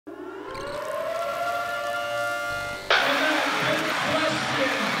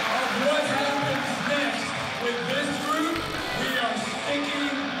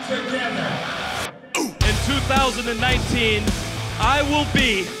In 2019, I will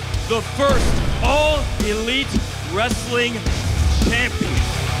be the first all-elite wrestling champion.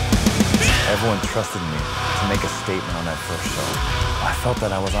 Everyone trusted me to make a statement on that first show. I felt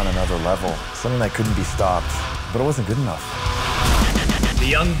that I was on another level, something that couldn't be stopped, but it wasn't good enough. The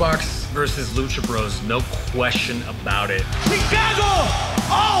Young Bucks versus Lucha Bros, no question about it. Chicago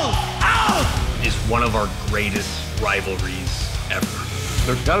All Out is one of our greatest rivalries ever.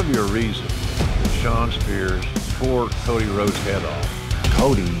 There's got to be a reason that Shawn Spears tore Cody Rhodes' head off.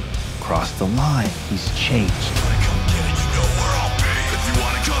 Cody crossed the line. He's changed.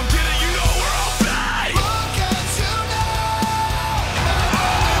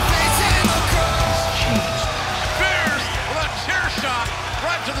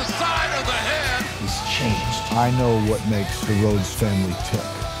 To the side of the head. He's changed. I know what makes the Rhodes family tick.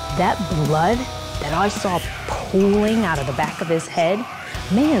 That blood that I saw pooling out of the back of his head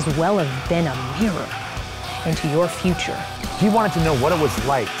may as well have been a mirror into your future. He wanted to know what it was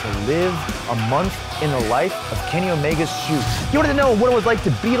like to live a month in the life of Kenny Omega's shoes. He wanted to know what it was like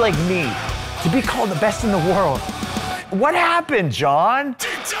to be like me, to be called the best in the world. What happened, John? Deep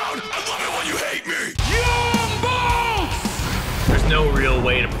down, I love it when you hate me. There's no real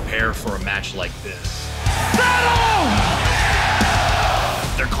way to prepare for a match like this.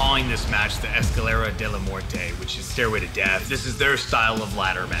 They're calling this match the Escalera de la Muerte, which is Stairway to Death. This is their style of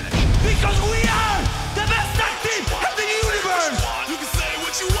ladder match. because we are the best tag team in the universe. You can say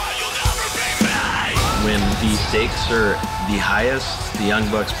what you want, you'll never be me. When the stakes are the highest, the Young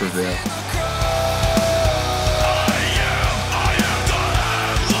Bucks prevail.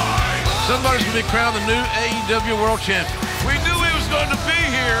 Somebody's going to be crowned the new AEW World Champion. We knew he was going to be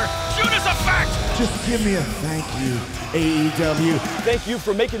here. Shoot us a fact. Just give me a thank you, AEW. Thank you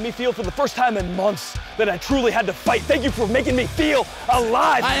for making me feel for the first time in months that I truly had to fight. Thank you for making me feel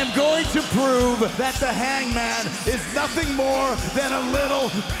alive. I am going to prove that the Hangman is nothing more than a little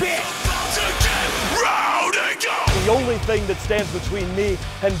bitch. The only thing that stands between me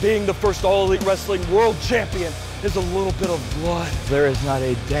and being the first All Elite Wrestling World Champion is a little bit of blood. There is not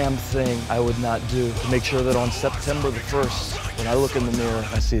a damn thing I would not do to make sure that on September the 1st, when I look in the mirror,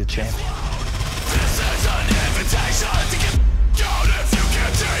 I see a champion. This is an invitation to get out if you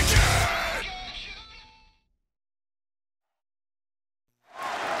can't take it.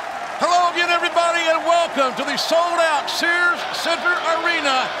 Hello again, everybody, and welcome to the sold-out Sears Center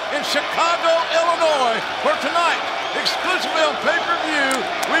Arena in Chicago, Illinois, where tonight, exclusively on pay-per-view,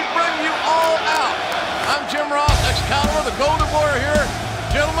 we bring you All Out. I'm Jim Ross, Excalibur, the Golden Warrior here.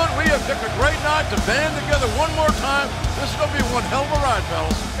 Gentlemen, we have picked a great night to band together one more time. This is going to be one hell of a ride,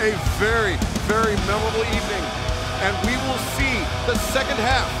 fellas. A very, very memorable evening. And we will see the second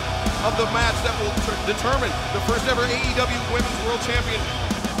half of the match that will determine the first ever AEW Women's World Champion.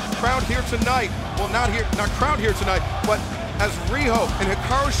 Crowned here tonight. Well, not crowned here tonight, but as Riho and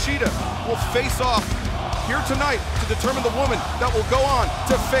Hikaru Shida will face off here tonight to determine the woman that will go on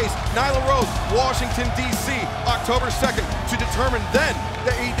to face Nyla Rose, Washington, D.C., October 2nd, to determine then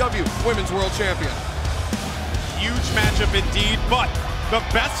the AEW Women's World Champion. Huge matchup indeed, but the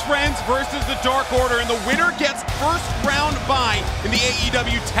Best Friends versus the Dark Order, and the winner gets first round bye in the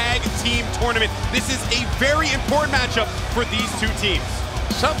AEW Tag Team Tournament. This is a very important matchup for these two teams.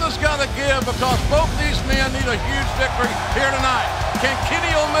 Something's got to give because both these men need a huge victory here tonight. Can Kenny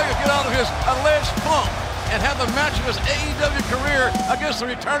Omega get out of his alleged funk and have the match of his AEW career against the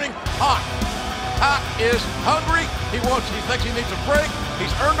returning Hawk? Hawk is hungry. He thinks he needs a break.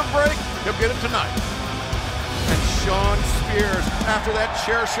 He's earned a break. He'll get it tonight. And Shawn Spears, after that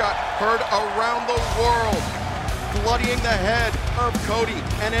chair shot heard around the world, bloodying the head of Cody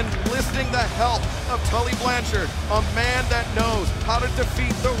and enlisting the help of Tully Blanchard, a man that knows how to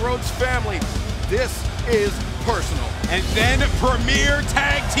defeat the Rhodes family. This is personal. And then premier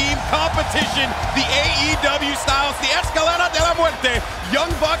tag team competition, the AEW styles, the Escalera de la Muerte, Young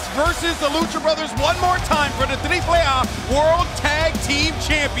Bucks versus the Lucha Brothers one more time for the AAA World Tag Team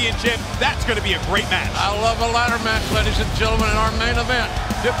Championship. That's going to be a great match. I love a ladder match, ladies and gentlemen, in our main event.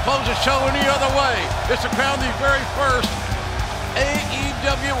 Didn't close the show any other way. It's to crown the very first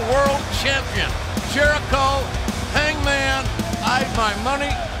AEW World Champion. Jericho, Hangman,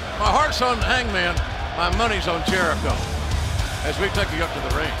 my heart's on Hangman. My money's on Jericho as we take you up to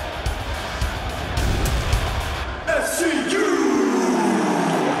the ring. SCU!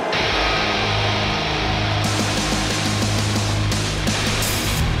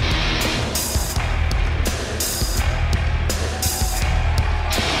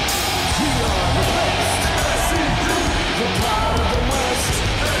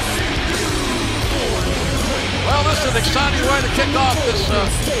 Well, this is the exciting way to kick off this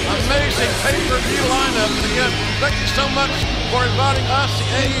amazing pay-per-view lineup. And again, thank you so much for inviting us, the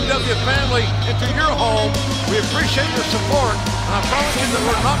AEW family, into your home. We appreciate your support, and I promise you that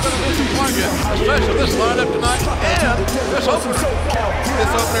we're not going to disappoint you, especially this lineup tonight and this opener.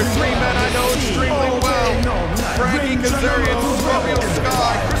 This opener, three men I know extremely well. Frankie Kazarian, Scorpio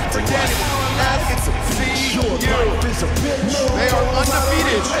Sky, Christopher Daniels, SCU. They are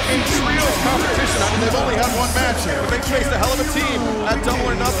undefeated in trios competition. I mean, they've only had one match, but they faced a hell of a team at Double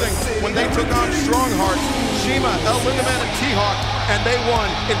or Nothing when they took on Stronghearts, Shima, El Lindaman, and T-Hawk, and they won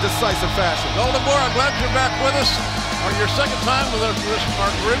in decisive fashion. Golden Boy, I'm glad you're back with us on your second time with our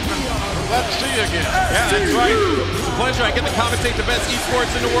group, and we're glad to see you again. Yeah, that's right. It's a pleasure. I get to commentate the best esports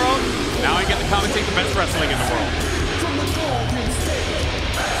in the world. Now I get to commentate the best wrestling in the world.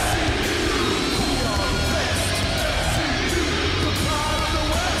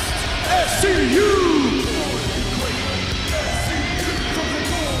 SCU!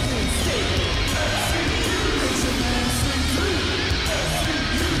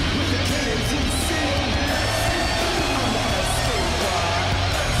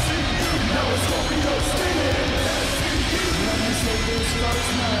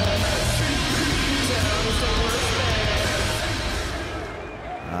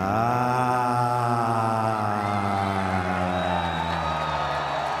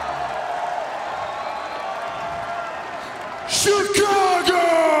 Chicago!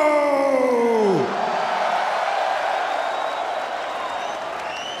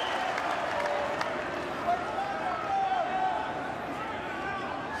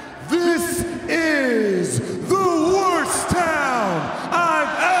 This is the worst town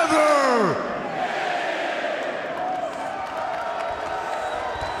I've ever...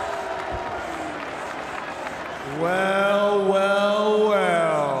 Well, well,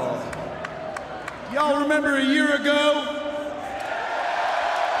 well. Y'all remember a year ago?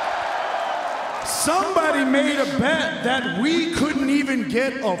 Somebody made a bet that we couldn't even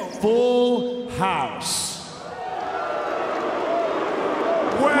get a full house.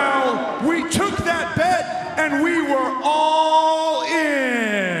 Well, we took that bet and we were all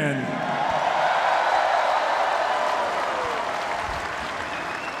in.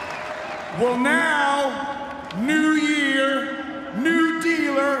 Well, now, new year, new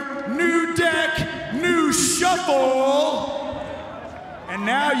dealer, new deck, new shuffle. And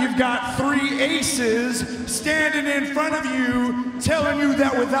now you've got three aces standing in front of you telling you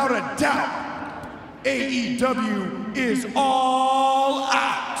that without a doubt, AEW is all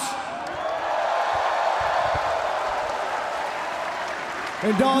out.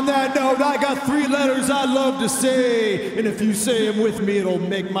 And on that note, I got three letters I love to say, and if you say them with me, it'll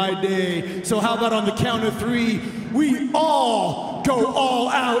make my day. So how about on the count of three, we all go all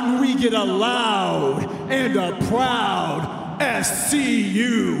out and we get a loud and a proud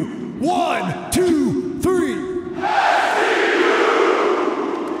SCU. 1, 2, 3. SCU!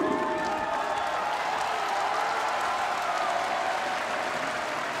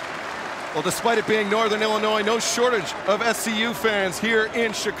 Well, despite it being Northern Illinois, no shortage of SCU fans here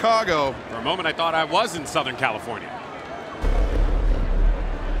in Chicago. For a moment, I thought I was in Southern California.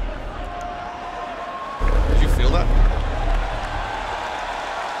 Did you feel that?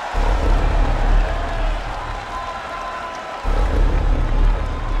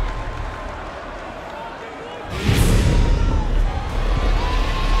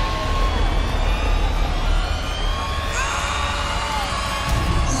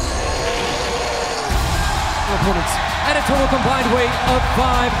 Opponents at a total combined weight of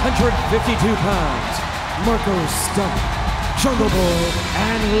 552 pounds. Marco Stunt, Jungle Boy,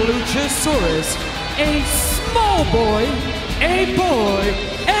 and Luchasaurus, a small boy, a boy,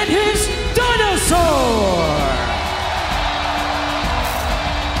 and his dinosaur!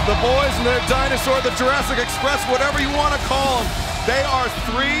 The boys and their dinosaur, the Jurassic Express, whatever you want to call them, they are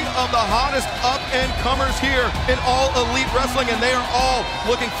three of the hottest up-and-comers here in All Elite Wrestling, and they are all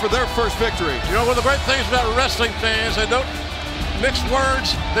looking for their first victory. You know, one of the great things about wrestling fans, they don't mix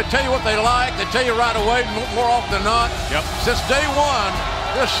words. They tell you what they like. They tell you right away, more often than not. Yep. Since day one,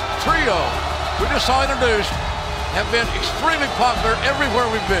 this trio we just saw introduced have been extremely popular everywhere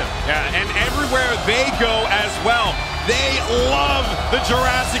we've been. Yeah, and everywhere they go as well. They love the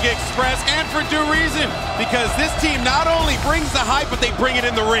Jurassic Express, and for due reason, because this team not only brings the hype, but they bring it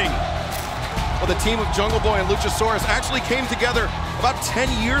in the ring. Well, the team of Jungle Boy and Luchasaurus actually came together about 10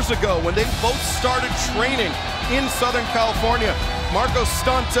 years ago when they both started training in Southern California. Marco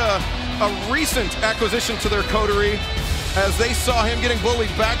Stunt, a recent acquisition to their coterie, as they saw him getting bullied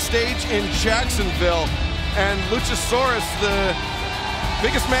backstage in Jacksonville. And Luchasaurus, the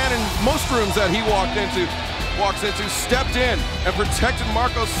biggest man in most rooms that he walked into, walks into, stepped in and protected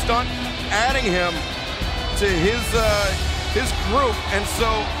Marco's stunt, adding him to his group. And so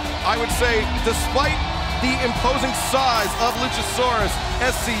I would say, despite the imposing size of Luchasaurus,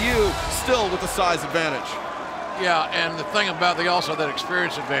 SCU still with the size advantage. Yeah, and the thing about also that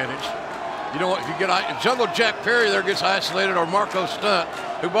experience advantage. You know what, if Jungle Jack Perry there gets isolated, or Marco Stunt,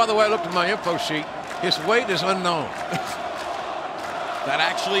 who, by the way, I looked at my info sheet, his weight is unknown. That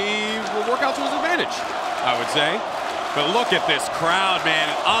actually will work out to his advantage, I would say. But look at this crowd, man,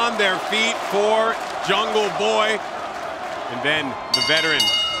 on their feet for Jungle Boy. And then the veteran,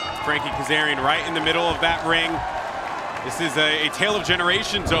 Frankie Kazarian, right in the middle of that ring. This is a tale of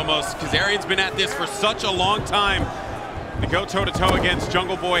generations almost. Kazarian's been at this for such a long time. To go toe-to-toe against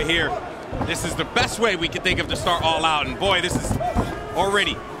Jungle Boy here. This is the best way we could think of to start All Out. And boy, this is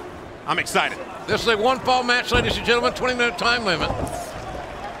already, I'm excited. This is a one-fall match, ladies and gentlemen, 20-minute time limit.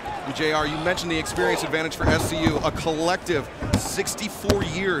 JR, you mentioned the experience advantage for SCU, a collective 64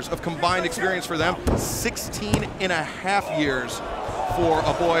 years of combined experience for them, 16.5 years for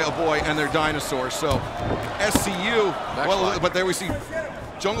a boy, and their dinosaurs. So SCU, well, but there we see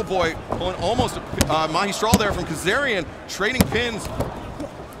Jungle Boy pulling almost a Magistral there from Kazarian, trading pins.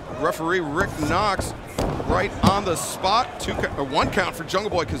 Referee Rick Knox right on the spot. One count for Jungle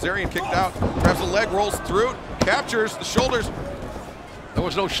Boy. Kazarian kicked out. Perhaps the leg rolls through, captures the shoulders. There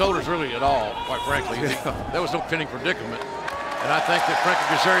was no shoulders really at all, quite frankly. There was no pinning predicament. And I think that Frankie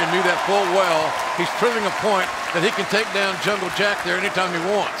Kazarian knew that full well. He's proving a point that he can take down Jungle Jack there anytime he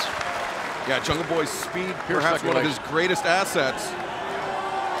wants. Yeah, Jungle Boy's speed, perhaps one of his greatest assets,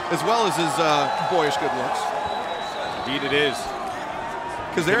 as well as his boyish good looks. Indeed it is.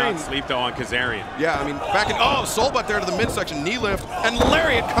 Kazarian sleep though on Kazarian. Yeah, I mean, back in, soul butt there to the midsection, knee lift, and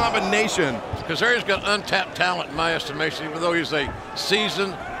lariat combination. Kazarian's got untapped talent in my estimation, even though he's a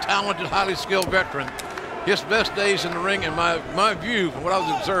seasoned, talented, highly skilled veteran. His best days in the ring, in my view, from what I've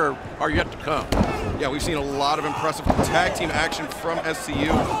observed, are yet to come. Yeah, we've seen a lot of impressive tag team action from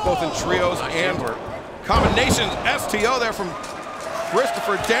SCU, both in trios and combinations. STO there from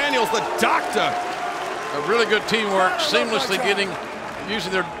Christopher Daniels, the doctor. A really good teamwork, seamlessly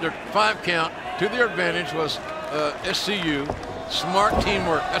using their 5 count to their advantage was SCU. Smart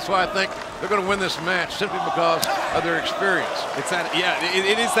teamwork. That's why I think they're going to win this match, simply because of their experience. It's that, yeah,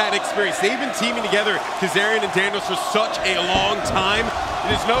 it is that experience. They've been teaming together, Kazarian and Daniels, for such a long time.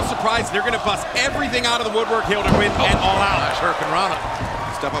 It is no surprise they're going to bust everything out of the woodwork here to win and All Out. Nice Hurricane Rana.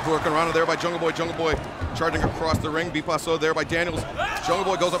 Step up Hurricane Rana there by Jungle Boy. Jungle Boy charging across the ring. Bipasso there by Daniels. Jungle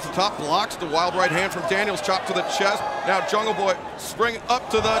Boy goes up to top, blocks the wild right hand from Daniels, chop to the chest. Now Jungle Boy spring up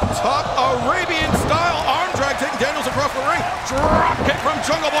to the top, Arabian style arm drag, taking Daniels across the ring. Drop kick from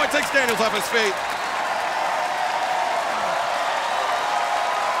Jungle Boy takes Daniels off his feet.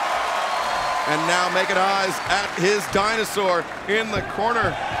 And now making eyes at his dinosaur in the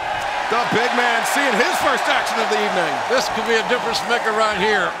corner. The big man seeing his first action of the evening. This could be a difference maker right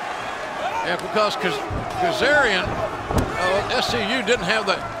here. And because Kazarian, SCU didn't have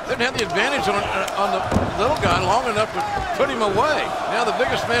the advantage on the little guy long enough to put him away. Now the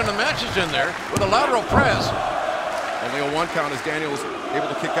biggest man in the match is in there with a lateral press. Only a 1 count as Daniels able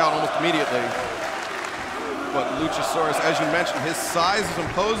to kick out almost immediately. But Luchasaurus, as you mentioned, his size is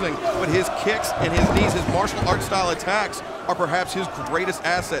imposing, but his kicks and his knees, his martial art style attacks are perhaps his greatest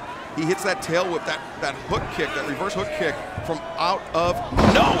asset. He hits that tail whip, that hook kick, that reverse hook kick from out of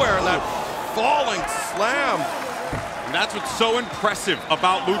nowhere, and that falling slam. And that's what's so impressive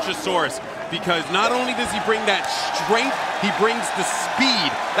about Luchasaurus, because not only does he bring that strength, he brings the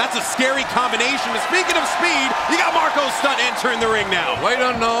speed. That's a scary combination. But speaking of speed, you got Marco Stunt entering the ring now. Weight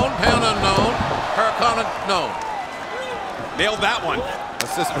unknown, pound unknown, Hurricane unknown. Nailed that one.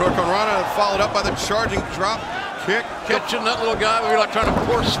 Assistant Hurricane Rana followed up by the charging drop kick. Catching that little guy, we were like trying to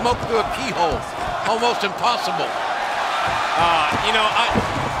pour smoke through a keyhole. Almost impossible. You know,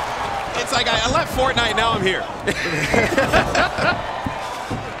 it's like I left Fortnite, now I'm here.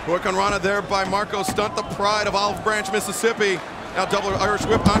 Hurricane Rana there by Marco Stunt, the pride of Olive Branch, Mississippi. Now double Irish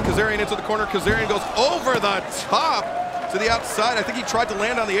whip on Kazarian into the corner. Kazarian goes over the top to the outside. I think he tried to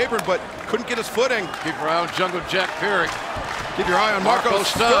land on the apron, but couldn't get his footing. Keep your eye on Jungle Jack Perry. Keep your eye on Marco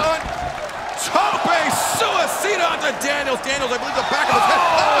Stunt. Tope suicida onto Daniels. Daniels, I believe, the back of his head.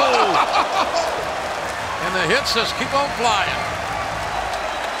 And the hits just keep on flying.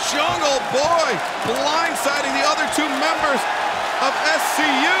 Jungle Boy blindsiding the other 2 members of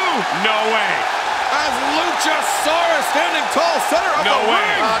SCU. No way. As Luchasaurus standing tall, center of the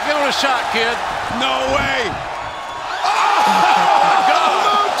ring. Give him a shot, kid. No way. Oh,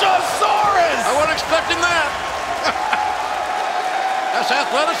 Luchasaurus! I wasn't expecting that. That's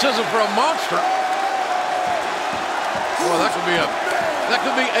athleticism for a monster. Well, that could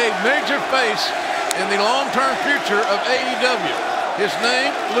be a major face in the long-term future of AEW. His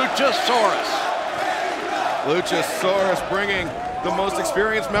name, Luchasaurus. Luchasaurus bringing the most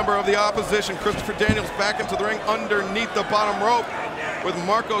experienced member of the opposition, Christopher Daniels, back into the ring underneath the bottom rope, with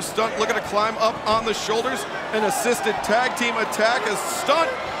Marco Stunt looking to climb up on the shoulders. An assisted tag team attack as Stunt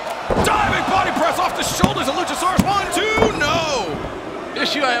diving body press off the shoulders of Luchasaurus. 1, 2, no! The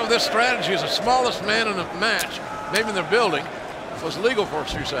issue I have with this strategy is the smallest man in the match, maybe in the building, was legal for a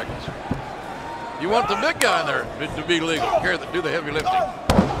few seconds. You want the big guy in there to be legal, do the heavy lifting.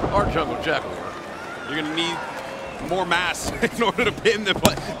 Or Jungle Jack will work. You're going to need more mass in order to pin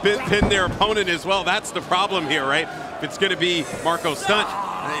their opponent as well. That's the problem here, right? If it's going to be Marco Stunt,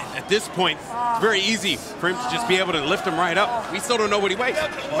 at this point, it's very easy for him to just be able to lift him right up. We still don't know what he weighs.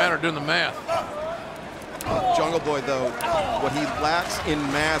 It's a matter of doing the math. Jungle Boy, though, what he lacks in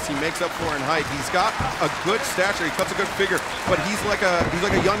mass, he makes up for in height. He's got a good stature, he cuts a good figure, but he's like a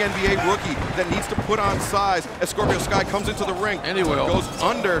young NBA rookie that needs to put on size as Scorpio Sky comes into the ring. And he will. Goes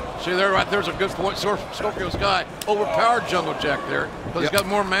under. See there, right there's a good point. Scorpio Sky overpowered Jungle Jack there, but he's got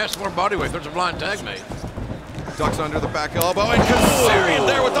more mass, more body weight. There's a blind tag made. Ducks under the back elbow, and Kazarian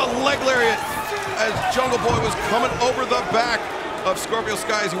there with the leg lariat as Jungle Boy was coming over the back of Scorpio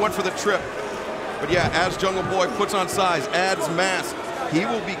Sky as he went for the trip. But yeah, as Jungle Boy puts on size, adds mass, he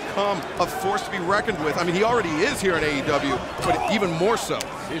will become a force to be reckoned with. I mean, he already is here in AEW, but even more so.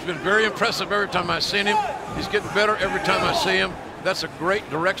 He's been very impressive every time I've seen him. He's getting better every time I see him. That's a great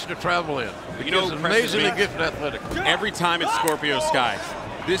direction to travel in. You know, he's amazingly gifted athletic. Every time it's Scorpio Sky,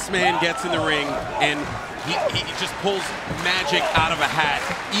 this man gets in the ring and he just pulls magic out of a hat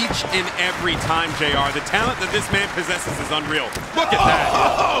each and every time, JR. The talent that this man possesses is unreal. Look at that.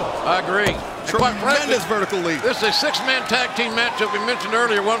 I agree. Tremendous vertical leap. This is a six-man tag team matchup. We mentioned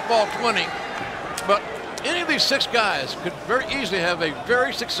earlier, 1 fall 20. But any of these 6 guys could very easily have a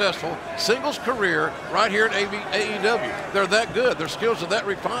very successful singles career right here at AEW. They're that good. Their skills are that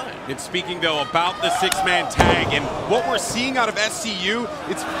refined. And speaking, though, about the 6-man tag and what we're seeing out of SCU,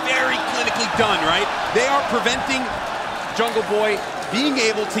 it's very clinically done, right? They are preventing Jungle Boy being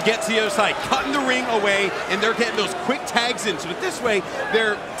able to get to the other side, cutting the ring away, and they're getting those quick tags in. So that this way,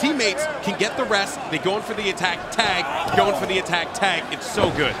 their teammates can get the rest. They go in for the attack tag, going for the attack tag. It's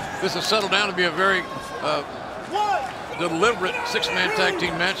so good. This has settled down to be a very deliberate 6-man tag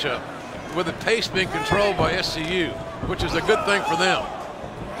team matchup, with the pace being controlled by SCU, which is a good thing for them.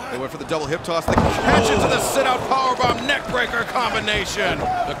 They went for the double hip toss. They catch into the sit-out powerbomb neckbreaker combination.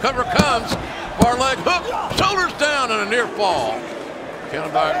 The cover comes. Far leg hook, shoulders down, and a near fall.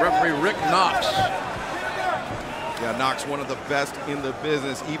 Counted by referee Rick Knox. Yeah, Knox, one of the best in the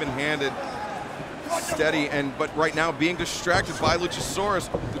business, even-handed, steady, but right now being distracted by Luchasaurus.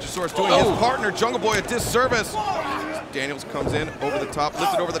 Luchasaurus doing his partner, Jungle Boy, a disservice. Daniels comes in over the top,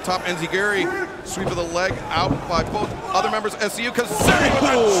 lifted over the top. Enziguri, sweep of the leg out by both other members of SCU. Kazarian with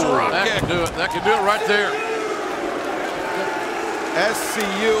a drop kick. Can do it. That can do it right there.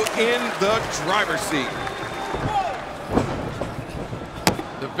 SCU in the driver's seat.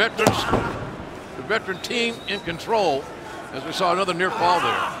 The veteran team in control, as we saw another near fall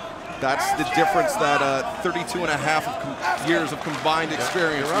there. That's the difference that 32 and a half of years of combined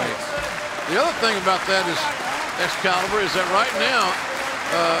experience makes. The other thing about that is Excalibur is that right now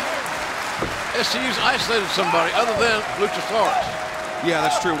SCU's isolated somebody other than Luchasaurus. Yeah,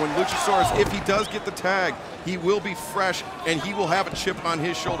 that's true. When Luchasaurus, if he does get the tag, he will be fresh and he will have a chip on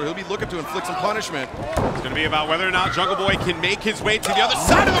his shoulder. He'll be looking to inflict some punishment. It's going to be about whether or not Jungle Boy can make his way to the other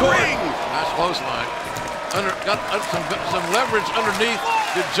side of the ring. Nice clothesline. Got some leverage underneath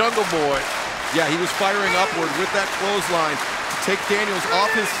the Jungle Boy. Yeah, he was firing upward with that clothesline to take Daniels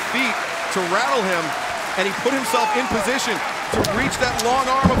off his feet, to rattle him, and he put himself in position to reach that long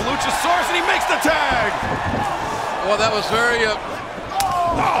arm of Luchasaurus, and he makes the tag! Well, that was very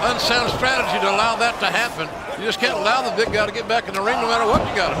unsound strategy to allow that to happen. You just can't allow the big guy to get back in the ring no matter what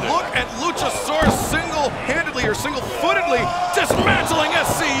you got to do. Look at Luchasaurus single-handedly or single-footedly dismantling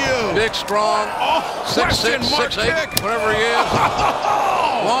SCU. Big, strong, 6'6", 6'8", whatever he is.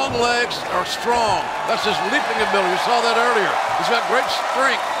 Long legs are strong. That's his leaping ability. We saw that earlier. He's got great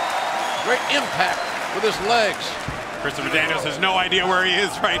strength, great impact with his legs. Christopher Daniels has no idea where he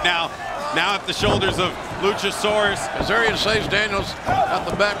is right now. Now at the shoulders of Luchasaurus. Kazarian saves Daniels out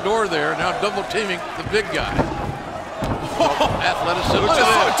the back door there, now double teaming the big guy. Athleticism.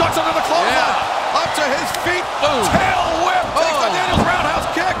 Luchasaurus ducks under the clothesline. Up to his feet. Tail whip. Takes the Daniels roundhouse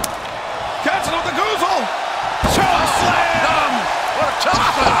kick. Catches with the goozle. Choke slam. What a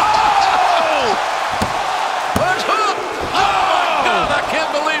touchdown. Let's hook. Oh my God, I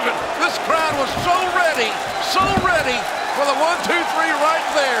can't believe it. This crowd was so ready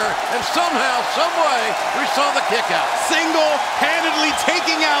and somehow, some way, we saw the kick out. Single-handedly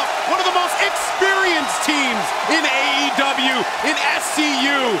taking out one of the most experienced teams in AEW, in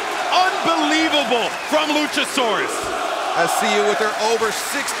SCU. Unbelievable from Luchasaurus. SCU with their over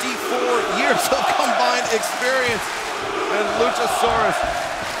 64 years of combined experience. And Luchasaurus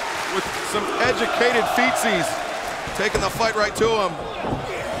with some educated feetsies taking the fight right to him.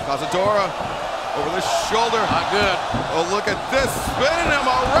 Cazadora over the shoulder. Not good. Oh, look at this. Spinning him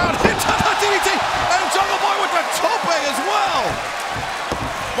around. Hit to the DDT. And Jungle Boy with the tope as well.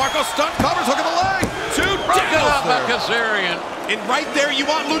 Marco stunt covers, hook of the leg. Two Broken out by there. Kazarian. And right there, you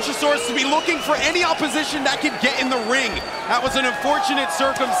want Luchasaurus to be looking for any opposition that could get in the ring. That was an unfortunate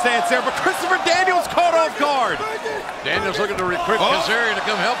circumstance there, but Christopher Daniels caught off guard. Daniels looking to recruit Kazarian to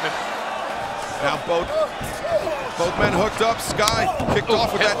come help him. Now both men hooked up. Sky kicked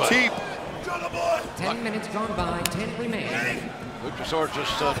off with that teep. 10 minutes gone by, 10 remain. Luchasaurus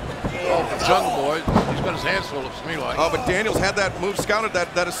just Jungle Boy. He's got his hands full, it's me like. Oh, but Daniels had that move scouted,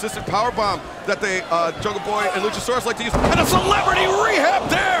 that assisted powerbomb that they, Jungle Boy and Luchasaurus like to use. And a celebrity rehab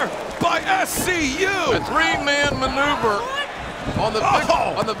there by SCU. A three-man maneuver on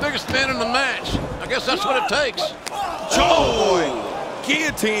the biggest man in the match. I guess that's what it takes. Jungle Boy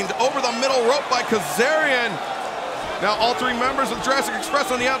guillotined over the middle rope by Kazarian. Now all three members of the Jurassic Express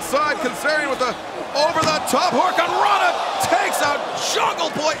on the outside. Kazarian with the over-the-top hook on Rana. Takes out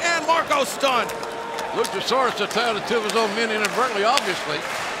Jungle Boy and Marco Stunt. Luchasaurus attacked two of his own men inadvertently, obviously.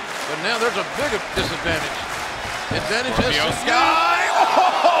 But now there's a big disadvantage. Advantage is Sky.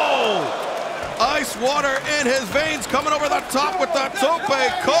 Oh! Ice water in his veins coming over the top with the tope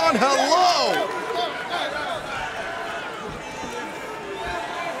con hello.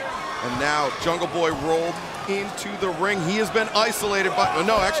 And now Jungle Boy rolled into the ring. He has been isolated by,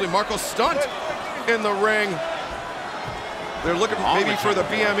 no, actually Marco Stunt in the ring. They're looking maybe for the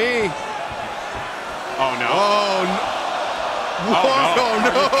BME. Oh no. Oh no. Oh no.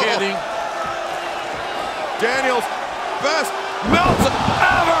 Are you kidding? Daniels, best melts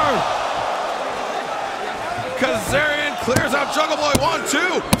ever. Kazarian clears out Jungle Boy. 1,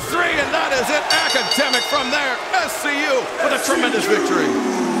 2, 3, and that is it. Academic from there. SCU with a tremendous victory.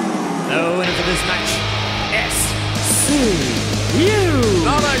 The winner for this match, SCU.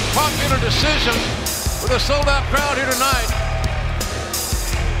 Not a popular decision with a sold-out crowd here tonight.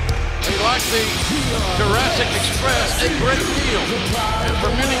 They like the Jurassic Express a great deal, and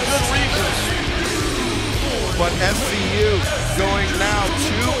for many good reasons. But SCU going now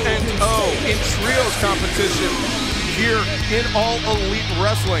 2-0 in trios competition here in All Elite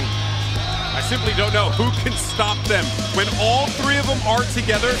Wrestling. I simply don't know who can stop them. When all three of them are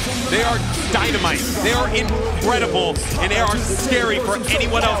together, they are dynamite. They are incredible, and they are scary for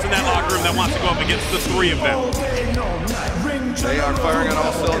anyone else in that locker room that wants to go up against the three of them. They are firing on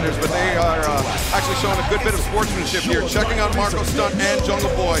all cylinders, but they are actually showing a good bit of sportsmanship here, checking out Marco Stunt and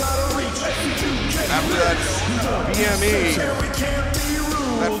Jungle Boy. After that BME,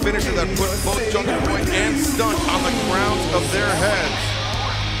 that finisher that put both Jungle Boy and Stunt on the ground of their heads.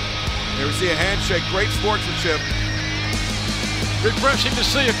 Here we see a handshake, great sportsmanship. Refreshing to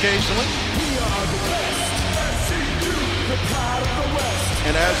see occasionally.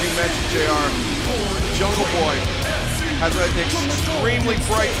 And as you mentioned, JR, Jungle Boy has an extremely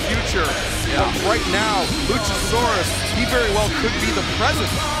bright future. Yeah. But right now, Luchasaurus, he very well could be the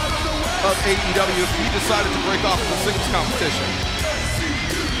president of AEW if he decided to break off the singles competition.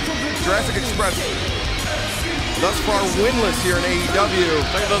 Jurassic Express thus far winless here in AEW.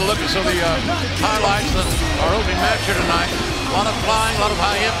 Take a little look at some of the highlights that are opening match here tonight. A lot of flying, a lot of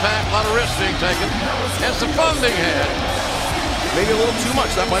high impact, a lot of risks being taken, and some fun being had. Maybe a little too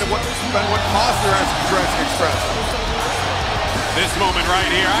much. That might have been what caused the Jurassic Express. This moment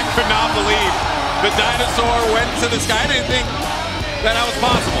right here, I could not believe the dinosaur went to the sky. I didn't think that was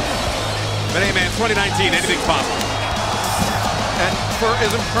possible. But hey man, 2019, anything's possible. And for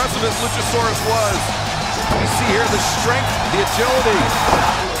as impressive as Luchasaurus was, we see here the strength, the agility,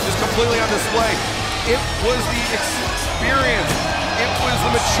 just completely on display. It was the experience, it was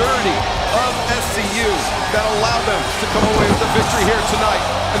the maturity of SCU that allowed them to come away with the victory here tonight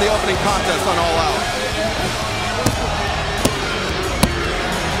in the opening contest on All Out.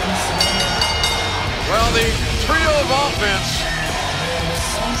 Well, the trio of offense,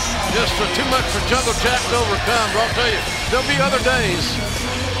 just too much for Jungle Jack to overcome. But I'll tell you, there'll be other days.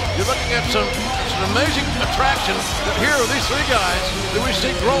 You're looking at some amazing attraction that here are these three guys that we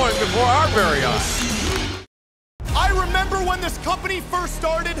see growing before our very eyes. I remember when this company first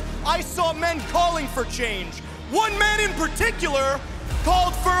started, I saw men calling for change. One man in particular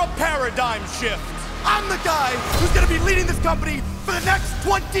called for a paradigm shift. I'm the guy who's gonna be leading this company for the next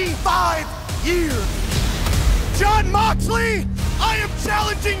 25 years. Jon Moxley, I am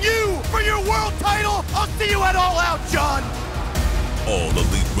challenging you for your world title. I'll see you at All Out, Jon. All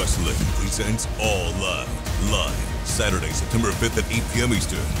Elite Wrestling presents All Out. Live, Saturday, September 5th at 8 p.m.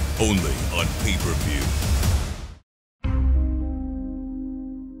 Eastern. Only on pay-per-view.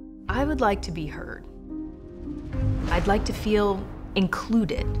 I would like to be heard. I'd like to feel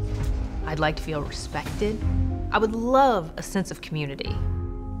included. I'd like to feel respected. I would love a sense of community.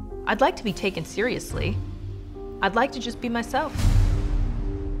 I'd like to be taken seriously. I'd like to just be myself.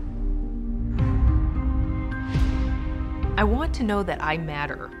 I want to know that I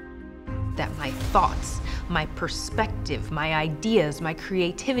matter, that my thoughts, my perspective, my ideas, my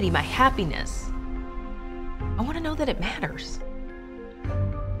creativity, my happiness, I want to know that it matters.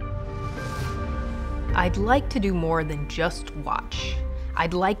 I'd like to do more than just watch.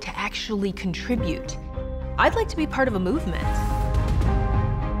 I'd like to actually contribute. I'd like to be part of a movement.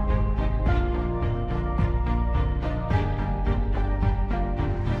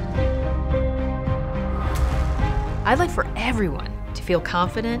 I'd like for everyone to feel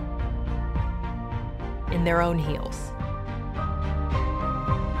confident in their own heels.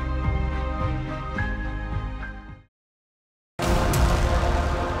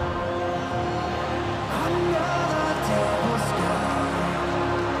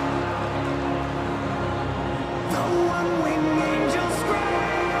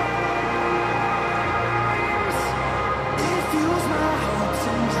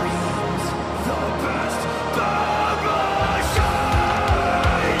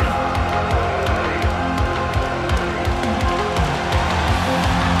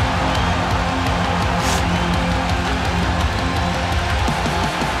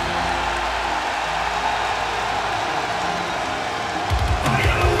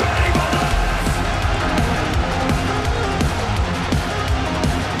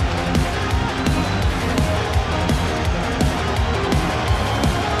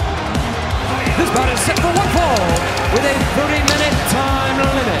 With a 30-minute time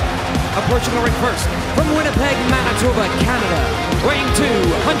limit. Approaching the ring first from Winnipeg, Manitoba, Canada, weighing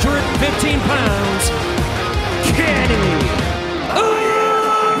 215 pounds, Kenny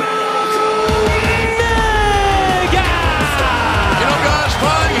Omega! You know, guys,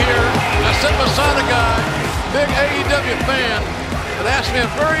 flying here, I sat beside a guy, big AEW fan, that asked me a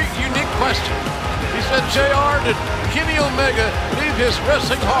very unique question. He said, JR, did Kenny Omega leave his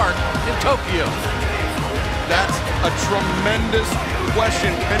wrestling heart in Tokyo? That's a tremendous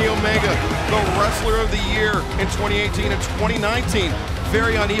question. Kenny Omega, the Wrestler of the Year in 2018 and 2019.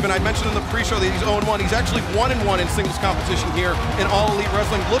 Very uneven. I mentioned in the pre-show that he's 0-1. He's actually 1-1 in singles competition here in All Elite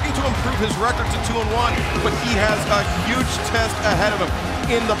Wrestling, looking to improve his record to 2-1, but he has a huge test ahead of him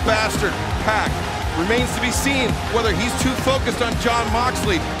in the Bastard Pac. Remains to be seen whether he's too focused on Jon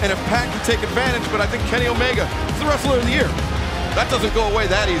Moxley and if Pac can take advantage, but I think Kenny Omega is the Wrestler of the Year. That doesn't go away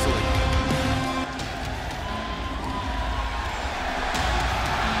that easily.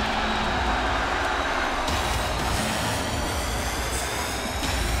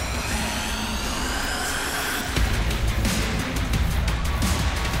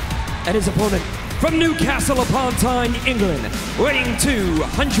 And his opponent from Newcastle upon Tyne, England, weighing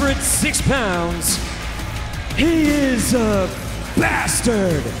 206 pounds, he is a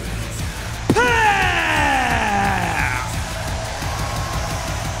Bastard Pac!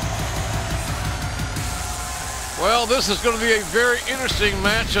 Well, this is going to be a very interesting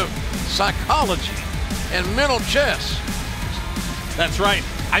match of psychology and mental chess. That's right.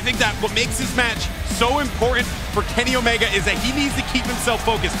 I think that what makes this match so important for Kenny Omega is that he needs to keep himself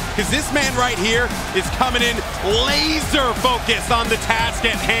focused, because this man right here is coming in laser focused on the task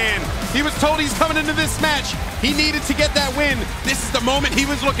at hand. He was told he's coming into this match. He needed to get that win. This is the moment he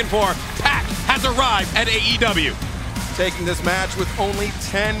was looking for. Pac has arrived at AEW. Taking this match with only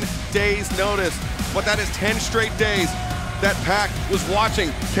 10 days notice. What that is, 10 straight days that Pac was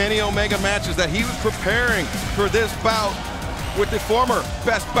watching Kenny Omega matches, that he was preparing for this bout with the former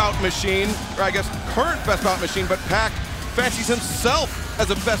Best Bout Machine, or I guess current Best Bout Machine, but Pac fancies himself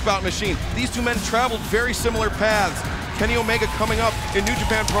as a Best Bout Machine. These two men traveled very similar paths. Kenny Omega coming up in New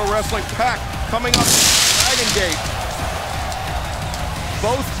Japan Pro Wrestling, Pac coming up in Dragon Gate.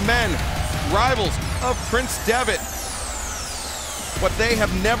 Both men, rivals of Prince Devitt, but they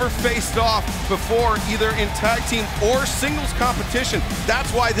have never faced off before, either in tag team or singles competition.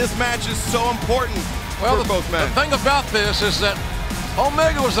 That's why this match is so important. Well, the thing about this is that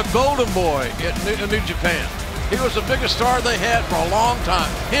Omega was the golden boy in New Japan. He was the biggest star they had for a long time.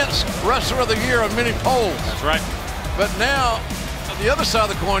 Hence, Wrestler of the Year on many polls. That's right. But now, the other side of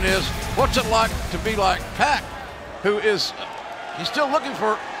the coin is, what's it like to be like Pac, who is, he's still looking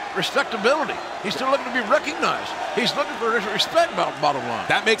for respectability. He's still looking to be recognized. He's looking for respect, bottom line.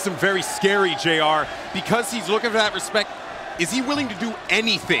 That makes him very scary, JR, because he's looking for that respect. Is he willing to do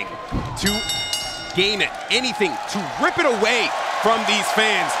anything to gain it, anything to rip it away from these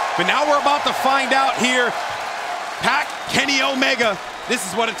fans? But now we're about to find out here. Pac, Kenny Omega, this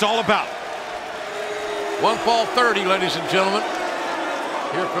is what it's all about. One fall 30, ladies and gentlemen,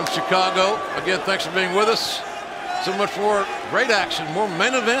 here from Chicago. Again, thanks for being with us. So much more great action, more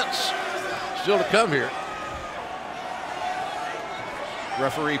main events still to come here.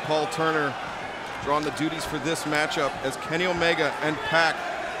 Referee Paul Turner drawing the duties for this matchup as Kenny Omega and Pac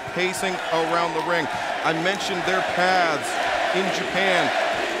pacing around the ring. I mentioned their paths in Japan.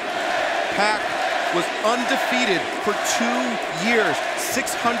 Pac was undefeated for 2 years,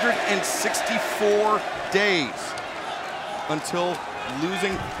 664 days, until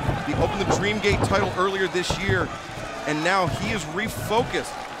losing Open the Dream Gate title earlier this year. And now he has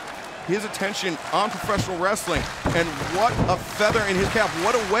refocused his attention on professional wrestling. And what a feather in his cap.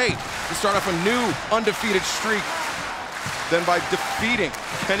 What a way to start off a new undefeated streak than by defeating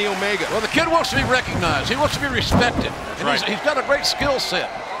Kenny Omega. Well, the kid wants to be recognized. He wants to be respected. And right. He's got a great skill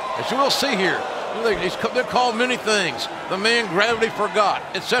set, as you will see here. They're called many things. The man gravity forgot,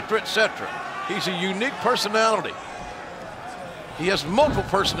 etc., etc. He's a unique personality. He has multiple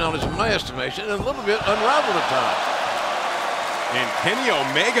personalities in my estimation, and a little bit unrivaled at times. And Kenny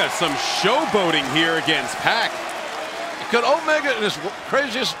Omega, some showboating here against Pac. Could Omega, in his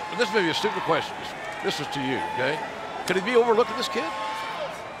craziest, this may be a stupid question, this is to you, okay? Could he be overlooking this kid?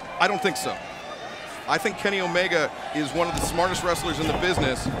 I don't think so. I think Kenny Omega is one of the smartest wrestlers in the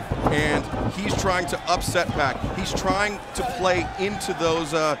business, and he's trying to upset Pac. He's trying to play into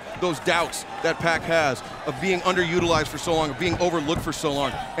those doubts that Pac has of being underutilized for so long, of being overlooked for so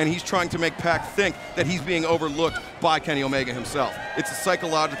long, and he's trying to make Pac think that he's being overlooked by Kenny Omega himself. It's a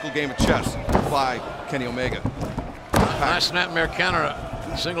psychological game of chess by Kenny Omega. Nice snapmare counter,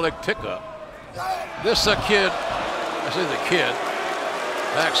 single leg pickup. This kid, I say the kid,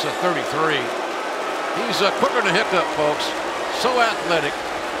 Pac's 33. He's quicker than a hiccup, folks. So athletic.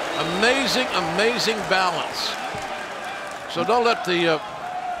 Amazing, amazing balance. So don't let the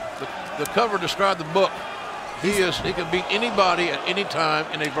cover describe the book. He can beat anybody at any time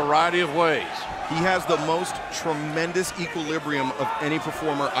in a variety of ways. He has the most tremendous equilibrium of any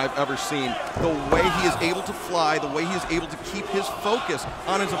performer I've ever seen. The way he is able to fly, the way he is able to keep his focus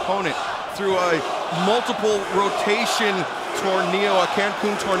on his opponent through a multiple rotation tornado, a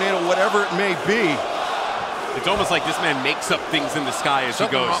Cancun tornado, whatever it may be. It's almost like this man makes up things in the sky as he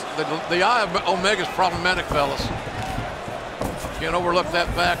goes. The eye of Omega's problematic, fellas. Can't overlook that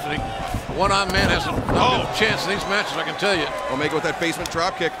fact that one-eyed man has no chance in these matches, I can tell you. Omega with that basement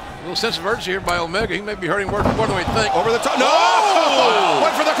drop kick. A little sense of urgency here by Omega. He may be hurting more than we think. Over the top. No! Oh!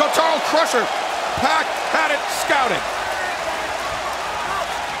 Went for the Kotaro Crusher. Pac had it scouted.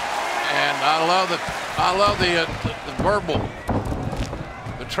 And I love the verbal,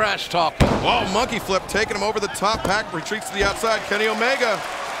 the trash talking. Whoa, monkey flip, taking him over the top. Pac retreats to the outside. Kenny Omega.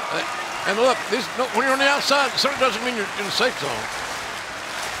 And look, when you're on the outside, it certainly doesn't mean you're in a safe zone.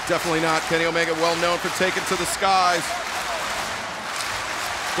 Definitely not. Kenny Omega, well known for taking to the skies.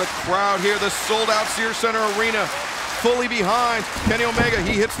 The crowd here, the sold-out Sears Center Arena, fully behind Kenny Omega.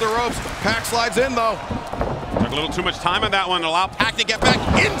 He hits the ropes. Pac slides in, though. Took a little too much time on that one to allow Pac to get back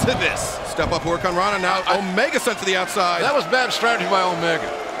into this. Step up work on Rana. Now Omega sent to the outside. That was bad strategy by Omega.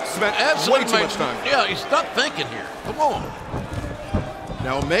 Spent way too much time. Yeah, he's not thinking here. Come on.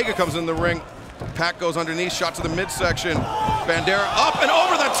 Now Omega comes in the ring. Pac goes underneath, shot to the midsection. Bandera up and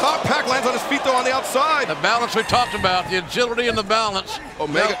over the top. Pac lands on his feet, though, on the outside. The balance we talked about, the agility and the balance.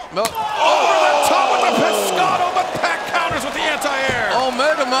 Omega. Over the top with the Pescado, but Pac counters with the anti-air.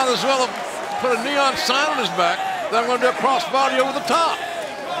 Omega might as well have put a neon sign on his back. Then I'm going to do a crossbody over the top.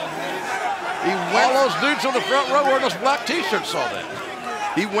 All those dudes on the front row wearing those black T-shirts saw that.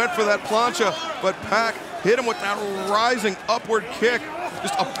 He went for that plancha, but Pac hit him with that rising upward kick.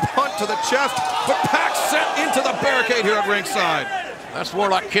 Just a punt to the chest, but Pac sent into the barricade here at ringside. That's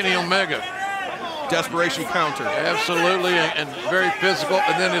more like Kenny Omega. Desperation counter. Absolutely, and very physical,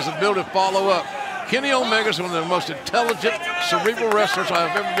 and then his ability to follow up. Kenny Omega is one of the most intelligent, cerebral wrestlers I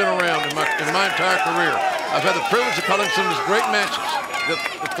have ever been around in my entire career. I've had the privilege of calling some of his great matches, the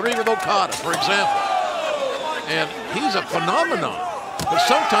three with Okada, for example. And he's a phenomenon. But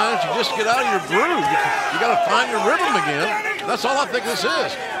sometimes you just get out of your groove. You got to find your rhythm again. That's all I think this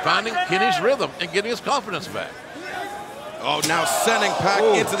is, finding Kenny's rhythm and getting his confidence back. Oh, now sending Pac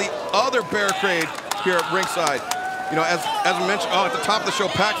into the other barricade here at ringside. You know, as we mentioned, at the top of the show,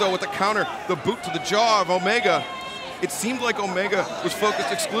 Pac, though, with the counter, the boot to the jaw of Omega. It seemed like Omega was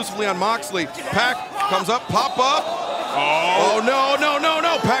focused exclusively on Moxley. Pac comes up, pop up. Oh, no.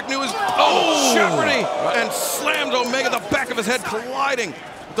 Pac knew his jeopardy and slammed Omega, the back of his head colliding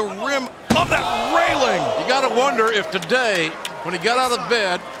with the rim of that railing. You got to wonder if today, when he got out of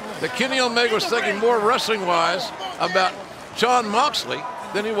bed, that Kenny Omega was thinking more wrestling-wise about Jon Moxley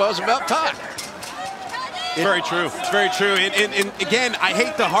than he was about Pac. Very true. It's very true. And again, I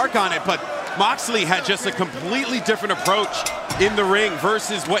hate to hark on it, but Moxley had just a completely different approach in the ring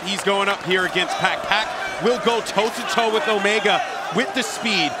versus what he's going up here against Pac. Pac will go toe-to-toe with Omega with the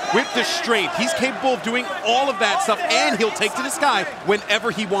speed, with the strength. He's capable of doing all of that stuff, and he'll take to the sky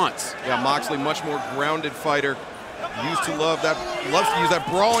whenever he wants. Yeah, Moxley, much more grounded fighter. Loves to use that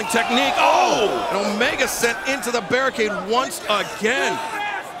brawling technique. And Omega sent into the barricade once again.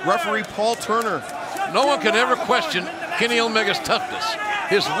 Referee Paul Turner. No one can ever question Kenny Omega's toughness,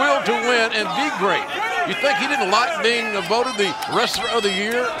 his will to win and be great. You think he didn't like being voted the Wrestler of the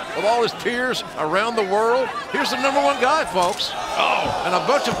Year with all his peers around the world? Here's the #1 guy, folks. And a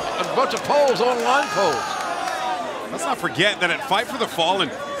bunch of polls, online polls. Let's not forget that at Fight for the Fallen,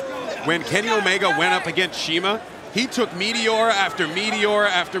 when Kenny Omega went up against Shima, he took meteor after meteor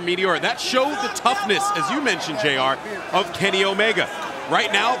after meteor. That showed the toughness, as you mentioned, JR, of Kenny Omega.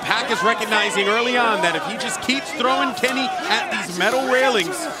 Right now, Pac is recognizing early on that if he just keeps throwing Kenny at these metal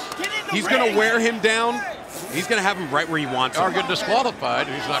railings, he's going to wear him down. He's going to have him right where he wants him. Or get disqualified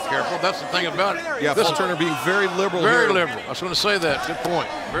if he's not careful. That's the thing about it. Yeah, Paul Turner being very liberal Very here. liberal. I was going to say that. Good point.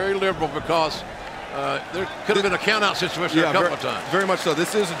 Very liberal because there could have been a count-out situation a couple of times. Very much so.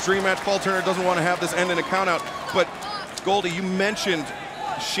 This is a dream match. Paul Turner doesn't want to have this end in a count-out. But, Goldie, you mentioned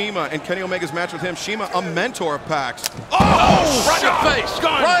Shima and Kenny Omega's match with him. Shima, a mentor of Pac's. Right in the face.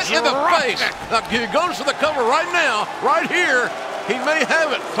 Right in the face. Now, he goes for the cover right now. Right here. He may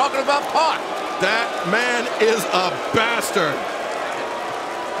have it. Talking about Pac. That man is a bastard.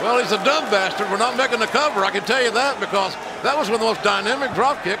 Well, he's a dumb bastard. We're not making the cover. I can tell you that because that was one of the most dynamic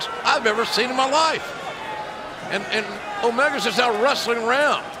drop kicks I've ever seen in my life. And Omega's just out wrestling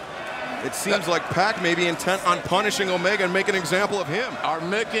around. It seems like Pac may be intent on punishing Omega and making an example of him. Are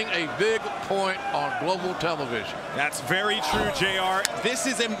making a big point on global television. That's very true, JR. This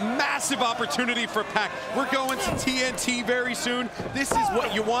is a massive opportunity for Pac. We're going to TNT very soon. This is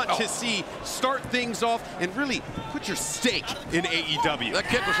what you want to see. Start things off and really put your stake in AEW. That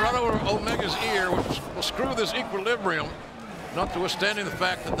kick was right over Omega's ear, which will screw this equilibrium. Notwithstanding the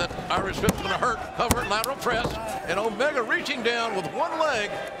fact that that Irish whip's going to hurt, cover, lateral press, and Omega reaching down with one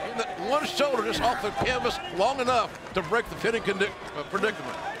leg and that one shoulder just off the canvas long enough to break the pinning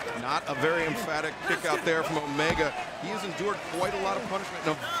predicament. Not a very emphatic kick out there from Omega. He has endured quite a lot of punishment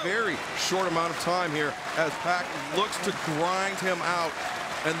in a very short amount of time here as Pac looks to grind him out,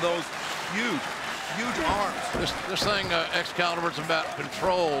 and those huge arms. This thing, Excalibur, is about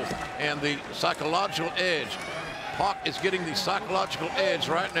control and the psychological edge. Pac is getting the psychological edge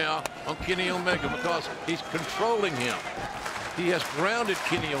right now on Kenny Omega because he's controlling him. He has grounded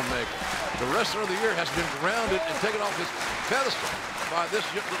Kenny Omega. The Wrestler of the Year has been grounded and taken off his pedestal by this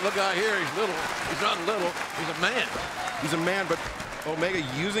little guy here. He's little. He's not little. He's a man. He's a man, but Omega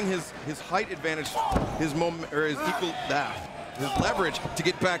using his height advantage, his leverage to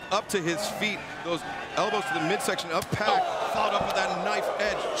get back up to his feet. Those elbows to the midsection of Pac, followed up with that knife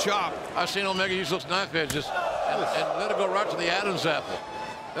edge chop. I've seen Omega use those knife edges and let it go right to the Adam's apple.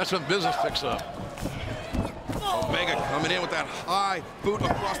 That's when business picks up. Omega coming in with that high boot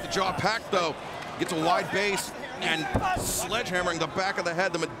across the jaw. Pac, though, gets a wide base and sledgehammering the back of the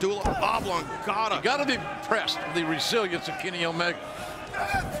head, the medulla oblongata. You got to be impressed with the resilience of Kenny Omega.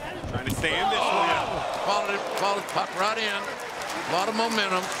 Trying to stay in this one. Followed Pac right in. A lot of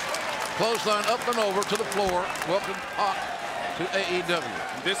momentum. Clothesline up and over to the floor. Welcome Pac to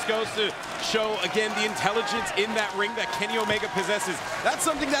AEW. This goes to show, again, the intelligence in that ring that Kenny Omega possesses. That's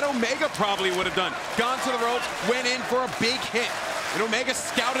something that Omega probably would have done. Gone to the ropes, went in for a big hit. And Omega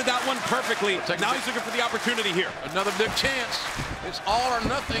scouted that one perfectly. Now he's looking for the opportunity here. Another big chance. It's all or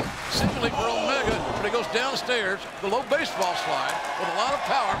nothing, seemingly for Omega, but he goes downstairs, the low baseball slide, with a lot of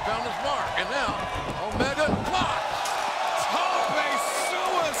power, found his mark. And now, Omega blocks.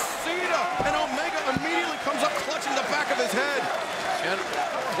 And Omega immediately comes up clutching the back of his head. And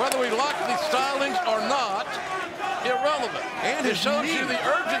whether we like the stylings or not, irrelevant. And it shows you the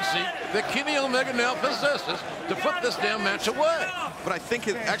urgency that Kenny Omega now possesses to put this damn match away. But I think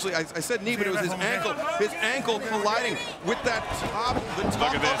actually I said knee, but it was his ankle colliding with that top of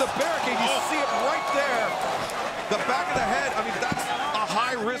the barricade. You see it right there. The back of the head. I mean, that's a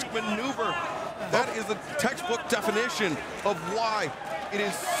high-risk maneuver That is the textbook definition of why it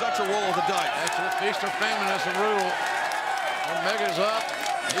is such a roll of the dice. Actually, feast or famine as a rule. Omega's up.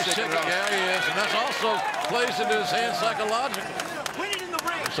 He's shaking. Yeah, he is. And that's also plays into his hand psychologically.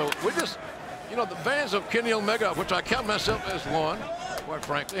 So we just, you know, the fans of Kenny Omega, which I count myself as one, quite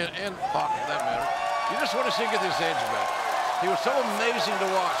frankly, and Pac for that matter, you just want to see him get his edge back. He was so amazing to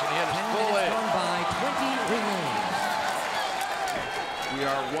watch, and he had his full edge. By 20 remains. We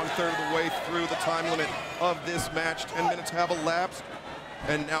are 1/3 of the way through the time limit of this match. 10 minutes have elapsed.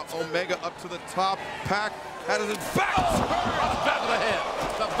 And now Omega up to the top. Pac has his back. Back of the head.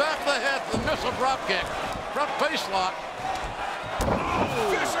 The back of the head, the missile drop kick. Front face lock.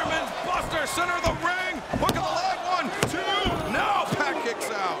 Fisherman's Buster, center of the ring. Hook of the leg, 1, 2. Now Pac kicks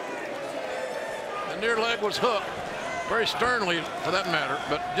out. The near leg was hooked, very sternly for that matter,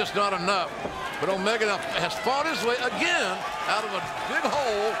 but just not enough. But Omega has fought his way again out of a big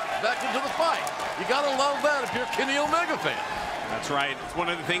hole back into the fight. You gotta love that if you're a Kenny Omega fan. That's right. It's one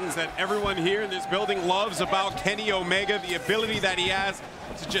of the things that everyone here in this building loves about Kenny Omega, the ability that he has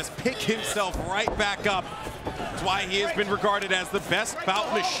to just pick himself right back up. That's why he has been regarded as the best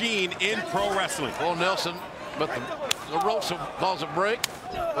bout machine in pro wrestling. Well, Nelson, but the ropes will cause a break,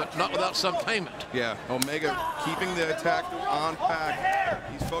 but not without some payment. Yeah, Omega keeping the attack on Pac.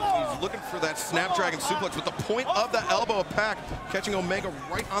 He's focused, he's looking for that Snapdragon suplex with the point of the elbow of Pac, catching Omega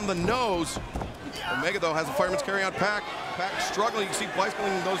right on the nose. Omega, though, has a fireman's carry on Pac. Pac struggling, you can see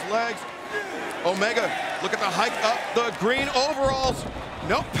bicycling those legs. Omega, look at the hike up the green overalls.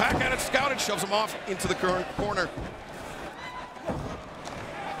 Nope, Pac had it scouted, shoves him off into the corner.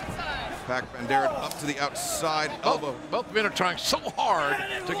 Pac Bandera up to the outside elbow. Both men are trying so hard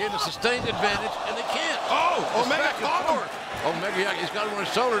to gain a sustained advantage, and they can't. Oh, Omega caught him. Omega, yeah, he's got him on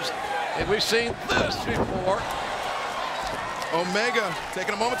his shoulders, and we've seen this before. Omega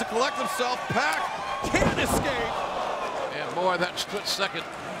taking a moment to collect himself. Pac can't escape. And boy, that split second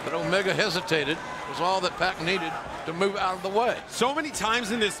that Omega hesitated was all that Pac needed to move out of the way. So many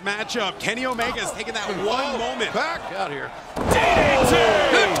times in this matchup, Kenny Omega has taken that one moment. Pac out here.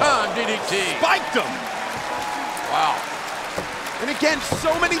 DDT! Good time, DDT. Spiked him. Wow. And again,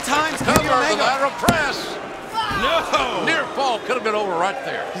 so many times, Cover, Kenny Omega. the lateral press. No! Near fall, could have been over right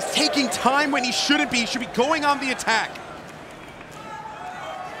there. He's taking time when he shouldn't be. He should be going on the attack.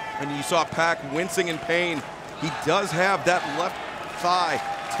 And you saw Pac wincing in pain. He does have that left thigh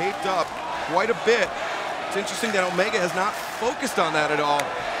taped up quite a bit. It's interesting that Omega has not focused on that at all.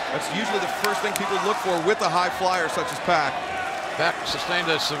 That's usually the first thing people look for with a high flyer such as Pac. Pac sustained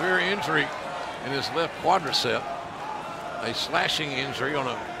a severe injury in his left quadricep, a slashing injury on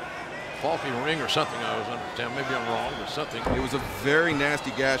a faulty ring or something. I was understand. Maybe I'm wrong, but something. It was a very nasty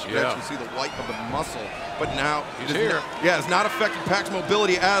gash. You Yeah. actually see the white of the muscle. But now He's here. It's not affecting Pac's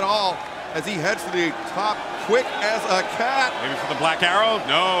mobility at all as he heads to the top quick as a cat. Maybe for the Black Arrow?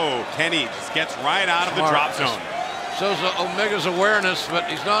 No, Kenny just gets right out of the drop zone. Shows Omega's awareness, but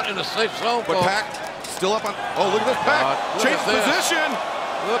he's not in a safe zone. But Pac still up on. Oh, look at this Pac. Change position.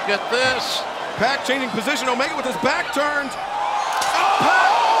 Look at this. Pac changing position. Omega with his back turned. Oh,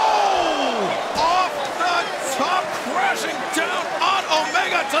 Pac! Off the top, crashing down on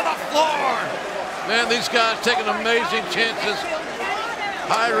Omega to the floor. Man, these guys taking amazing chances.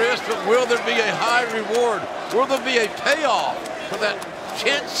 High risk, but will there be a high reward? Will there be a payoff for that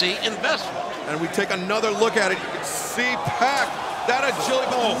chancy investment? And we take another look at it. You can see Pac, that agility.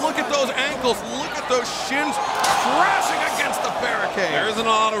 But look at those ankles. Look at those shins crashing against the barricade. There isn't a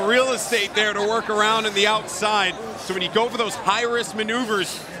lot of real estate there to work around in the outside. So when you go for those high-risk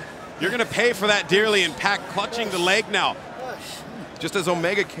maneuvers, you're going to pay for that dearly. And Pac clutching the leg now. Just as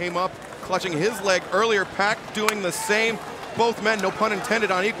Omega came up, clutching his leg earlier, Pac doing the same. Both men, no pun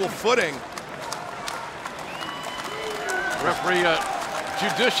intended, on equal footing. Referee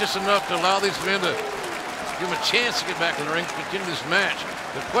judicious enough to allow these men to give them a chance to get back in the ring to continue this match.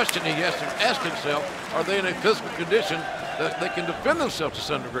 The question he has to ask himself, are they in a physical condition that they can defend themselves to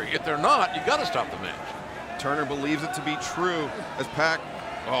some degree? If they're not, you got to stop the match. Turner believes it to be true as Pac,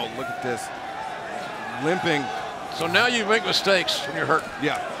 oh, look at this, limping. So now you make mistakes when you're hurt.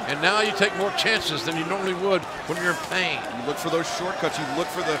 Yeah. And now you take more chances than you normally would when you're in pain. You look for those shortcuts. You look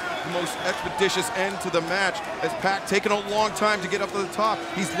for the most expeditious end to the match as Pac taking a long time to get up to the top.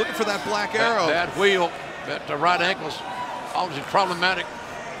 He's looking for that Black Arrow. Bad wheel, that right ankle's obviously problematic.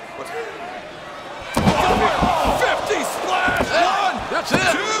 50 splash! That's it.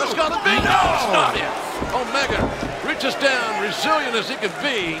 That's got to be. No, it's not it. Omega reaches down, resilient as he could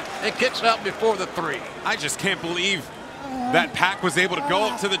be, and kicks out before the 3. I just can't believe that Pac was able to go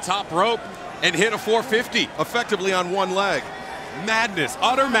up to the top rope and hit a 450. Effectively on one leg. Madness,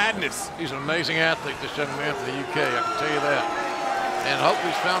 utter madness. He's an amazing athlete, this young man from the UK, I can tell you that. And I hope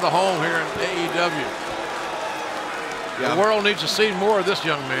he's found a home here in AEW. Yeah. The world needs to see more of this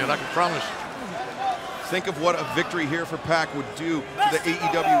young man, I can promise you. Think of what a victory here for Pac would do to the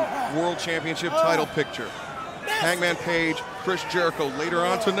AEW World Championship title picture. Hangman Page, Chris Jericho later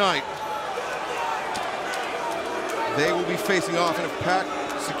on tonight. They will be facing off, and if Pac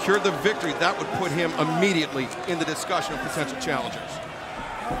secured the victory, that would put him immediately in the discussion of potential challengers.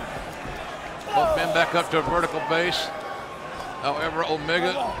 Both men back up to a vertical base. However,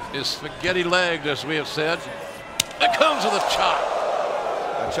 Omega is spaghetti-legged, as we have said. It comes with a chop.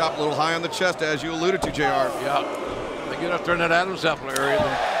 That chop a little high on the chest, as you alluded to, JR. Yeah. They get up there in that Adam's apple area,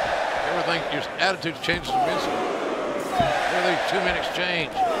 then everything, your attitude changes immensely. Everything, two-man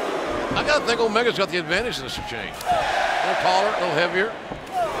exchange. I gotta think Omega's got the advantage in this exchange. A little taller, a little heavier.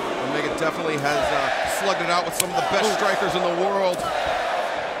 Omega definitely has slugged it out with some of the best strikers in the world.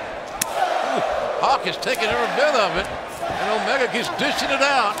 Hawk is taking every bit of it, and Omega keeps dishing it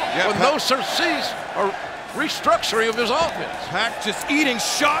out with no cease or restructuring of his offense. Pac just eating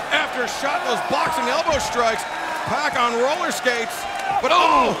shot after shot, those boxing elbow strikes. Pac on roller skates, but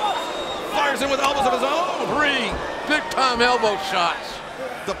fires in with elbows of his own. 3 big-time elbow shots.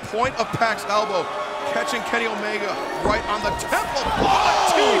 The point of Pac's elbow catching Kenny Omega right on the temple.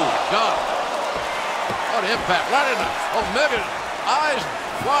 Oh, God. What impact, right in the Omega's eyes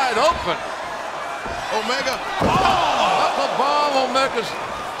wide open. Omega. Knuckle bomb, Omega's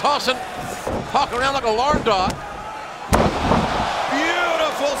tossing Hawk around like a lard dog.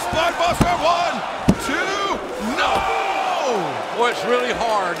 Beautiful spine buster. 1, 2, no! Boy, it's really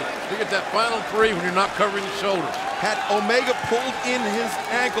hard to get that final 3 when you're not covering your shoulders. Had Omega pulled in his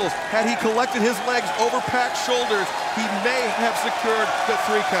ankles, had he collected his legs over Pac's shoulders, he may have secured the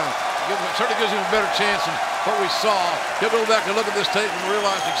 3 count. It certainly gives him a better chance than what we saw. He'll go back and look at this tape and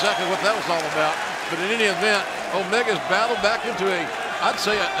realize exactly what that was all about. But in any event, Omega's battled back into I'd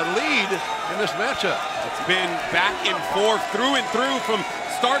say a lead in this matchup. It's been back and forth, through and through, from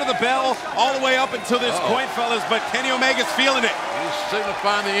start of the bell all the way up until this point, fellas, but Kenny Omega's feeling it. He's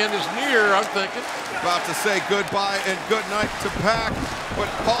signifying the end is near, I'm thinking. About to say goodbye and good night to Pac, but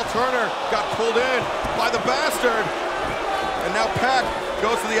Paul Turner got pulled in by the Bastard. And now Pac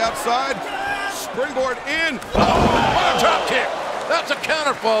goes to the outside, springboard in. What a drop kick. That's a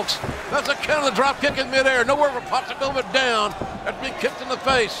counter, folks. That's a counter, the drop kick in midair. Nowhere for Pac to go but down. That's being kicked in the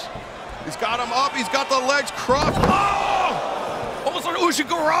face. He's got him up, he's got the legs crossed. Almost like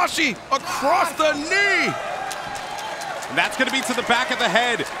Ushigurashi across the knee. And that's going to be to the back of the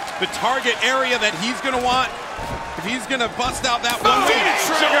head, the target area that he's going to want if he's going to bust out that one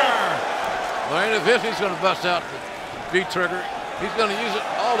trigger. Well, ain't if he's going to bust out the V-trigger. He's going to use it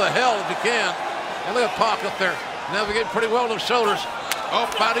all the hell if he can. And look at Pac up there, navigating pretty well on those shoulders.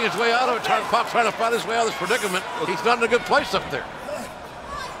 Fighting his way out of it. Pac trying to fight his way out of this predicament. He's not in a good place up there.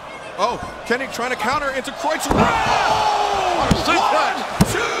 Kenny trying to counter into Kreutz. Suplex.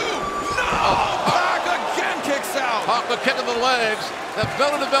 1, 2, no! Pac again kicks out. Pac the kick of the legs. That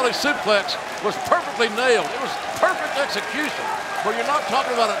belly-to-belly suplex was perfectly nailed. It was perfect execution. But you're not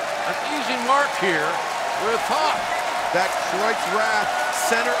talking about an easy mark here with Pac. That Kreutz Wrath,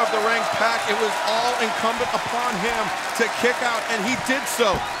 center of the ring, Pac, it was all incumbent upon him to kick out, and he did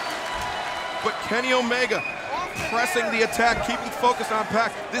so. But Kenny Omega pressing the attack, keeping focused on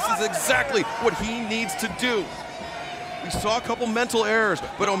Pac. This is exactly what he needs to do. We saw a couple mental errors,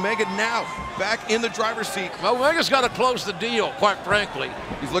 but Omega now back in the driver's seat. Well, Omega's got to close the deal, quite frankly.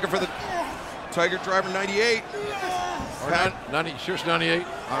 He's looking for the Tiger Driver 98. Or 90, sure it's 98?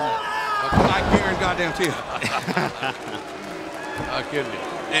 I guarantee goddamn to you. I'm kidding you.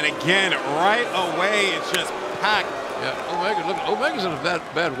 And again, right away, it's just Pac. Yeah, Omega, look, Omega's in a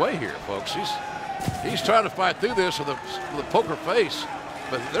bad way here, folks. He's trying to fight through this with a poker face,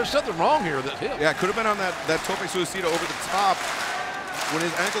 but there's something wrong here with that hip. Yeah, it could have been on that tope suicida over the top. When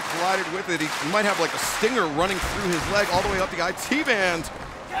his ankle collided with it, he might have like a stinger running through his leg all the way up the IT band.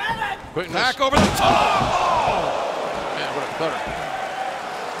 Pac over the top. Man, what a cutter.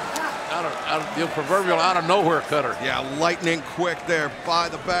 Out of the proverbial out-of-nowhere cutter. Yeah, lightning quick there by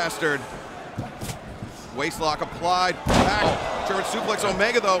the Bastard. Waistlock applied. Pac, German suplex.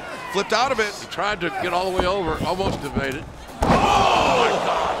 Omega, though, flipped out of it. He tried to get all the way over, almost evaded. Oh my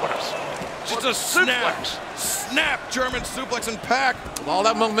God, what a snap. Snap German suplex and Pac. With all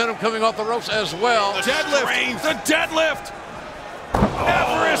that momentum coming off the ropes as well. The deadlift.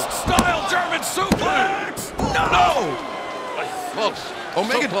 Everest-style German suplex. No! Close.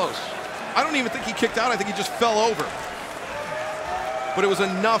 Omega, so close. I don't even think he kicked out. I think he just fell over. But it was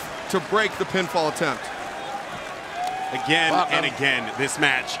enough to break the pinfall attempt. Again and again, this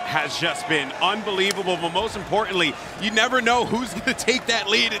match has just been unbelievable, but most importantly, you never know who's going to take that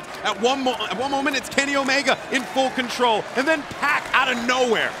lead. At one moment, it's Kenny Omega in full control, and then Pac out of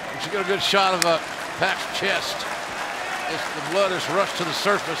nowhere. She got a good shot of Pac's chest. The blood has rushed to the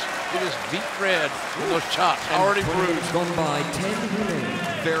surface. It is deep red with those chops already bruised. Gone by 10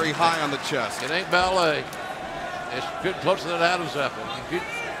 minutes. Very high on the chest. It ain't ballet. It's good close to that Adam's apple. You get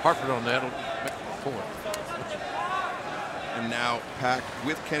Harper on that, it'll make a point. And now Pac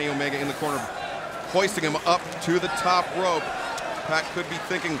with Kenny Omega in the corner, hoisting him up to the top rope. Pac could be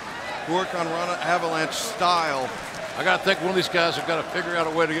thinking Hurricane Rana Avalanche style. I got to think one of these guys have got to figure out a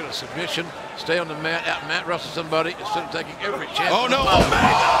way to get a submission, stay on the mat, out-mat wrestle somebody instead of taking every chance. Oh, no,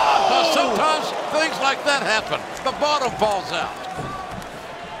 Omega! Sometimes things like that happen. The bottom falls out.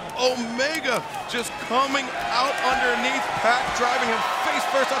 Omega just coming out underneath Pac, driving him face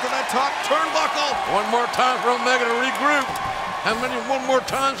first onto that top turnbuckle. One more time for Omega to regroup. How many one more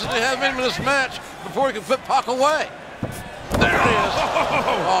times does he have in this match before he can put Pac away? There it is.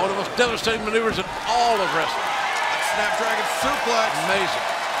 Oh, the most devastating maneuvers in all of wrestling. Snapdragon suplex. Amazing.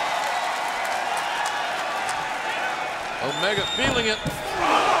 Omega feeling it.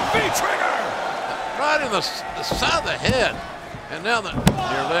 Oh, V-trigger! Right in the side of the head. And now the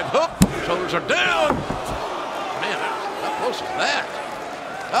near leg hook. Shoulders are down. Man, how close was that?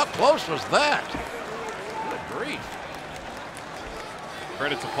 How close was that? Good grief.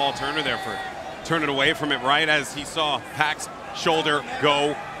 Credit to Paul Turner there for turning away from it right as he saw Pac's shoulder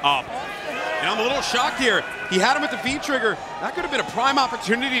go up. And I'm a little shocked here. He had him at the V-trigger. That could have been a prime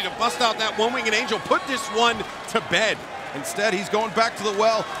opportunity to bust out that one-winged angel, put this one to bed. Instead, he's going back to the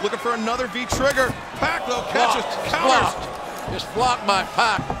well, looking for another V-trigger. Pac, though, catches, counters. It's blocked by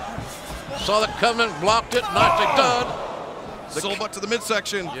Pac. Saw that coming, blocked it, nicely done. Soul butt to the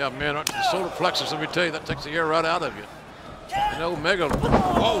midsection. Yeah, man, the solar plexus, let me tell you, that takes the air right out of you. And Omega.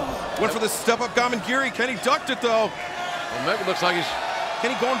 Oh, went for the step-up Gamangiri. Kenny ducked it, though. Omega looks like he's...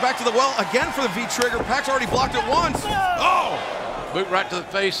 Kenny going back to the well again for the V-trigger. Pac's already blocked it once. Oh! Boot right to the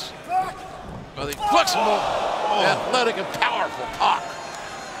face. The flexible, athletic, and powerful Pac.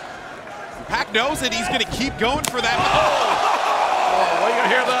 Pac knows that he's going to keep going for that. Oh, well, you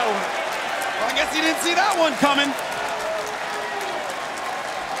hear that one? Well, I guess he didn't see that one coming.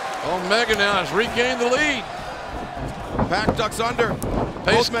 Omega now has regained the lead. Pac ducks under.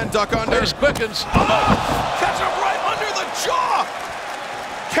 Both men duck under. Pace quickens. Catch him right under the jaw.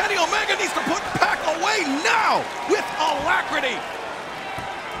 Kenny Omega needs to put Pac away now with alacrity.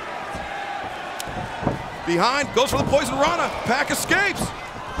 Behind, goes for the Poison Rana. Pac escapes.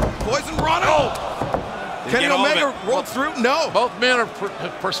 Poison Rana. Oh. Kenny Omega rolled through. No. Both men are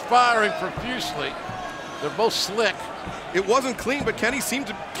perspiring profusely. They're both slick. It wasn't clean, but Kenny seemed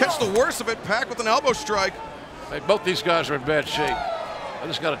to catch the worst of it. Pac with an elbow strike. Hey, both these guys are in bad shape. I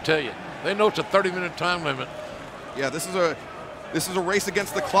just got to tell you, they know it's a 30-minute time limit. Yeah, this is a race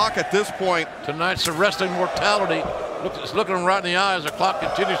against the clock at this point. Tonight's the wrestling mortality. It's looking them right in the eye as the clock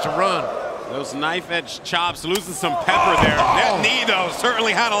continues to run. Those knife-edge chops losing some pepper there. That knee, though,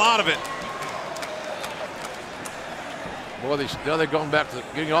 certainly had a lot of it. Boy, now they're going back to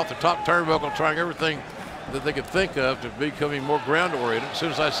getting off the top turnbuckle, trying everything that they could think of to becoming more ground-oriented. As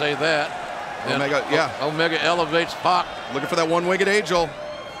soon as I say that, Omega, Omega elevates Pac. Looking for that one-winged angel.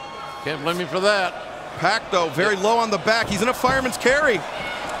 Can't blame me for that. Pac, though, very low on the back. He's in a fireman's carry.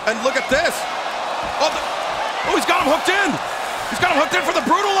 And look at this. Oh, he's got him hooked in. He's got him hooked in for the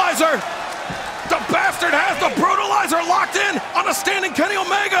brutalizer. The bastard has the brutalizer locked in on a standing Kenny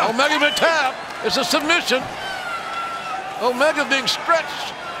Omega. Omega been tapped. It's a submission. Omega being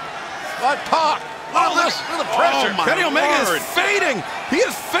stretched by Pac. Look at this, look at the pressure. Kenny Omega is fading. He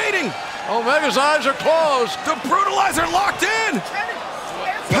is fading. Omega's eyes are closed. The brutalizer locked in.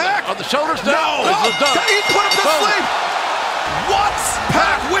 Pac. Are the shoulders down? No. He put him to sleep. What's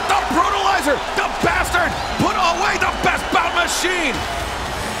Pac with the brutalizer? The bastard put away the best bout machine.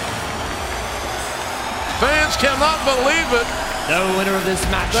 Fans cannot believe it. The winner of this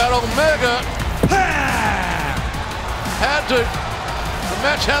match. That Omega had to, the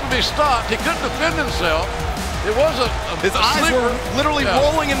match had to be stopped. He couldn't defend himself. It was his eyes were literally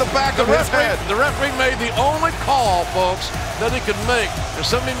rolling in the back of his head. The referee made the only call, folks, that he could make. There's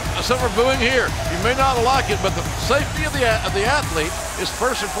some are booing here. You may not like it, but the safety of the athlete is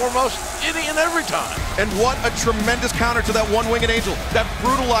first and foremost any and every time. And what a tremendous counter to that one-winged angel, that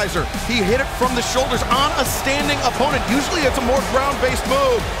brutalizer. He hit it from the shoulders on a standing opponent. Usually it's a more ground-based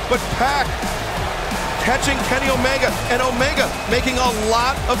move, but Pac catching Kenny Omega, and Omega making a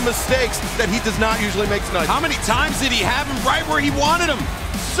lot of mistakes that he does not usually make tonight. How many times did he have him right where he wanted him?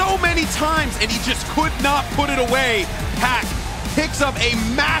 so many times, and he just could not put it away. Pac picks up a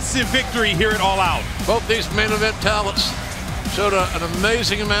massive victory here at All Out. Both these main event talents showed an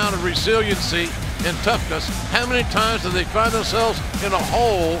amazing amount of resiliency and toughness. How many times did they find themselves in a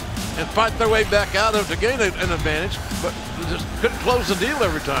hole and fight their way back out of it to gain an advantage, but just couldn't close the deal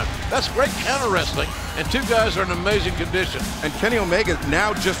every time? That's great counter wrestling, and two guys are in amazing condition. And Kenny Omega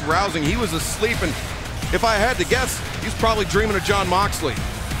now just rousing. He was asleep, and if I had to guess, he's probably dreaming of Jon Moxley.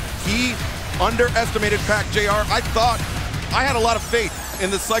 He underestimated Pac, JR. I had a lot of faith in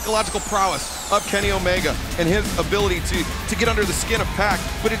the psychological prowess of Kenny Omega and his ability to get under the skin of Pac,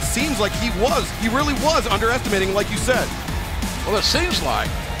 but it seems like he really was underestimating, like you said. Well, it seems like,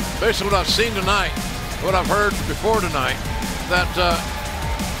 based on what I've seen tonight, what I've heard before tonight, that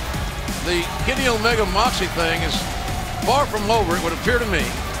the Kenny Omega Moxley thing is far from over, it would appear to me,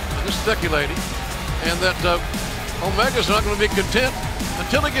 I'm just speculating, and that Omega's not going to be content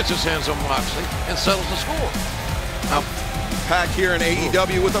until he gets his hands on Moxley and settles the score. Now, Pac here in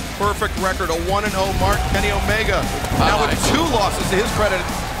AEW with a perfect record, a 1-0 mark. Kenny Omega now with 2 losses to his credit.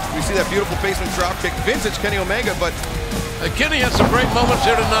 We see that beautiful basement dropkick, vintage Kenny Omega, but Kenny had some great moments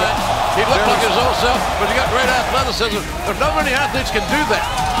here tonight. He looked like his old self, but he got great athleticism. There's not many athletes can do that.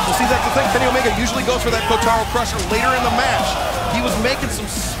 Well, see, that's the thing. Kenny Omega usually goes for that Kotaro Crusher later in the match. He was making some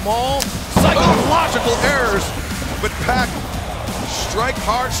small psychological errors, but Pac, strike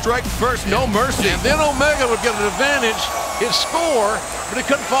hard, strike first, no mercy. And then Omega would get an advantage, his score, but he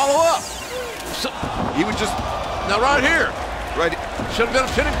couldn't follow up. So, he would just... Now right here. Right. Should have been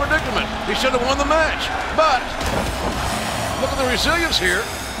a pinning predicament. He should have won the match. But, look at the resilience here.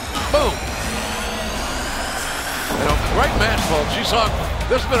 Boom. You know, great match, folks. You saw,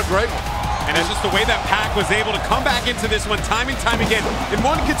 this has been a great one. And it's just the way that Pac was able to come back into this one time and time again. And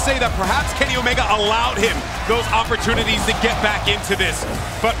one could say that perhaps Kenny Omega allowed him those opportunities to get back into this.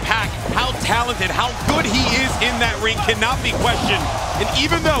 But Pac, how talented, how good he is in that ring cannot be questioned. And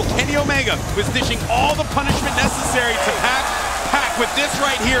even though Kenny Omega was dishing all the punishment necessary to Pac with this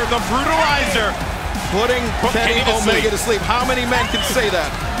right here, the brutalizer, putting Kenny Omega to sleep. How many men can say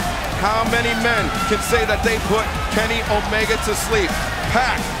that? How many men can say that they put Kenny Omega to sleep?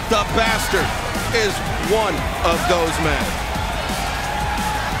 Pac, the bastard, is one of those men.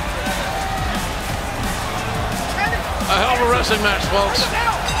 A hell of a wrestling match, folks.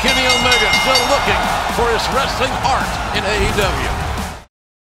 Kenny Omega still looking for his wrestling heart in AEW.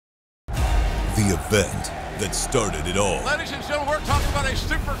 The event that started it all. Ladies and gentlemen, we're talking about a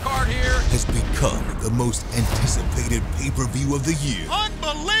super card here. Has become the most anticipated pay-per-view of the year.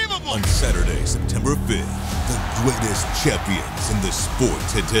 Unbelievable! On Saturday, September 5th, the greatest champions in the sport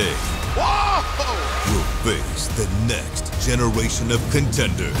today will face the next generation of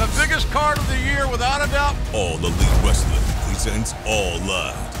contenders. The biggest card of the year, without a doubt. All Elite Wrestling presents All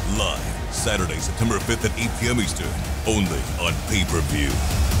Out. Live, Saturday, September 5th at 8 p.m. Eastern, only on pay-per-view.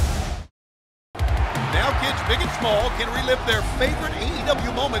 Now kids big and small can relive their favorite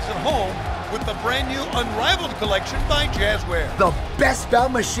AEW moments at home with the brand new Unrivaled collection by Jazzware. The best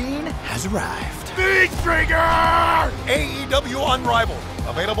bout machine has arrived. Big Trigger! AEW Unrivaled.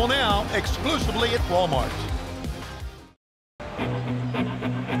 Available now exclusively at Walmart.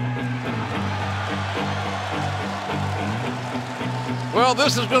 Well,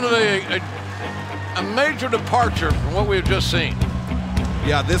 this is going to be a major departure from what we've just seen.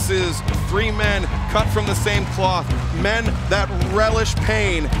 Yeah, this is 3 men cut from the same cloth, men that relish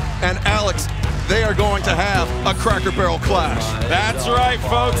pain. And Alex, they are going to have a Cracker Barrel clash. That's right,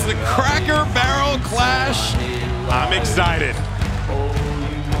 folks, the Cracker Barrel clash. I'm excited.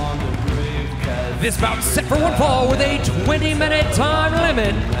 This bout set for one fall with a 20-minute time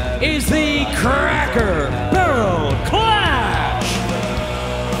limit is the Cracker Barrel Clash.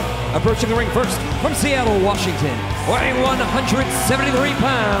 Approaching the ring first from Seattle, Washington, weighing 173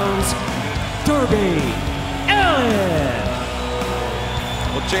 pounds, Darby Allin.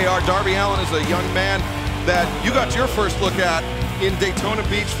 Well, JR, Darby Allin is a young man that you got your first look at in Daytona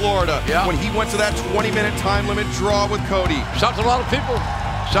Beach, Florida, when he went to that 20-minute time limit draw with Cody. Shocked a lot of people.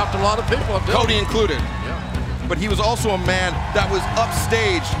 Shocked a lot of people. Cody included. But he was also a man that was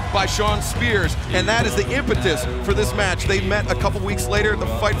upstaged by Shawn Spears, and that is the impetus for this match. They met a couple weeks later, the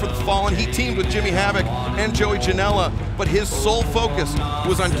Fight for the Fallen. He teamed with Jimmy Havoc and Joey Janela, but his sole focus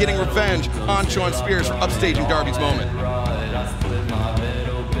was on getting revenge on Shawn Spears for upstaging Darby's moment.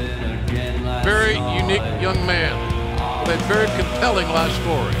 Very unique young man with a very compelling life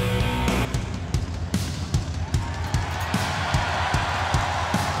story.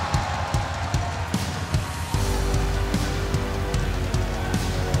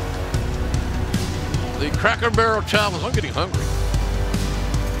 The Cracker Barrel Challenge. I'm getting hungry.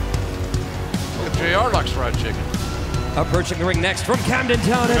 JR likes fried chicken. Approaching the ring next from Camden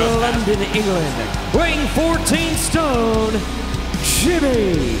Town in London, England, weighing 14 stone,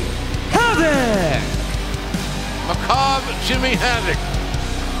 Jimmy Havoc. Macabre Jimmy Havoc.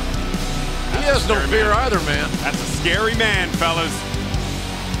 He has no fear either, man. That's a scary man, fellas.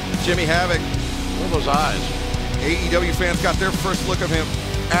 Jimmy Havoc. What are those eyes? AEW fans got their first look of him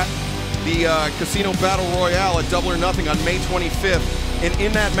at the Casino Battle Royale at Double or Nothing on May 25th. And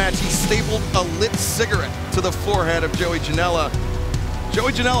in that match, he stapled a lit cigarette to the forehead of Joey Janela.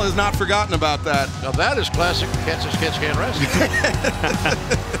 Joey Janela has not forgotten about that. Now that is classic catch can wrestling.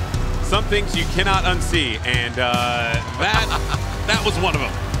 Some things you cannot unsee, and that was one of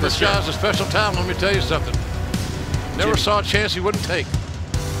them. This guy's a special talent, let me tell you something. Never saw a chance he wouldn't take.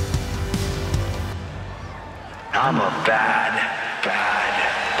 I'm a bad boy.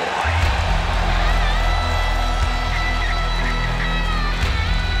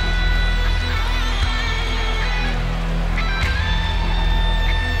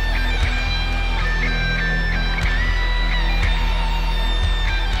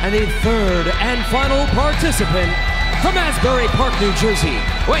 And the third and final participant from Asbury Park, New Jersey,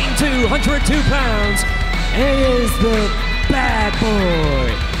 weighing 202 pounds, is the bad boy,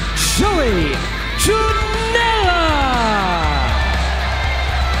 Joey Janela.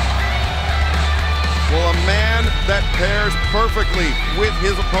 Well, a man that pairs perfectly with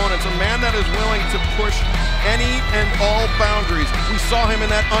his opponents, a man that is willing to push any and all boundaries. We saw him in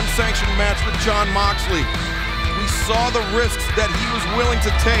that unsanctioned match with Jon Moxley. We saw the risks that he was willing to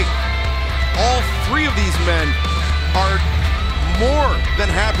take. All three of these men are more than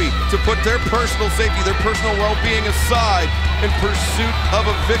happy to put their personal safety, their personal well-being aside in pursuit of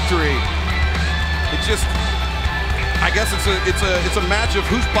a victory. It just, I guess it's a match of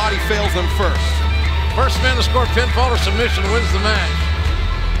whose body fails them first. First man to score pinfall or submission wins the match.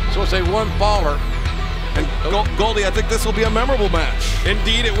 So it's a one-faller. And Goldie, I think this will be a memorable match.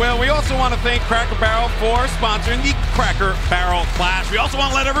 Indeed it will. We also want to thank Cracker Barrel for sponsoring the Cracker Barrel Clash. We also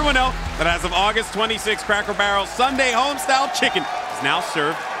want to let everyone know that as of August 26th, Cracker Barrel Sunday Homestyle Chicken is now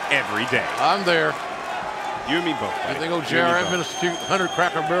served every day. I'm there. You and me both. I think old JR has been to 100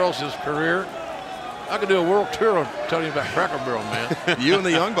 Cracker Barrels his career. I could do a world tour on telling you about Cracker Barrel, man. You and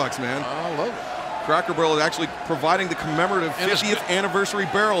the Young Bucks, man. I love it. Cracker Barrel is actually providing the commemorative 50th anniversary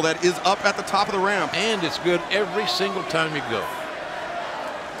barrel that is up at the top of the ramp. And it's good every single time you go.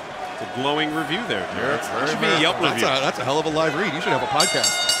 It's a glowing review there, Jared. That should be a Yelp review. That's a hell of a live read. You should have a podcast.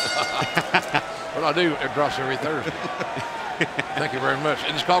 What I do, it drops every Thursday. Thank you very much.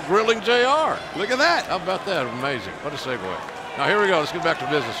 And it's called Grilling JR. Look at that. How about that? Amazing. What a segue. Now here we go. Let's get back to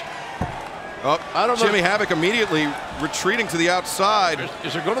business. Oh, I don't know. Jimmy Havoc immediately retreating to the outside.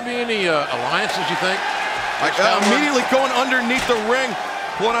 Is there going to be any alliances, you think? Immediately going underneath the ring,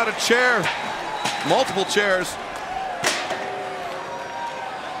 pulling out a chair, multiple chairs.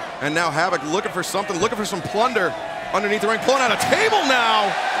 And now Havoc looking for something, looking for some plunder underneath the ring, pulling out a table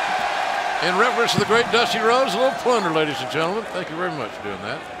now. In reference to the great Dusty Rhodes, a little plunder, ladies and gentlemen. Thank you very much for doing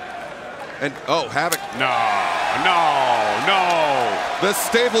that. And, oh, Havoc. No. The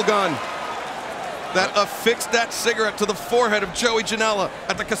staple gun that affixed that cigarette to the forehead of Joey Janela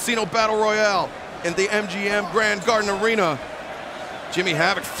at the Casino Battle Royale in the MGM Grand Garden Arena. Jimmy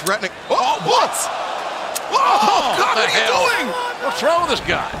Havoc threatening. Oh, what? Oh, God, what are you doing? What's wrong with this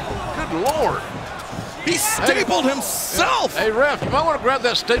guy? Good Lord. He stapled himself. Hey, ref, you might want to grab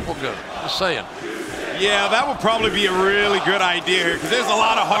that staple gun. Just saying. Yeah, that would probably be a really good idea here because there's a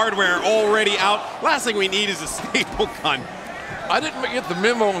lot of hardware already out. Last thing we need is a staple gun. I didn't get the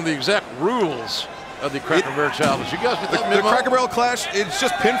memo on the exact rules of the Cracker Barrel Challenge. You guys get that memo? The Cracker Barrel Clash, it's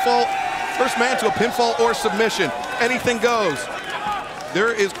just pinfall, first man to a pinfall or submission. Anything goes.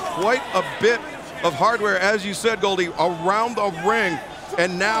 There is quite a bit of hardware, as you said, Goldie, around the ring.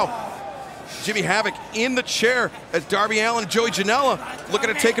 And now, Jimmy Havoc in the chair as Darby Allin and Joey Janela looking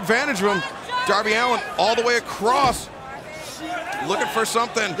to take advantage of him. Darby Allin all the way across, looking for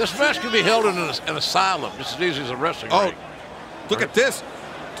something. This match can be held in an asylum just as easy as a wrestling ring. Look at this.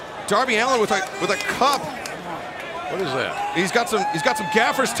 Darby Allin with a cup. What is that? He's got some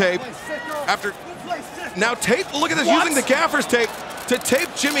gaffer's tape. After now tape. Look at this, using the gaffer's tape to tape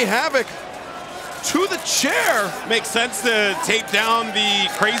Jimmy Havoc to the chair. Makes sense to tape down the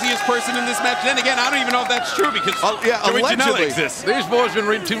craziest person in this match. Then again, I don't even know if that's true because Joey Janela exists. These boys been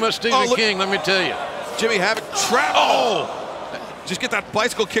reading too much Stephen King, let me tell you. Jimmy Havoc trapped. Just get that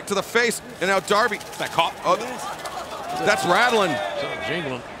bicycle kick to the face, and now Darby. That caught. That's rattling.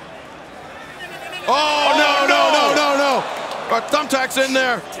 Jingling. No. Our thumbtack's in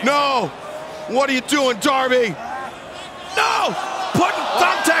there. No. What are you doing, Darby? No. Putting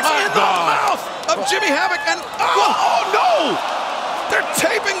thumbtacks in the mouth of Jimmy Havoc, and oh no! They're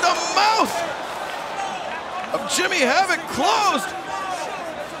taping the mouth of Jimmy Havoc closed.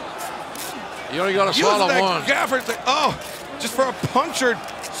 You only got to swallow one. Gaffer, oh, just for a punctured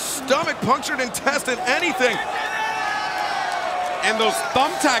stomach, punctured intestine, anything. And those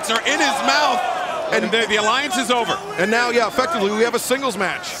thumbtacks are in his mouth. And the alliance is over. And now, yeah, effectively, we have a singles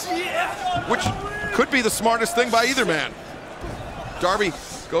match, which could be the smartest thing by either man. Darby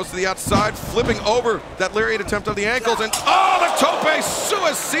goes to the outside, flipping over that lariat attempt on the ankles, and oh, the tope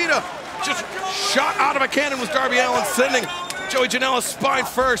suicida, just shot out of a cannon was Darby Allin, sending Joey Janela spine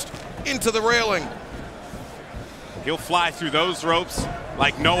first into the railing. He'll fly through those ropes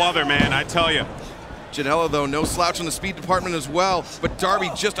like no other, man, I tell you. Janela, though, no slouch in the speed department as well, but Darby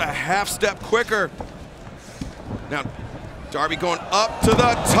just a half step quicker. Now, Darby going up to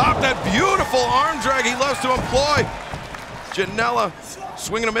the top, that beautiful arm drag he loves to employ. Janela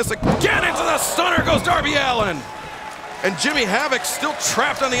swinging a miss again into the stunner goes Darby Allin. And Jimmy Havoc still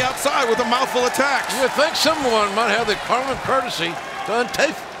trapped on the outside with a mouthful of attacks. You would think someone might have the common courtesy to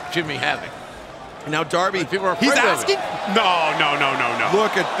untape Jimmy Havoc. And now Darby, people are afraid he's asking? No.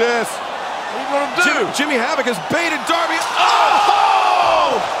 Look at this. What are you going to do? Jimmy Havoc has baited Darby.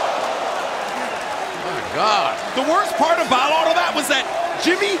 Oh! My God. The worst part about all of that was that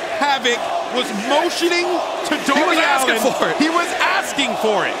Jimmy Havoc was motioning to Darby Allin. He was asking for it. He was asking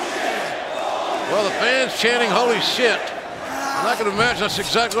for it. Well, the fans chanting, holy shit. And I can imagine that's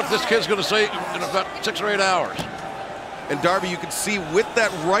exactly what this kid's going to say in about 6 or 8 hours. And Darby, you can see with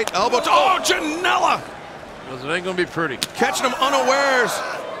that right elbow. Oh, Janela! Because it ain't going to be pretty. Catching him unawares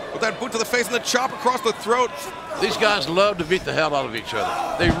with that boot to the face and the chop across the throat. These guys love to beat the hell out of each other.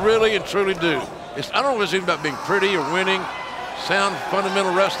 They really and truly do. I don't know if it's even about being pretty or winning, sound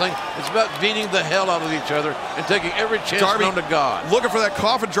fundamental wrestling. It's about beating the hell out of each other and taking every chance Darby known to God. Looking for that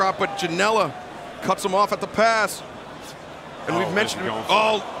coffin drop, but Janela cuts him off at the pass. And we've mentioned it.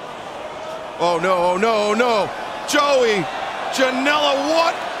 Oh no. Joey Janela,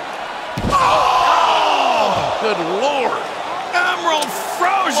 what? Oh! Good Lord. Emerald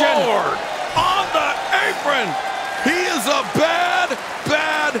Frozen on the apron. He is a bad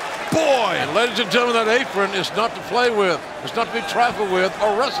boy. And ladies and gentlemen, that apron is not to play with. It's not to be trifled with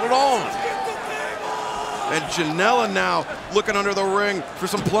or wrestled on. And Janela now looking under the ring for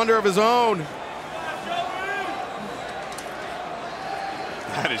some plunder of his own.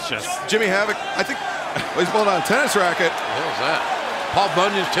 That is just... Jimmy Havoc, I think, he's pulling out a tennis racket. What the hell is that? Paul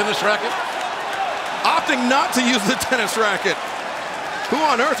Bunyan's tennis racket? Opting not to use the tennis racket. Who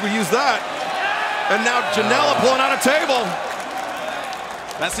on earth would use that? And now Janela pulling out a table.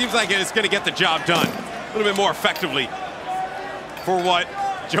 That seems like it's going to get the job done a little bit more effectively for what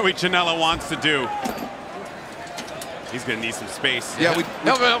Joey Janela wants to do. He's going to need some space. Yeah,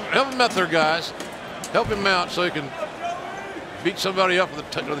 help him out there, guys. Help him out so he can beat somebody up with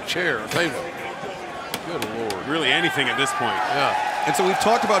a chair or table. Good Lord. Really anything at this point. Yeah. And so we've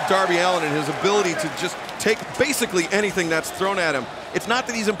talked about Darby Allin and his ability to just take basically anything that's thrown at him. It's not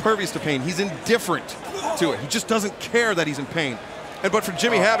that he's impervious to pain. He's indifferent to it. He just doesn't care that he's in pain. But for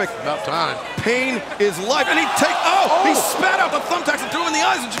Jimmy Havoc, about time. Pain is life. And he spat out the thumbtacks and threw him in the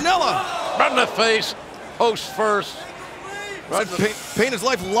eyes of Janela. Right in the face, host first. Right pain is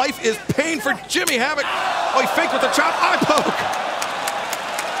life. Life is pain for Jimmy Havoc. Oh, he faked with the chop, eye poke.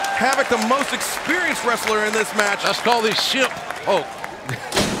 Havoc, the most experienced wrestler in this match. That's called the ship poke.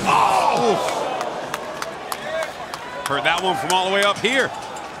 Oh! Heard that one from all the way up here.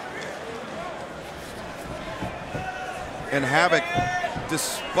 And Havoc,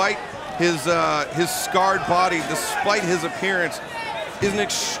 despite his scarred body, despite his appearance, is an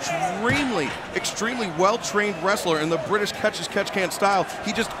extremely well-trained wrestler in the British catch-as-catch-can style.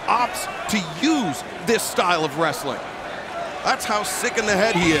 He just opts to use this style of wrestling. That's how sick in the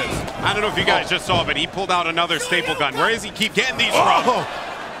head he is. I don't know if you guys just saw, but he pulled out another staple gun. Where does he keep getting these from?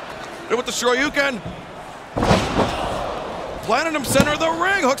 And with the Shoryuken, planted him center of the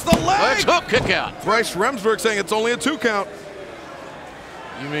ring, hooks the leg. Let's hook kick out. Bryce Remsburg saying it's only a 2 count.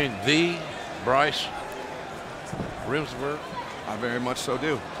 You mean the Bryce Remsburg? I very much so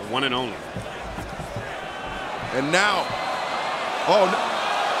do. The one and only. And now, oh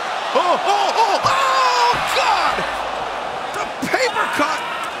God! The paper cut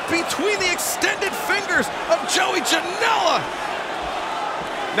between the extended fingers of Joey Janela.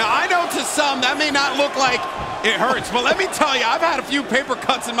 Now I know to some that may not look like it hurts, but let me tell you, I've had a few paper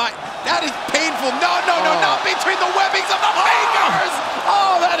cuts in my, that is painful. No, not between the webbings of the fingers.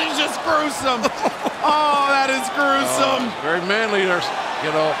 Oh, that is just gruesome. Oh, that is gruesome. Very manly,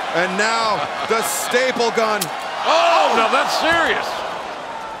 you know. And now the staple gun. Oh, no, that's serious.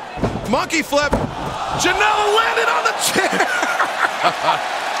 Monkey flip. Janela landed on the chair.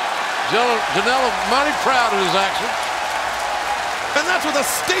 Janela mighty proud of his action. And that's with a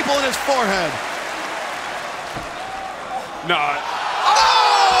staple in his forehead. No.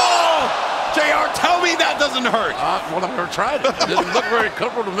 Oh! JR, tell me that doesn't hurt. Well, I've never tried it. It didn't look very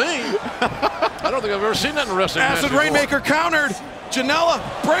comfortable to me. I don't think I've ever seen that in a wrestling match Acid before. Rainmaker countered. Janela,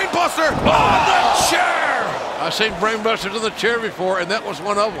 brainbuster on the chair. I've seen brainbusters in the chair before, and that was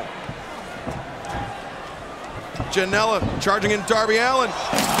one of them. Janela charging in Darby Allin.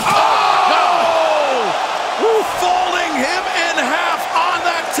 Oh! Folding him in half on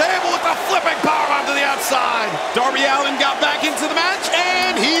that table with the flipping powerbomb to the outside. Darby Allin got back into the match,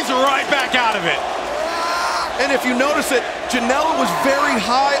 and he's right back out of it. And if you notice it, Janela was very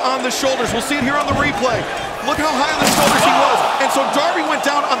high on the shoulders. We'll see it here on the replay. Look how high on the shoulders he was. And so Darby went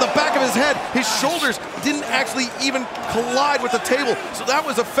down on the back of his head. His shoulders didn't actually even collide with the table. So that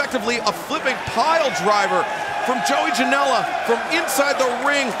was effectively a flipping pile driver from Joey Janela from inside the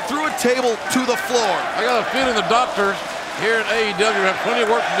ring through a table to the floor. I got a feeling the doctors here at AEW have plenty of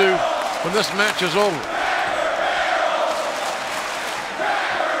work to do when this match is over.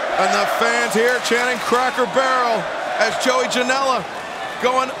 And the fans here chanting Cracker Barrel as Joey Janela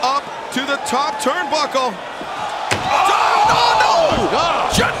going up to the top turnbuckle. Oh, no!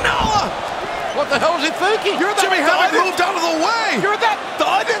 Janela! What the hell is he thinking? Jimmy Havoc moved out of the way! You're that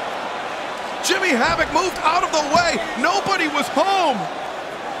thud? Jimmy Havoc moved out of the way. Nobody was home.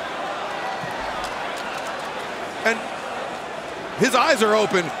 And his eyes are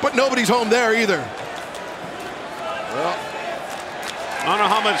open, but nobody's home there either. Well, I don't know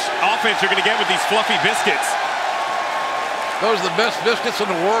how much offense you're going to get with these fluffy biscuits. those are the best biscuits in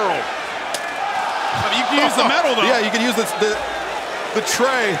the world. I mean, you can use the metal, though. Yeah, you can use the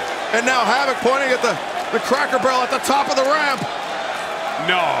tray. And now Havoc pointing at the Cracker Barrel at the top of the ramp.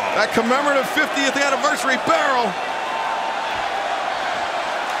 No. That commemorative 50th anniversary barrel.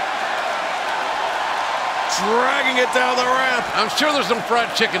 Dragging it down the ramp. I'm sure there's some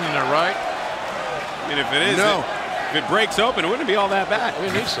fried chicken in there, right? I mean, if it is, no. If it breaks open, it wouldn't be all that bad.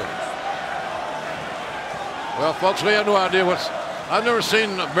 We need some. Well, folks, we have no idea what's... I've never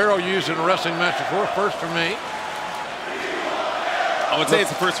seen a barrel used in a wrestling match before. First for me. I would say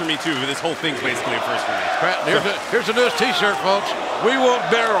it's a first for me, too, but this whole thing's basically a first for me. Here's the newest t-shirt, folks. We want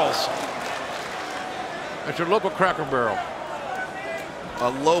barrels. It's your local Cracker Barrel. A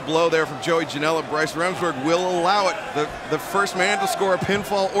low blow there from Joey Janela. Bryce Remsburg will allow it. The first man to score a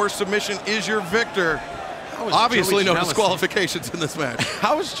pinfall or submission is your victor. Obviously no disqualifications in this match.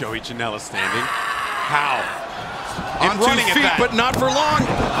 How is Joey Janela standing? How? On 2 feet, but not for long.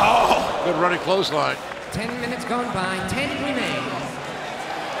 Oh, good running clothesline. 10 minutes gone by, 10 remain.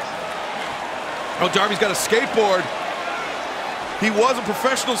 Oh, Darby's got a skateboard. He was a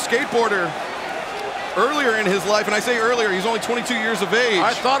professional skateboarder earlier in his life, and I say earlier, he's only 22 years of age.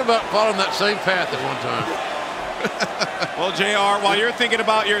 I thought about following that same path at one time. Well, JR, while you're thinking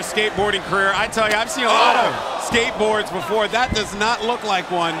about your skateboarding career, I tell you, I've seen a lot of skateboards before. That does not look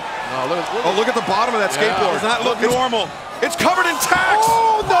like one. No, look at the bottom of that skateboard. Does not look normal. It's covered in tacks.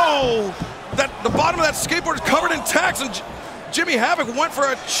 Oh, no. The bottom of that skateboard is covered in tacks, and Jimmy Havoc went for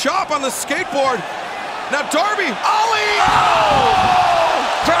a chop on the skateboard. Now Darby, Ollie! Oh!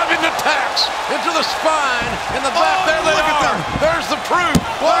 Driving the tacks into the spine, in the back. There they look at are. them. There's the proof.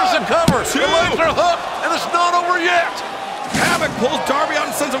 There's the cover. Two. The legs are hooked, and it's not over yet. Havoc pulls Darby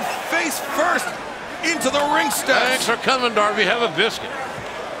out and sends him face first into the ring steps. Thanks for coming, Darby. Have a biscuit.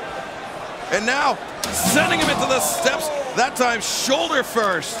 And now sending him into the steps, that time shoulder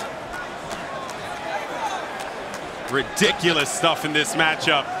first. Ridiculous stuff in this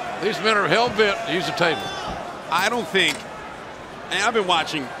matchup. These men are hell-bent to use the table. I don't think, and I've been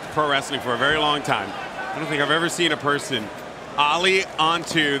watching pro wrestling for a very long time, I don't think I've ever seen a person ollie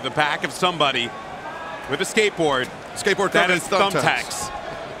onto the back of somebody with a skateboard. That is thumbtacks.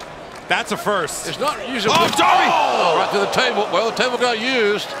 That's a first. It's not usually... Oh, Darby! Oh, right to the table. Well, the table got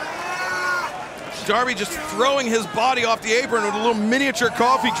used. Darby just throwing his body off the apron with a little miniature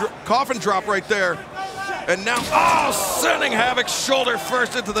coffin drop right there. And now, sending Havoc shoulder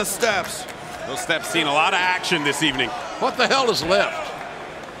first into the steps. Those steps seen a lot of action this evening. What the hell is left?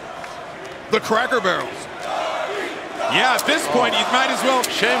 The Cracker Barrels. Yeah, at this point, you might as well.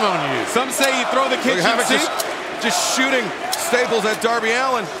 Shame on you. Some say you throw the kitchen Havoc sink. just shooting staples at Darby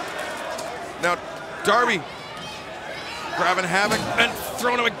Allin. Now, Darby grabbing Havoc and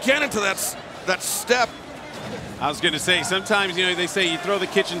throwing him again into that step. I was going to say, sometimes, you know, they say you throw the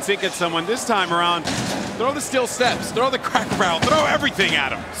kitchen sink at someone. This time around, throw the steel steps, throw the Cracker Barrel, throw everything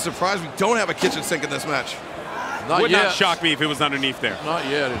at him. Surprised we don't have a kitchen sink in this match. Would not shock me if it was underneath there. Not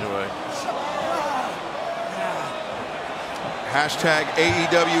yet, anyway. Hashtag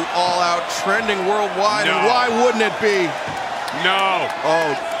AEW All Out trending worldwide, and why wouldn't it be? No.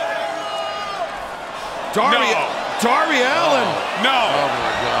 Oh. Darby Allin. No. Oh,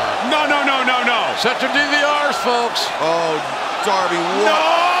 my God. No. Set your DVRs, folks. Oh, Darby, what? No!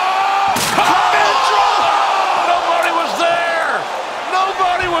 Nobody was there.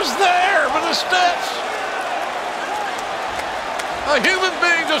 Nobody was there but the steps. A human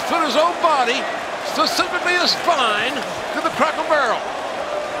being just put his own body, specifically his spine, to the Cracker Barrel.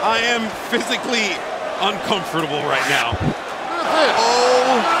 I am physically uncomfortable right now. Look at this.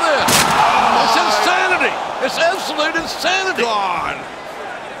 Look at this. It's insanity. It's absolute insanity. God.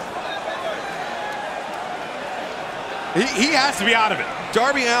 He has to be out of it.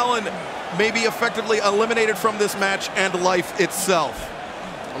 Darby Allin may be effectively eliminated from this match and life itself.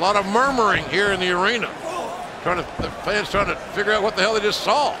 A lot of murmuring here in the arena. The fans trying to figure out what the hell they just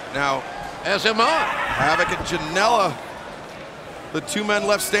saw. Now, as am I. Havoc and Janela, the two men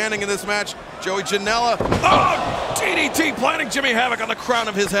left standing in this match. Joey Janela. Oh, DDT planting Jimmy Havoc on the crown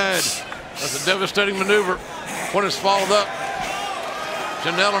of his head. That's a devastating maneuver when it's followed up.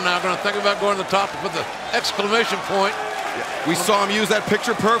 Janela now going to think about going to the top to put the exclamation point. We saw him use that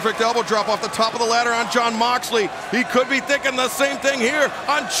picture-perfect elbow drop off the top of the ladder on Jon Moxley. He could be thinking the same thing here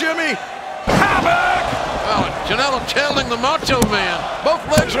on Jimmy Havoc! Well, Janela channeling the Macho Man. Both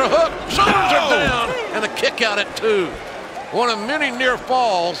legs are hooked, shoulders are down, and a kick out at 2. One of many near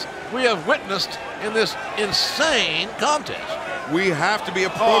falls we have witnessed in this insane contest. We have to be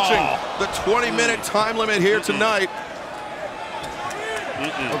approaching the 20-minute time limit here tonight.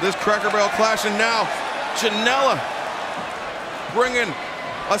 Of this Cracker Barrel clash, and now Janela bringing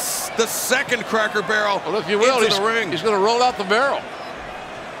the second Cracker Barrel well, if you will, into the ring. He's going to roll out the barrel.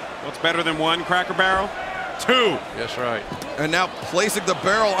 What's better than 1 Cracker Barrel? 2. That's right. And now placing the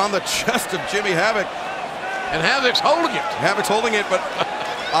barrel on the chest of Jimmy Havoc. And Havoc's holding it. Havoc's holding it, but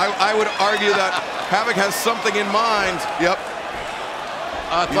I would argue that Havoc has something in mind. Yep.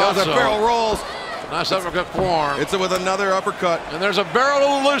 I thought that barrel rolls. Nice uppercut forearm. It's with another uppercut. And there's a barrel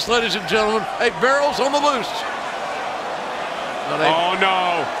on the loose, ladies and gentlemen. A barrel's on the loose. Oh,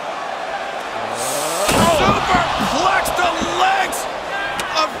 no. Superplex the legs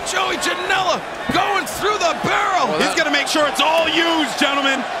of Joey Janela going through the barrel. Well, he's going to make sure it's all used,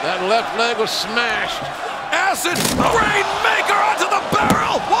 gentlemen. That left leg was smashed. Acid Rainmaker onto the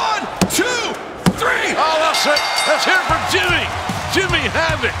barrel. 1, 2, 3. Oh, that's it. Let's hear it for Jimmy. Jimmy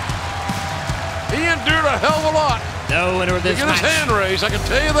Havoc. He endured a hell of a lot. No winner of this match. His hand raised, I can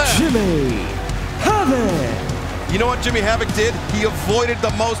tell you that. Jimmy Havoc. You know what Jimmy Havoc did? He avoided the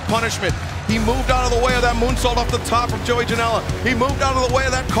most punishment. He moved out of the way of that moonsault off the top of Joey Janela. He moved out of the way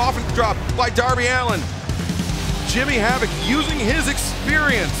of that coffin drop by Darby Allin. Jimmy Havoc using his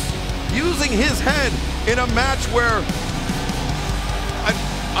experience, using his head in a match where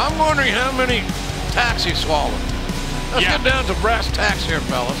I'm wondering how many tacks he swallowed. Let's get down to brass tacks here,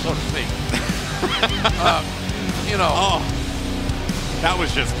 fellas, so to speak. You know. Oh, that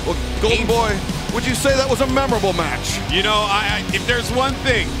was just. Well, Golden Boy, would you say that was a memorable match? You know, if there's one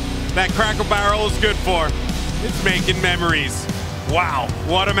thing that Cracker Barrel is good for, it's making memories. Wow,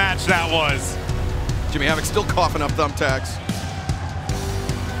 what a match that was. Jimmy Havoc still coughing up thumbtacks.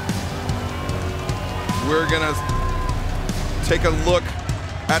 We're gonna take a look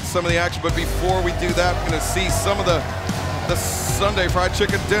at some of the action, but before we do that, we're gonna see some of the Sunday fried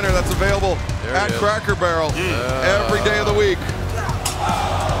chicken dinner that's available at Cracker Barrel every day of the week.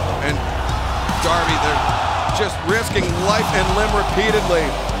 And Darby, they're just risking life and limb repeatedly.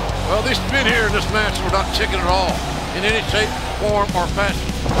 Well, these men here in this match were not chicken at all, in any shape, form, or fashion.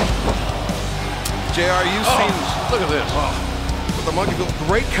 JR, you've seen... Look at this. With the monkey,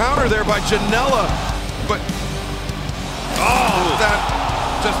 great counter there by Janela, but... that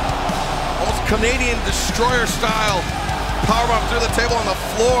just almost Canadian destroyer style powerbomb through the table on the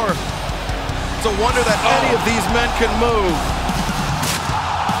floor. It's a wonder that any of these men can move.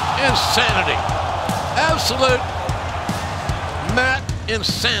 Insanity. Absolute mat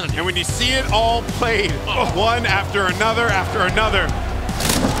insanity. And when you see it all played, one after another,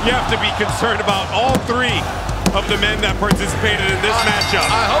 you have to be concerned about all 3 of the men that participated in this matchup.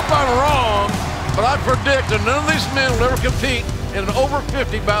 I hope I'm wrong, but I predict that none of these men will ever compete in an over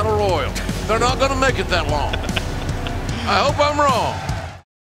 50 battle royal. They're not going to make it that long. I hope I'm wrong.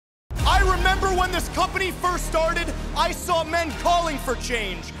 I remember when this company first started, I saw men calling for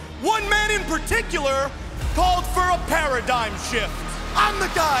change. One man in particular called for a paradigm shift. I'm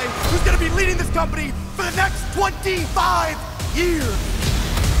the guy who's gonna be leading this company for the next 25 years.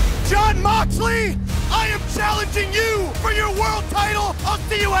 Jon Moxley, I am challenging you for your world title. I'll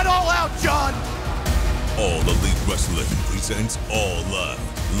see you at All Out, John. All Elite Wrestling presents All Out.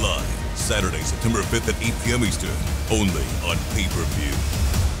 Live, Saturday, September 5th at 8 p.m. Eastern. Only on pay-per-view.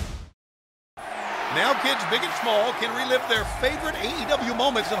 Now kids big and small can relive their favorite AEW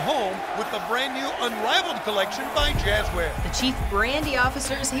moments at home with the brand new Unrivaled collection by Jazzware. The chief brandy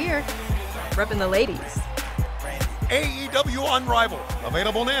officer's here, repping the ladies. AEW Unrivaled,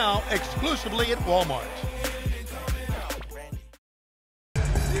 available now exclusively at Walmart.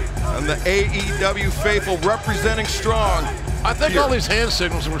 And the AEW faithful representing strong. I think all these hand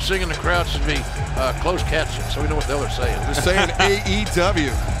signals that we're seeing in the crowd should be closed caption, so we know what the hell they're saying. They're saying AEW.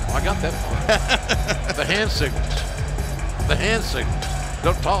 Oh, I got that part. The hand signals. The hand signals.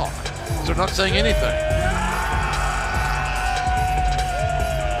 Don't talk. They're not saying anything.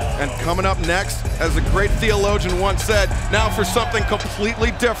 And coming up next, as a great theologian once said, now for something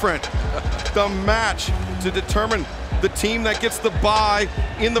completely different. The match to determine the team that gets the bye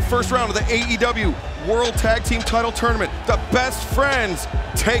in the first round of the AEW World Tag Team Title Tournament. The Best Friends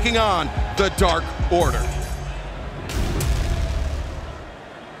taking on the Dark Order.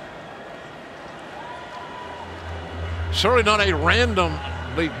 Certainly not a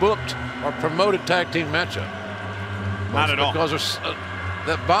randomly booked or promoted tag team matchup. Not at all. Because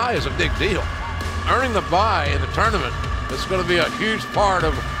that bye is a big deal. Earning the bye in the tournament is going to be a huge part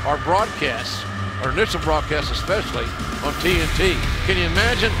of our broadcasts, our initial broadcasts especially, on TNT. Can you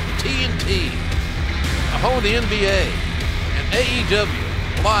imagine TNT, a home of the NBA, and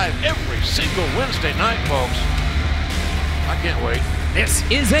AEW live every single Wednesday night, folks? I can't wait. This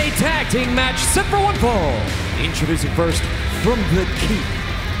is a tag team match set for one fall. Introducing first from the Keep.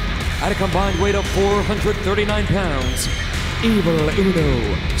 At a combined weight of 439 pounds, Evil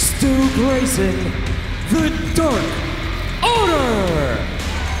Uno, Stu Grayson, the Dark Order.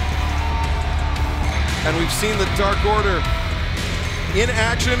 And we've seen the Dark Order in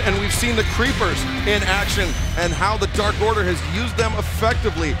action, and we've seen the Creepers in action, and how the Dark Order has used them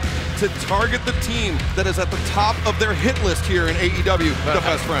effectively to target the team that is at the top of their hit list here in AEW, the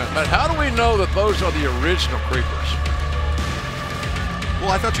Best Friends. But how do we know that those are the original Creepers? Well,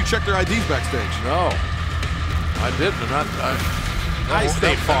 I thought you checked their IDs backstage. No, I didn't. I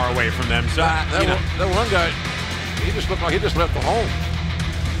stayed far away from them. So that one guy, he just looked like he just left the home.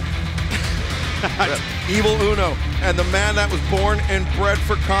 Evil Uno, and the man that was born and bred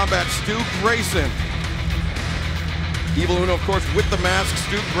for combat, Stu Grayson. Evil Uno, of course, with the mask,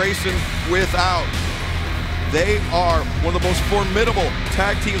 Stu Grayson without. They are one of the most formidable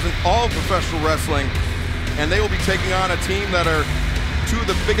tag teams in all of professional wrestling, and they will be taking on a team that are two of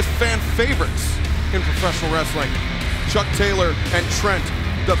the biggest fan favorites in professional wrestling, Chuck Taylor and Trent,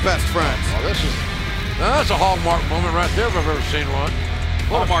 the Best Friends. Oh, that's a hallmark moment right there if I've ever seen one.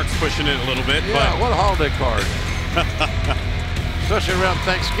 Hallmark's pushing it a little bit. Yeah, but what a holiday card. Especially around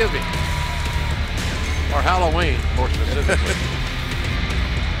Thanksgiving. Or Halloween, more specifically.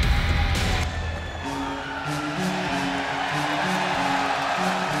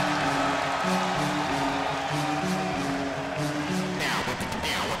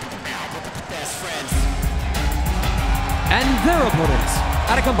 And their opponents,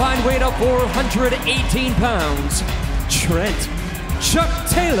 at a combined weight of 418 pounds, Trent, Chuck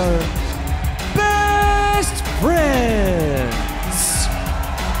Taylor, Best Friends.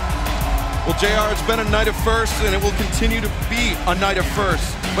 Well, JR, it's been a night of firsts, and it will continue to be a night of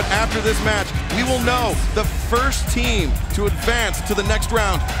firsts. But after this match, we will know the first team to advance to the next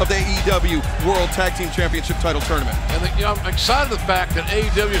round of the AEW World Tag Team Championship Title Tournament. And I'm excited the fact that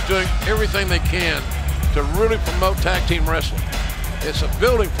AEW is doing everything they can to really promote tag team wrestling. It's a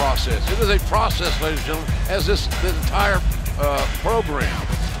building process. It is a process, ladies and gentlemen, as this entire program.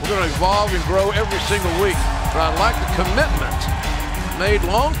 We're going to evolve and grow every single week. But I like the commitment, made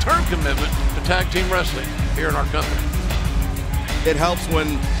long-term commitment to tag team wrestling here in our company. It helps when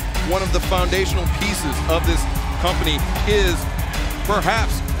one of the foundational pieces of this company is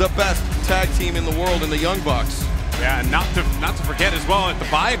perhaps the best tag team in the world in the Young Bucks. yeah, and not to forget as well, at the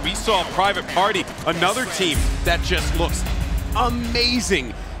bye, we saw Private Party, another team that just looks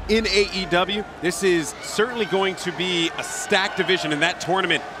amazing in AEW. This is certainly going to be a stacked division, and that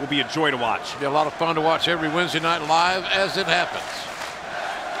tournament will be a joy to watch. It'll be a lot of fun to watch every Wednesday night live as it happens.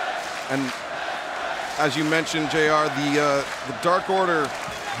 And as you mentioned, JR, the Dark Order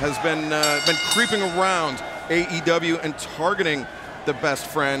has been creeping around AEW and targeting the Best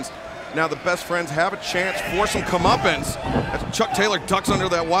Friends. Now the Best Friends have a chance for some comeuppance as Chuck Taylor ducks under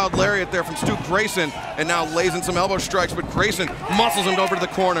that wild lariat there from Stu Grayson and now lays in some elbow strikes, but Grayson muscles him over to the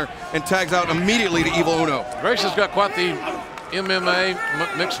corner and tags out immediately to Evil Uno. Grayson's got quite the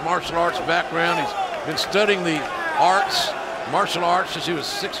MMA, mixed martial arts background. He's been studying the arts, martial arts, since he was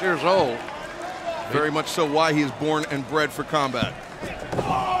 6 years old. Very much so why he is born and bred for combat.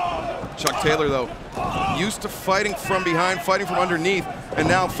 Chuck Taylor, though, used to fighting from behind, fighting from underneath, and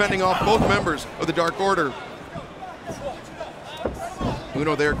now fending off both members of the Dark Order.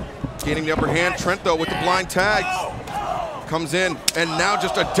 Uno there gaining the upper hand. Trent, though, with the blind tag. Comes in, and now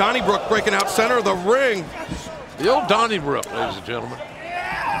just a Donnybrook breaking out center of the ring. The old Donnybrook, ladies and gentlemen.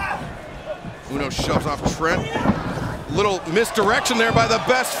 Uno shoves off Trent. Little misdirection there by the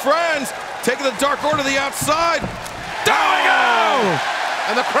best friends. Taking the Dark Order to the outside. There we go!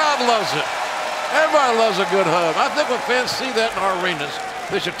 And the crowd loves it. Everybody loves a good hug. I think when fans see that in our arenas,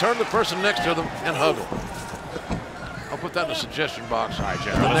 they should turn to the person next to them and hug them. I'll put that in the suggestion box. All right,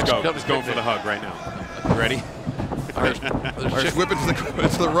 Jeff, let's go. Let's go for the hug right now. You ready? There's whipping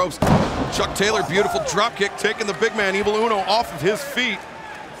to the ropes. Chuck Taylor, beautiful drop kick, taking the big man, Evil Uno, off of his feet.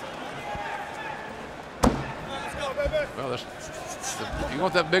 Well, you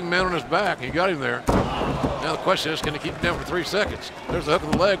want that big man on his back, and you got him there. Now the question is, can he keep him down for 3 seconds? There's the hook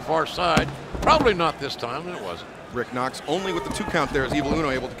of the leg, far side. Probably not this time, and it wasn't. Rick Knox only with the 2 count there as Evil Uno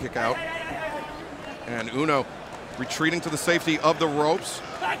able to kick out. And Uno retreating to the safety of the ropes.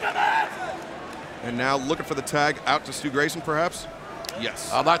 And now looking for the tag out to Stu Grayson, perhaps?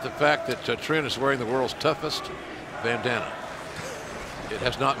 Yes. I like the fact that Trent is wearing the world's toughest bandana. It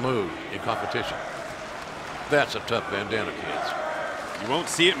has not moved in competition. That's a tough bandana, kids. You won't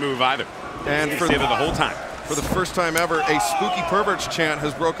see it move either. And for the whole time. For the first time ever, a Spooky Perverts chant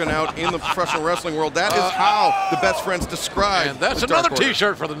has broken out in the professional wrestling world. That is how the best friends describe. And that's another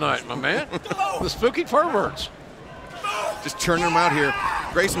T-shirt for the night, my man. The Spooky Perverts. Just churning them out here.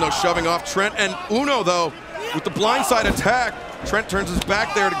 Grayson, though, shoving off Trent. And Uno, though, with the blindside attack. Trent turns his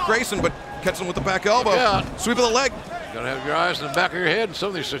back there to Grayson, but catches him with the back elbow. Yeah. Sweep of the leg. You gotta have your eyes in the back of your head in some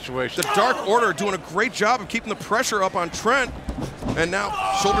of these situations. The Dark Order doing a great job of keeping the pressure up on Trent. And now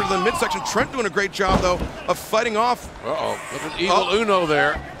shoulder to the midsection. Trent doing a great job, though, of fighting off. Uh-oh, look at Evil Uno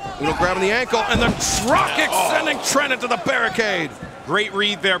there. Uno grabbing the ankle, and the drop kick sending Trent into the barricade. Great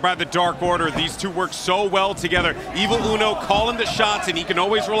read there by the Dark Order. These two work so well together. Evil Uno calling the shots, and he can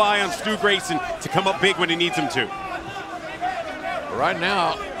always rely on Stu Grayson to come up big when he needs him to. Right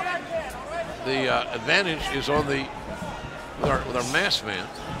now, the advantage is on with our masked man.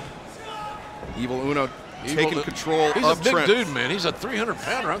 Evil Uno taking control of Trent. He's a big dude, man. He's a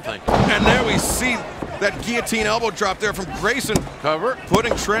 300-pounder, I'm thinking. And there we see that guillotine elbow drop there from Grayson. Cover.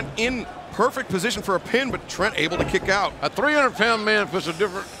 Putting Trent in perfect position for a pin, but Trent able to kick out. A 300-pound man puts a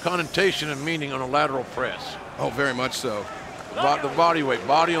different connotation and meaning on a lateral press. Oh, very much so. The body weight,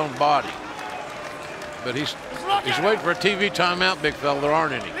 body on body. But he's waiting for a TV timeout, big fella. There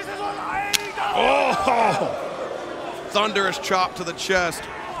aren't any. Oh! Thunderous chop to the chest.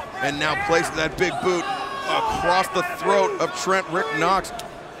 And now placing that big boot across the throat of Trent. Rick Knox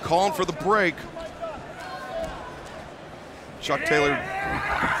calling for the break. Chuck Taylor.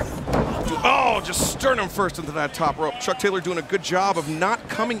 Oh, just sternum first into that top rope. Chuck Taylor doing a good job of not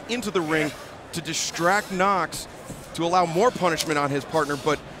coming into the ring to distract Knox to allow more punishment on his partner,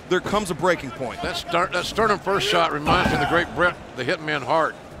 but there comes a breaking point. That sternum first shot reminds me of the great Bret, the Hitman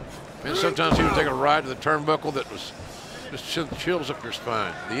Hart. And sometimes he would take a ride to the turnbuckle that was just chills up your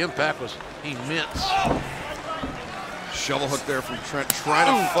spine. The impact was immense. Shovel hook there from Trent, trying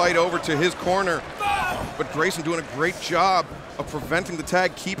to fight over to his corner. But Grayson doing a great job of preventing the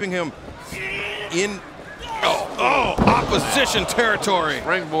tag, keeping him in opposition territory.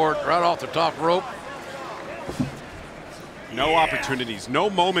 Springboard right off the top rope. No opportunities, no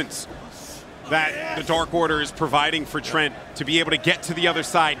moments that the Dark Order is providing for Trent to be able to get to the other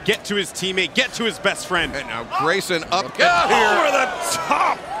side, get to his teammate, get to his best friend. And now Grayson up over the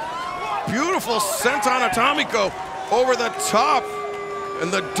top. Beautiful senton atomico over the top.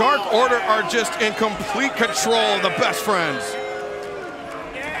 And the Dark Order are just in complete control of the best friends.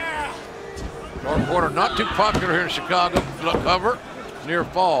 Dark Order not too popular here in Chicago. Cover, near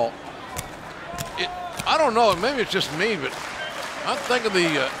fall. I don't know, maybe it's just me, but I'm thinking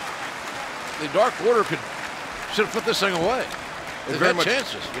the Dark Order should have put this thing away. They've had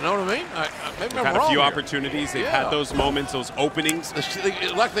chances, you know what I mean? Maybe I'm wrong. Had a few here. Opportunities. They've had those moments, those openings.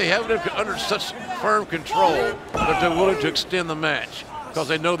 Like they have it under such firm control that they're willing to extend the match because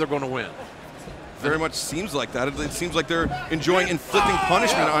they know they're going to win. Very much seems like that. It seems like they're enjoying inflicting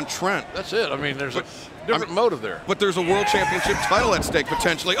punishment on Trent. That's it. I mean, there's a different motive there. But there's a world championship title at stake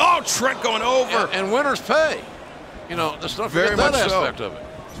potentially. Oh, Trent going over. And winners pay. You know, let's not forget that aspect of it.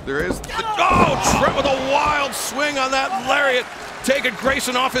 There is. Trent with a wild swing on that lariat, taking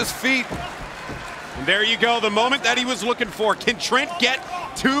Grayson off his feet. And there you go, the moment that he was looking for. Can Trent get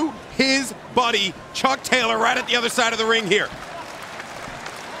to his buddy, Chuck Taylor, right at the other side of the ring here?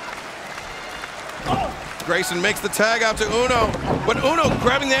 Grayson makes the tag out to Uno, but Uno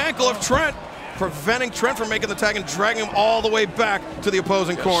grabbing the ankle of Trent, preventing Trent from making the tag and dragging him all the way back to the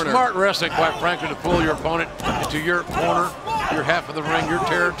opposing corner. Smart wrestling, quite frankly, to pull your opponent into your corner, your half of the ring, your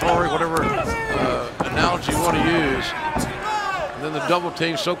territory, whatever analogy you want to use. And then the double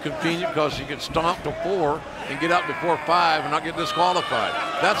team's so convenient because you can stomp to 4 and get out before 5 and not get disqualified.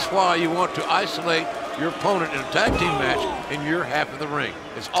 That's why you want to isolate your opponent in a tag team match in your half of the ring.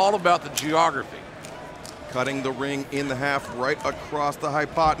 It's all about the geography. Cutting the ring in the half right across the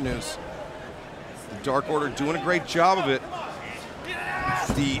hypotenuse. The Dark Order doing a great job of it.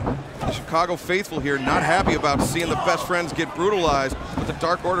 The Chicago faithful here not happy about seeing the best friends get brutalized, but the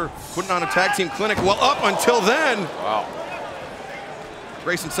Dark Order putting on a tag team clinic. Well, up until then. Wow.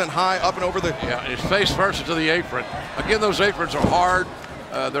 Grayson sent high up and over the... Yeah, his face first into the apron. Again, those aprons are hard.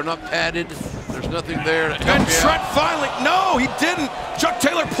 They're not padded. There's nothing there to help And you Trent out. finally, no, he didn't. Chuck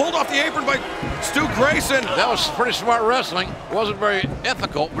Taylor pulled off the apron by Stu Grayson. That was pretty smart wrestling. It wasn't very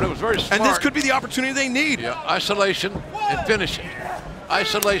ethical, but it was very smart. And this could be the opportunity they need. Yeah, isolation and finish it.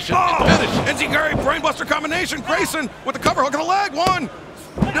 Isolation and finish it. Enziguri brainbuster combination. Grayson with the cover hook of the leg. 1.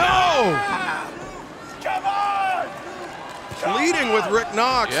 No. Come on. Pleading with Rick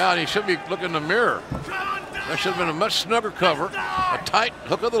Knox. Yeah, and he should be looking in the mirror. That should have been a much snugger cover. A tight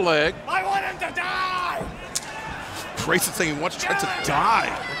hook of the leg. I want him to die. Grayson saying he wants Trent to die.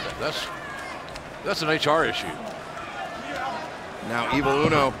 That's an HR issue. Now Evil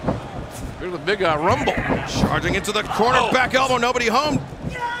Uno. Here's the big guy rumble. Charging into the corner, back elbow, nobody home.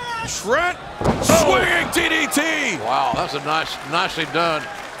 Trent swinging DDT. Wow, that's a nicely done.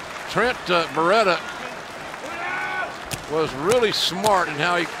 Trent Beretta was really smart in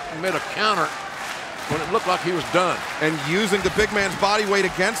how he made a counter when it looked like he was done. And using the big man's body weight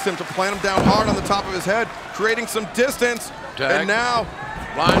against him to plant him down hard on the top of his head, creating some distance. Tag. And now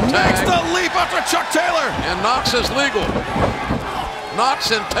line tag. makes the leap after Chuck Taylor. And Knox is legal.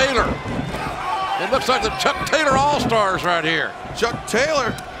 Knox and Taylor. It looks like the Chuck Taylor All-Stars right here. Chuck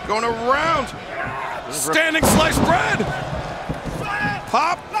Taylor going around. Standing sliced bread.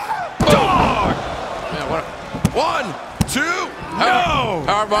 Pop. Dog. Man, what 1, 2, no.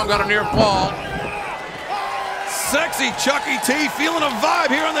 Powerbomb got a near fall. Sexy Chucky T feeling a vibe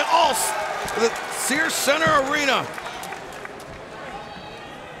here on the Sears Center Arena.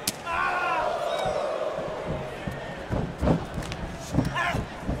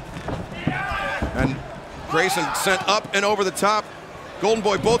 And Grayson sent up and over the top. Golden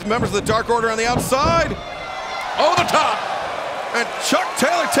Boy, both members of the Dark Order on the outside. Over the top. And Chuck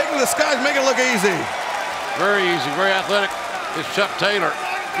Taylor taking the skies, making it look easy. Very easy, very athletic. It's Chuck Taylor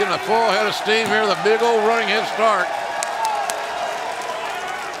getting a full head of steam here, the big old running head start.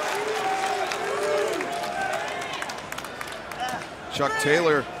 Chuck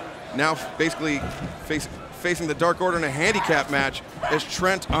Taylor now basically facing the Dark Order in a handicap match as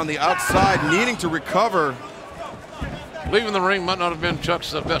Trent on the outside needing to recover. Leaving the ring might not have been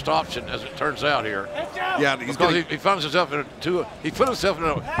Chuck's best option, as it turns out here. Yeah, because he found himself in he put himself in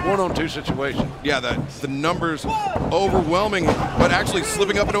a 1-on-2 situation. Yeah, the numbers overwhelming, but actually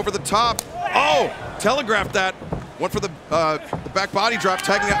slipping up and over the top. Oh, telegraphed that. Went for the back body drop,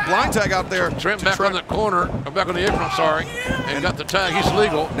 tagging that blind tag out there. Trent back on the corner, or back on the apron, I'm sorry, and got the tag. He's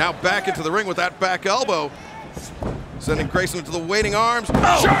legal. Now back into the ring with that back elbow. Sending Grayson into the waiting arms.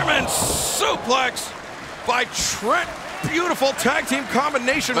 German suplex by Trent. Beautiful tag team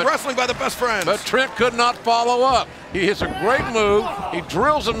combination wrestling by the best friends. But Trent could not follow up. He hits a great move. He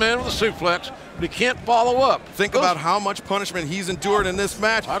drills a man with a suplex, but he can't follow up. Think about how much punishment he's endured in this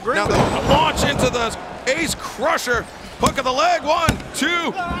match. I agree. Now the launch into the Ace Crusher. Hook of the leg. 1, 2,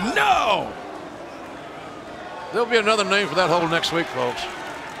 no! There'll be another name for that hole next week, folks.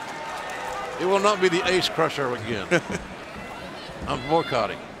 It will not be the Ace Crusher again. I'm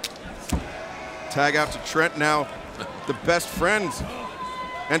boycotting. Tag out to Trent now. The best friends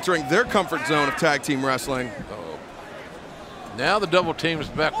entering their comfort zone of tag team wrestling. Uh-oh. Now the double team is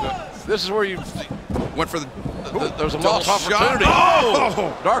back up. This is where you went for the there's a lost opportunity.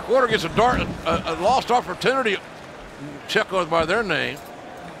 Oh! Dark Order gets a lost opportunity. Check by their name.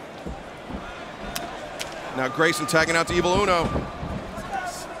 Now Grayson tagging out to Evil Uno.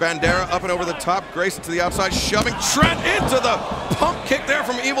 Bandera up and over the top. Grayson to the outside, shoving Trent into the pump kick there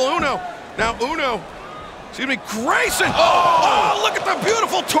from Evil Uno. Now Uno. Excuse me, Grayson! Oh, look at the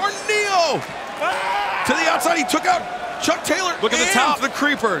beautiful tornado! To the outside, he took out Chuck Taylor. Look at the top. The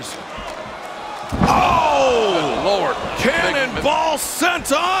creepers. Oh! Lord. Cannonball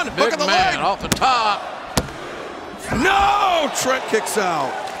sent on. Big Look at the man leg. off the top. No, Trent kicks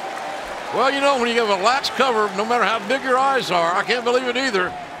out. Well, you know, when you give a lax cover, no matter how big your eyes are, I can't believe it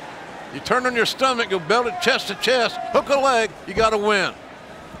either. You turn on your stomach, go belly chest to chest, hook a leg, you got to win.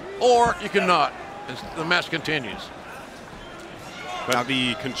 Or you cannot. And the match continues. But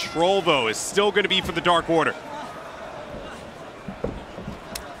the control, though, is still going to be for the Dark Order.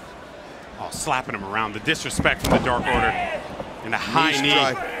 Oh, slapping him around. The disrespect from the Dark Order. And a high knee.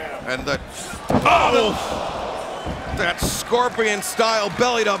 And the that scorpion-style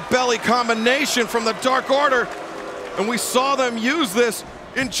belly-to-belly combination from the Dark Order. And we saw them use this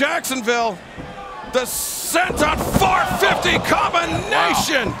in Jacksonville. The senton 450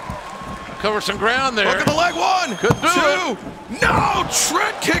 combination. Wow. Cover some ground there. Look at the leg. 1, Could do 2. it. No,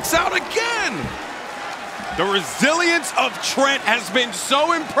 Trent kicks out again. The resilience of Trent has been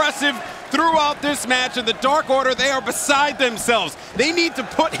so impressive throughout this match, and the Dark Order, they are beside themselves. They need to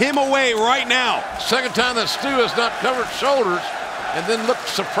put him away right now. Second time that Stu has not covered shoulders and then looked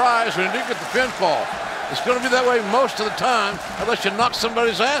surprised when he did get the pinfall. It's going to be that way most of the time unless you knock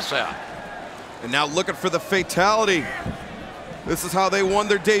somebody's ass out. And now looking for the fatality. This is how they won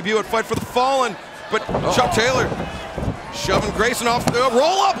their debut at Fight for the Fallen. But Chuck Taylor shoving Grayson off.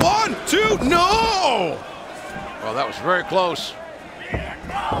 Roll up. 1, 2. No! Well, that was very close.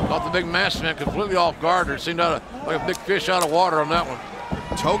 Caught the big masked man completely off guard. It seemed like a big fish out of water on that one.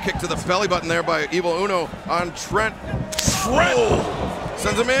 Toe kick to the belly button there by Evil Uno on Trent. Trent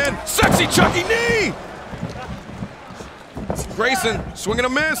sends him in. Sexy Chucky knee! Grayson swinging a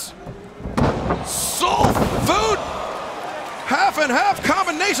miss. Soul food! Half and half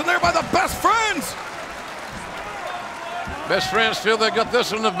combination there by the Best Friends. Best Friends feel they got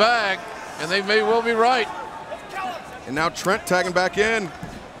this in the bag, and they may well be right. And now Trent tagging back in.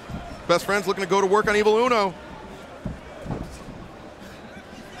 Best Friends looking to go to work on Evil Uno.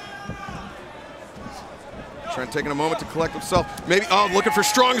 Trent taking a moment to collect himself. Maybe, looking for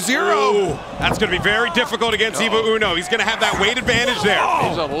strong zero. Ooh, that's going to be very difficult against Evil Uno. He's going to have that weight advantage there.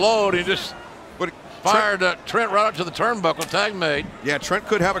 He's a load. He just fired Trent right up to the turnbuckle. Tag made. Yeah, Trent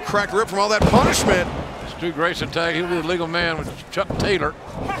could have a cracked rib from all that punishment. Stu Grayson tag. He'll be the legal man with Chuck Taylor.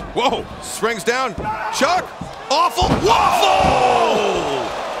 Whoa, springs down. Chuck, awful waffle!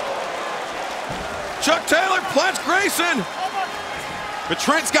 Chuck Taylor plants Grayson. But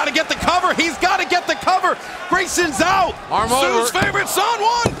Trent's got to get the cover. He's got to get the cover. Grayson's out. Arm Sue's over. favorite son.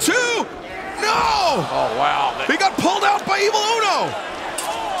 1, 2. No! Oh, wow. He got pulled out by Evil Uno.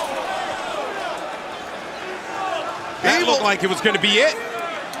 That looked like it was going to be it.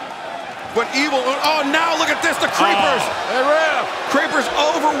 But Evil Uno, now look at this, the Creepers. Hey, Ref. Creepers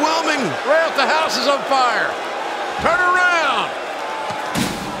overwhelming. Ref, the house is on fire. Turn around.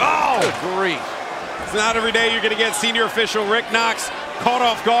 Oh, good grief. It's not every day you're going to get senior official Rick Knox caught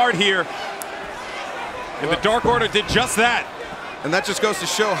off guard here. And the Dark Order did just that. And that just goes to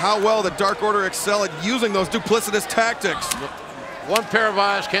show how well the Dark Order excel at using those duplicitous tactics. One pair of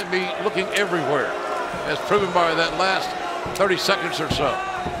eyes can't be looking everywhere, as proven by that last 30 seconds or so.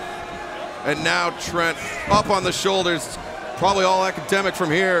 And now Trent up on the shoulders, probably all academic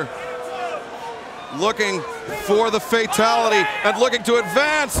from here. Looking for the fatality and looking to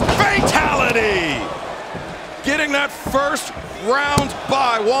advance. Fatality! Getting that first round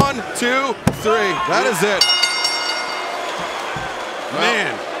by 1, 2, 3. That is it.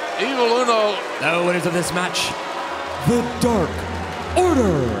 Man. Evil Uno. The winners of this match, the Dark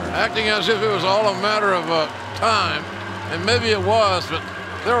Order. Acting as if it was all a matter of time, and maybe it was, but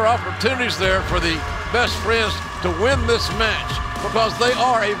there were opportunities there for the Best Friends to win this match because they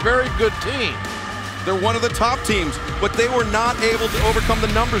are a very good team. They're one of the top teams, but they were not able to overcome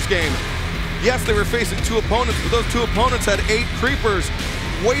the numbers game. Yes, they were facing 2 opponents, but those 2 opponents had 8 Creepers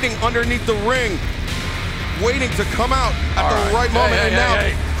waiting underneath the ring, waiting to come out at the right moment. And now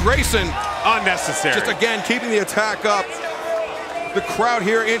Grayson, unnecessary. Just again, keeping the attack up. The crowd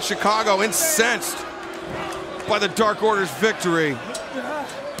here in Chicago incensed by the Dark Order's victory.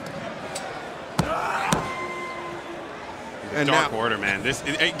 And Dark Order, man. This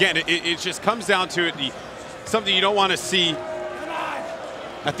again, it just comes down to it. Something you don't want to see.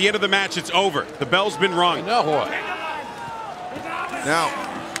 At the end of the match, it's over. The bell's been rung. Now what? Now,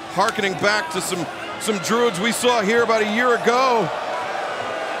 hearkening back to some druids we saw here about a year ago.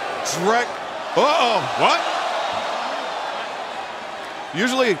 What?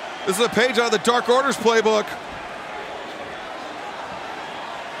 Usually, this is a page out of the Dark Order's playbook.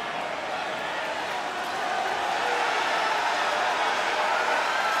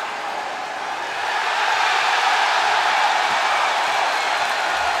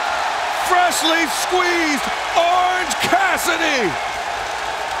 Freshly squeezed Orange Cassidy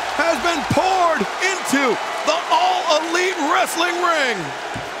has been poured into the All Elite Wrestling ring.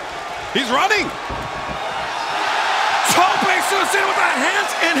 He's running. Tope Suicida with the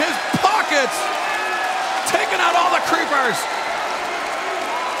hands in his pockets. Taking out all the creepers.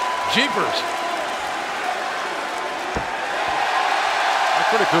 Jeepers. That's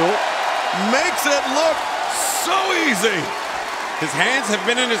pretty cool. Makes it look so easy. His hands have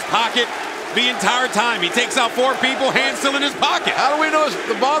been in his pocket the entire time. He takes out 4 people, hands still in his pocket. How do we know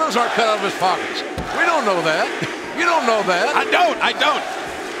the bottoms aren't cut out of his pockets? We don't know that. You don't know that. I don't.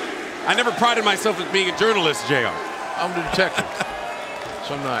 I never prided myself as being a journalist, JR. I'm a detective.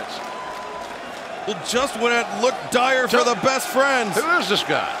 Some nights. Well, just when it looked dire for the best friends. Who is this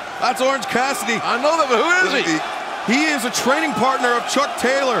guy? That's Orange Cassidy. I know that, but who is he? He is a training partner of Chuck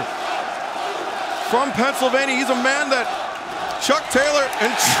Taylor from Pennsylvania. He's a man that Chuck Taylor and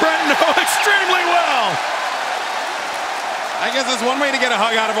Trent know extremely well. I guess that's one way to get a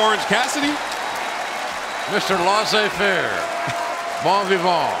hug out of Orange Cassidy. Mr. Laissez-faire. Bon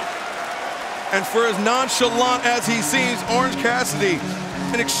vivant. And for as nonchalant as he seems, Orange Cassidy,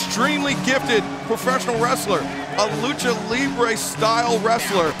 an extremely gifted professional wrestler, a lucha libre style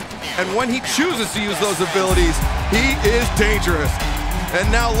wrestler. And when he chooses to use those abilities, he is dangerous.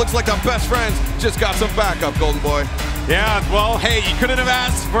 And now it looks like the best friends just got some backup, Golden Boy. Yeah, well, hey, you couldn't have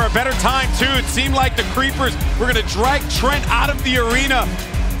asked for a better time, too. It seemed like the Creepers were going to drag Trent out of the arena.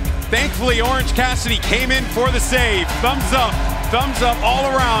 Thankfully, Orange Cassidy came in for the save. Thumbs up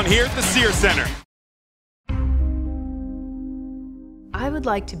all around here at the Sears Center. I would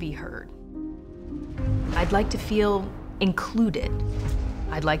like to be heard. I'd like to feel included.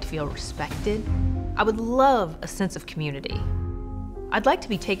 I'd like to feel respected. I would love a sense of community. I'd like to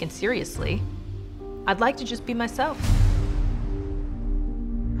be taken seriously. I'd like to just be myself.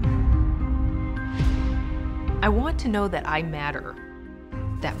 I want to know that I matter,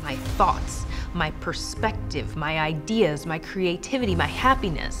 that my thoughts, my perspective, my ideas, my creativity, my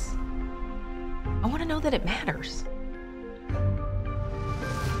happiness, I want to know that it matters.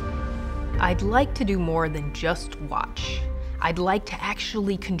 I'd like to do more than just watch. I'd like to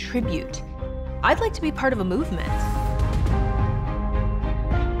actually contribute. I'd like to be part of a movement.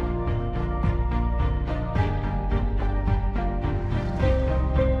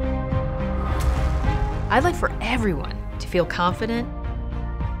 I'd like for everyone to feel confident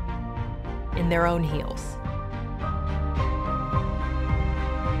in their own heels.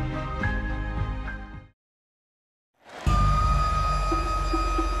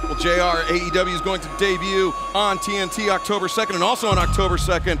 Well, JR, AEW is going to debut on TNT October 2nd, and also on October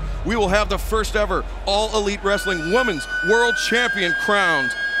 2nd, we will have the first ever All Elite Wrestling Women's World Champion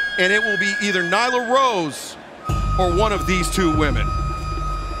crowned, and it will be either Nyla Rose or one of these 2 women.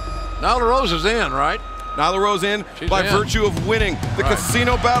 Nyla Rose is in, right? Nyla Rose in by virtue of winning the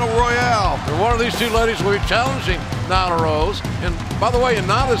Casino Battle Royale. And one of these 2 ladies will be challenging Nyla Rose, and by the way, in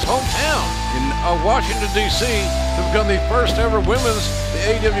Nyla's hometown, in Washington, D.C., to become the first ever the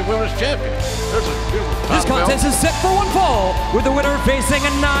AEW Women's Champion. There's a beautiful This contest is set for one fall, with the winner facing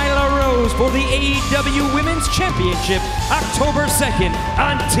Nyla Rose for the AEW Women's Championship, October 2nd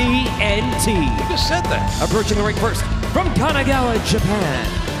on TNT. You just said that. Approaching the ring first, from Kanagawa, Japan,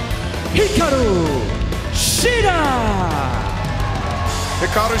 Hikaru Shida!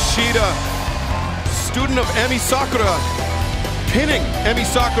 Hikaru Shida, student of Emi Sakura, pinning Emi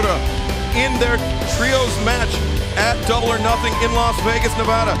Sakura in their trios match at Double or Nothing in Las Vegas,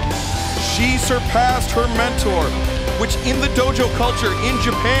 Nevada. She surpassed her mentor, which in the dojo culture in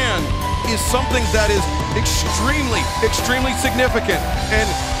Japan is something that is extremely, extremely significant. And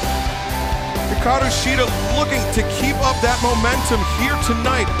Hikaru Shida looking to keep up that momentum here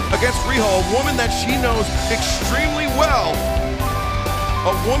tonight against Riho, a woman that she knows extremely well,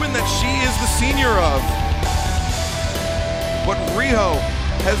 a woman that she is the senior of. But Riho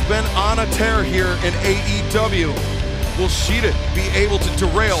has been on a tear here in AEW. Will Shida be able to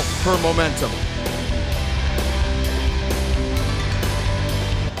derail her momentum?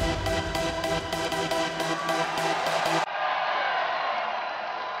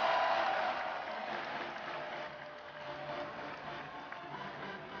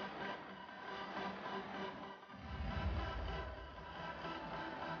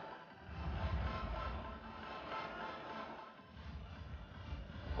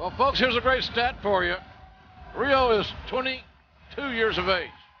 Well, folks, here's a great stat for you. Riho is 22 years of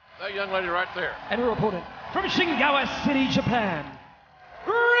age. That young lady right there. And her opponent from Shingawa City, Japan,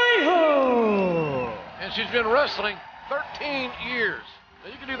 Riho! And she's been wrestling 13 years.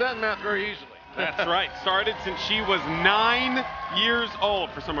 Now, you can do that math very easily. That's right. Started since she was 9 years old,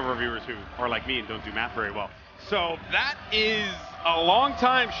 for some of our viewers who are like me and don't do math very well. So that is a long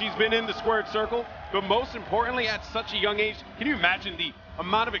time she's been in the squared circle, but most importantly, at such a young age, can you imagine the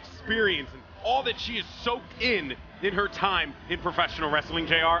amount of experience and all that she is soaked in her time in professional wrestling,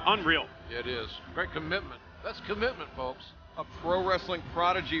 JR? Unreal. It is. Great commitment. That's commitment, folks. A pro wrestling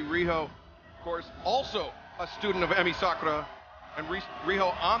prodigy, Riho, of course, also a student of Emi Sakura, and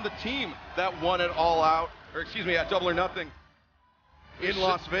Riho on the team that won it All Out, or excuse me, at Double or Nothing in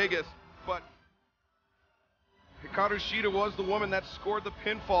Las Vegas. But Hikaru Shida was the woman that scored the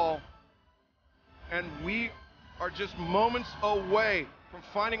pinfall, and we are just moments away from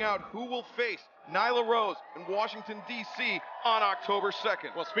finding out who will face Nyla Rose in Washington, D.C. on October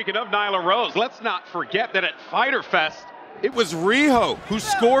 2nd. Well, speaking of Nyla Rose, let's not forget that at Fyter Fest, it was Riho who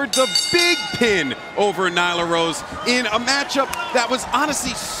scored the big pin over Nyla Rose in a matchup that was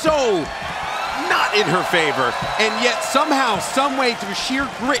honestly so not in her favor, and yet somehow, some way, through sheer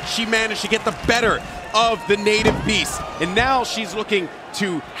grit, she managed to get the better of the native beast. And now she's looking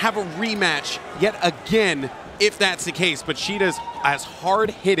to have a rematch yet again, if that's the case. But Shida's as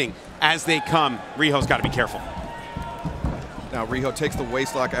hard-hitting as they come. Riho's got to be careful. Now Riho takes the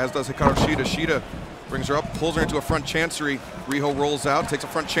waistlock, as does Hikaru Shida. Shida brings her up, pulls her into a front chancery. Riho rolls out, takes a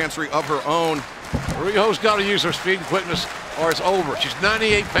front chancery of her own. Riho's got to use her speed and quickness or it's over. She's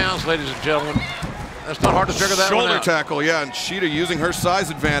 98 pounds, ladies and gentlemen. That's not hard to figure that one out. Shoulder tackle, yeah, and Shida using her size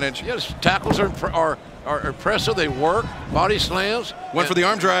advantage. Yes, tackles are impressive. They work. Body slams. Went for the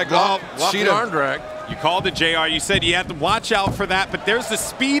arm drag. Blocked the arm drag. You called it, JR. You said you had to watch out for that, but there's the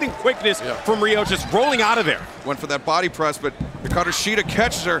speed and quickness from Riho just rolling out of there. Went for that body press, but Hikaru Shida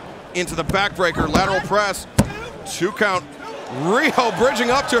catches her into the backbreaker. Lateral press. 2 count. Riho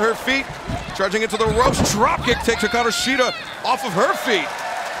bridging up to her feet, charging into the ropes. Dropkick takes Hikaru Shida off of her feet.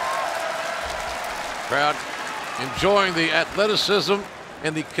 Crowd enjoying the athleticism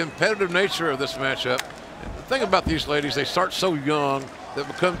and the competitive nature of this matchup. The thing about these ladies, they start so young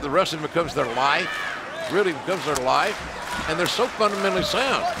that the wrestling becomes their life, really becomes their life, and they're so fundamentally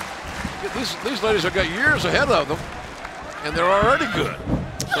sound. These ladies have got years ahead of them, and they're already good.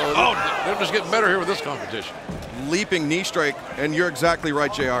 So they're just getting better here with this competition. Leaping knee strike, and you're exactly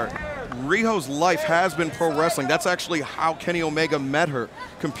right, JR. Riho's life has been pro wrestling. That's actually how Kenny Omega met her,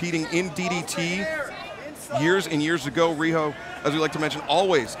 competing in DDT years and years ago. Riho, as we like to mention,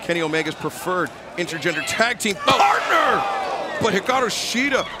 always Kenny Omega's preferred intergender tag team partner. But Hikaru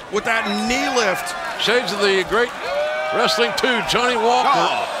Shida with that knee lift. Shades of the great wrestling 2, Johnny Walker,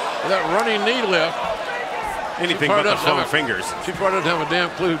 with that running knee lift. Anything but the 4 fingers. She probably doesn't have a damn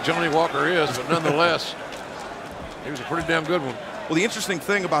clue who Johnny Walker is, but nonetheless, he was a pretty damn good one. Well, the interesting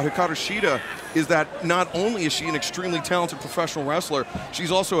thing about Hikaru Shida is that not only is she an extremely talented professional wrestler,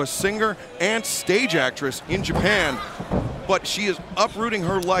 she's also a singer and stage actress in Japan, but she is uprooting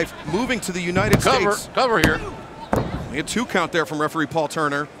her life, moving to the United States. Cover here. We had 2 count there from referee Paul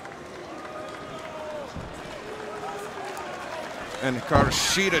Turner. And Hikaru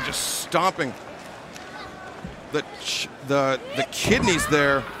Shida just stomping the kidneys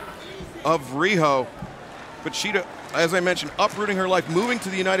there of Riho. But Shida, as I mentioned, uprooting her life, moving to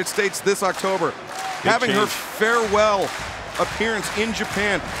the United States this October, having her farewell appearance in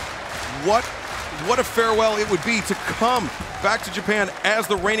Japan. What a farewell it would be to come back to Japan as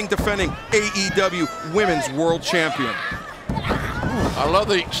the reigning defending AEW Women's World Champion. I love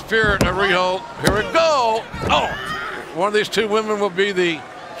the spirit of Riho. Here we go. Oh, one of these 2 women will be the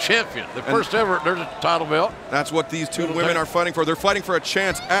champion, the first ever. There's a title belt. That's what these 2 women are fighting for. They're fighting for a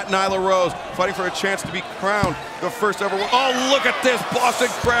chance at Nyla Rose, fighting for a chance to be crowned the first ever. Oh, look at this Boston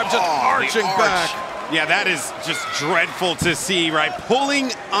Crab just arching back. Yeah, that is just dreadful to see, right?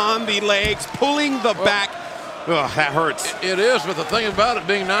 Pulling on the legs, pulling the back. Ugh, that hurts. It is, but the thing about it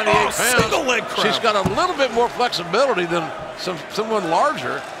being 98 pounds, single leg crab. She's got a little bit more flexibility than someone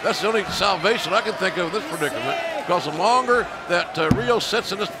larger. That's the only salvation I can think of in this predicament. Because the longer that Riho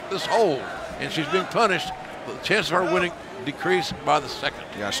sits in this hold and she's being punished, the chance of her winning decrease by the second.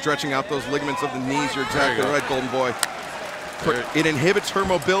 Yeah, stretching out those ligaments of the knees. You're exactly right, Golden Boy. It inhibits her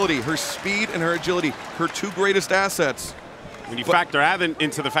mobility, her speed, and her agility, her 2 greatest assets. When you factor that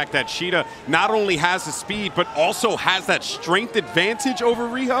into the fact that Shida not only has the speed, but also has that strength advantage over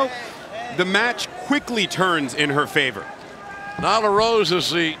Riho, the match quickly turns in her favor. Nyla Rose is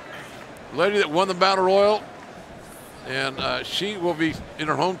the lady that won the Battle Royal, and she will be in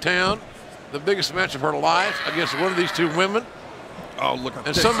her hometown, the biggest match of her life against one of these 2 women. Oh, look at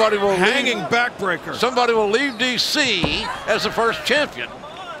and this. Somebody will hanging backbreaker. Somebody will leave DC as the first champion.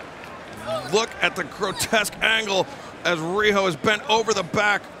 Look at the grotesque angle as Riho is bent over the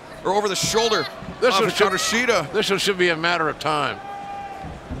back, or over the shoulder of Hikaru Shida. This should be a matter of time.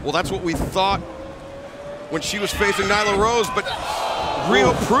 Well, that's what we thought when she was facing Nyla Rose, but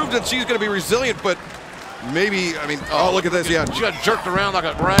Riho proved that she's going to be resilient, but maybe, I mean, oh, look at this, yeah. She got jerked around like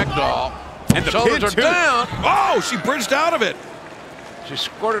a rag doll. And the shoulders pin, are too. down. Oh, she bridged out of it. She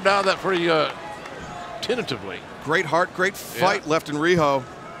squirted out of that pretty tentatively. Great heart, great fight left in Riho.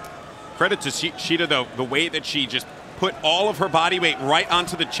 Credit to Shida, though, the way that she just put all of her body weight right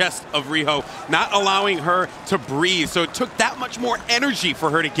onto the chest of Riho, not allowing her to breathe. So it took that much more energy for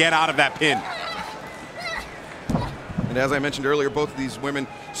her to get out of that pin. And as I mentioned earlier, both of these women,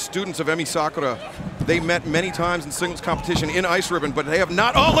 students of Emi Sakura, they met many times in singles competition in Ice Ribbon, but they have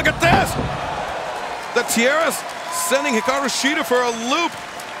not. Oh, look at this! The tiaras sending Hikaru Shida for a loop.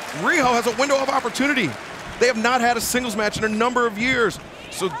 Riho has a window of opportunity. They have not had a singles match in a number of years.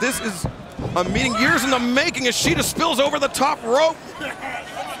 So this is a meeting years in the making as Shida spills over the top rope.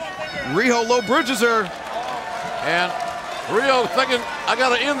 Riho low bridges her. And Riho thinking, I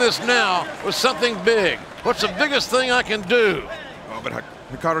got to end this now with something big. What's the biggest thing I can do? Oh, but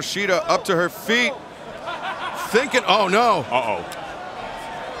Hikaru Shida up to her feet. Thinking, oh no. Uh-oh.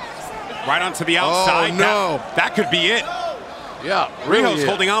 Right onto the outside. Oh no. That could be it. Yeah, really Riho's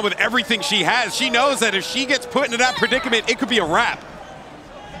holding on with everything she has. She knows that if she gets put into that predicament, it could be a wrap.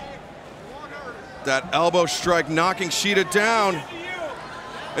 That elbow strike knocking Shida down.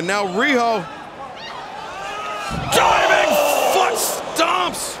 And now Riho. Diving foot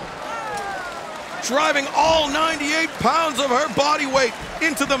stomps. Driving all 98 pounds of her body weight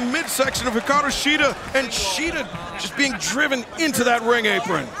into the midsection of Hikaru Shida. And Shida just being driven into that ring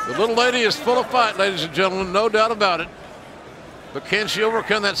apron. The little lady is full of fight, ladies and gentlemen, no doubt about it. But can she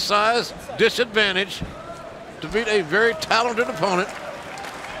overcome that size disadvantage to beat a very talented opponent?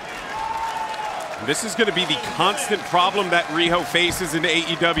 This is going to be the constant problem that Riho faces in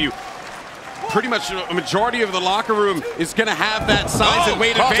AEW. Pretty much a majority of the locker room is going to have that size and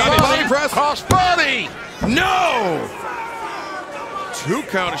weight advantage. Body press. Cross body. No! 2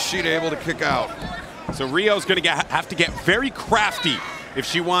 count of Shida able to kick out. So Rio's going to have to get very crafty if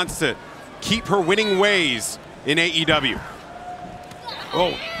she wants to keep her winning ways in AEW.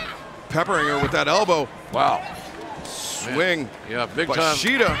 Oh, peppering her with that elbow. Wow. Swing. Yeah, big by time.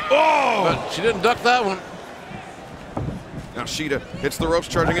 Shida. Oh! But she didn't duck that one. Now Shida hits the ropes,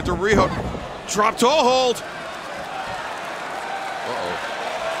 charging into Riho. Drop toe hold. Uh-oh.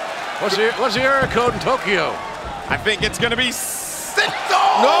 What's the area code in Tokyo? I think it's going to be...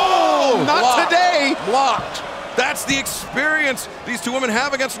 No! Not Blocked. today. Blocked. That's the experience these two women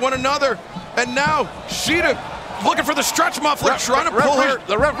have against one another. And now Shida looking for the stretch muffler, trying to pull her.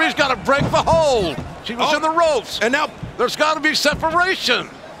 The referee's got to break the hold. She was in the ropes. And now there's got to be separation.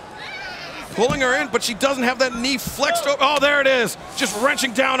 Pulling her in, but she doesn't have that knee flexed over. Oh, there it is. Just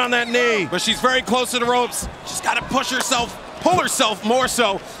wrenching down on that knee. But she's very close to the ropes. She's got to push herself, pull herself more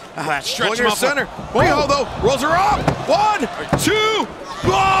so. That stretch Pulling her muffler. center. Riho, though, rolls her up. 1, 2,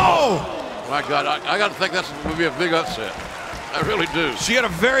 oh! My God, I got to think that's going to be a big upset. I really do. She had a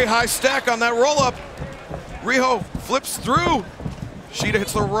very high stack on that roll-up. Riho flips through. Shida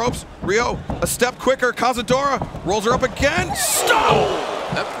hits the ropes. Riho, a step quicker. Cazadora rolls her up again. Stop!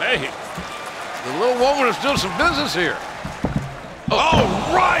 Hey, the little woman is doing some business here.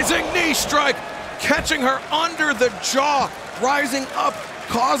 Oh, rising knee strike. Catching her under the jaw. Rising up,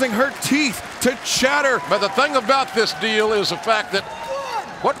 causing her teeth to chatter. But the thing about this deal is the fact that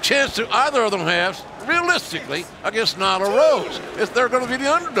what chance do either of them have, realistically, against Nyla Rose? If they're going to be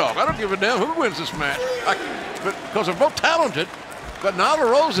the underdog. I don't give a damn who wins this match. Because they're both talented, but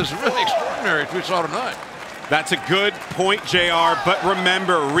Nyla Rose is really extraordinary, as we saw tonight. That's a good point, JR, but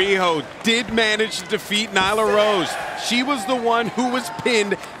remember, Riho did manage to defeat Nyla Rose. She was the one who was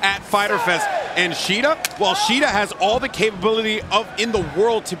pinned at Fyter Fest. And Shida, well, Shida has all the capability in the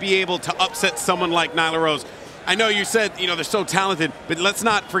world to be able to upset someone like Nyla Rose. I know you said, they're so talented, but let's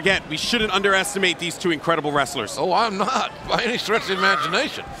not forget, we shouldn't underestimate these two incredible wrestlers. Oh, I'm not, by any stretch of the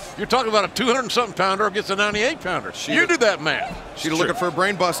imagination. You're talking about a 200-something pounder against a 98-pounder. You do that math. Shida looking for a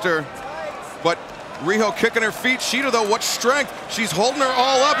brain buster, but Riho kicking her feet. Shida, though, what strength. She's holding her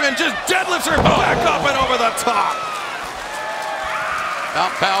all up and just deadlifts her back up and over the top.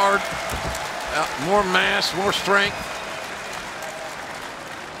 Outpowered, more mass, more strength.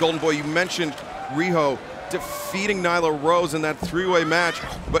 Golden Boy, you mentioned Riho defeating Nyla Rose in that 3-way match,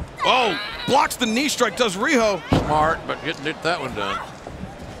 but blocks the knee strike, does Riho. Smart, but getting that one done.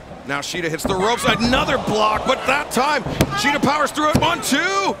 Now Shida hits the ropes, another block, but that time Shida powers through it. 1, 2,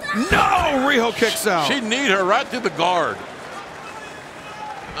 no! Riho kicks out. She kneed her right through the guard.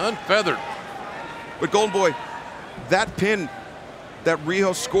 Unfeathered. But Golden Boy, that pin that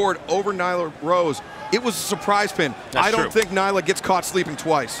Riho scored over Nyla Rose it was a surprise pin. That's I don't true. think Nyla gets caught sleeping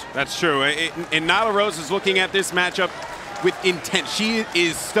twice. That's true. And Nyla Rose is looking at this matchup with intent. She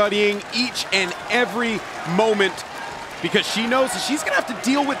is studying each and every moment because she knows that she's going to have to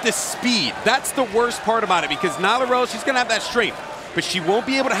deal with this speed. That's the worst part about it because Nyla Rose, she's going to have that strength, but she won't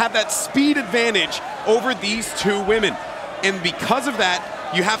be able to have that speed advantage over these two women. And because of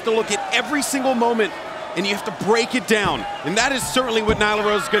that, you have to look at every single moment and you have to break it down. And that is certainly what Nyla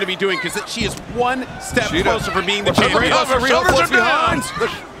Rose is going to be doing because she is one step closer from being the champion. Riho flips behind.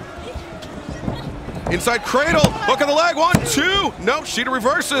 Inside cradle, hook of the leg, 1, 2. No, Shida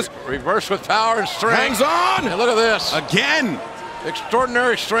reverses. Reverse with power and strength. Hangs on. And look at this. Again.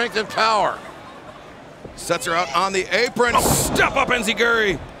 Extraordinary strength and power. Sets her out on the apron. Step up,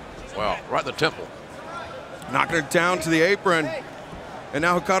 Enziguri. Well, right in the temple. Knocking her down to the apron. And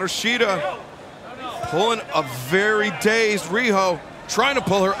now Hikaru Shida pulling a very dazed Riho, trying to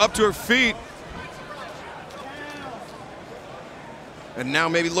pull her up to her feet. And now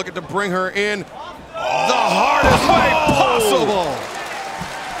maybe looking to bring her in the hardest way possible.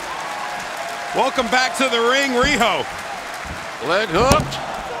 Welcome back to the ring, Riho. Leg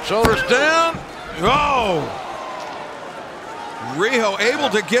hooked, shoulders down. Oh! Riho able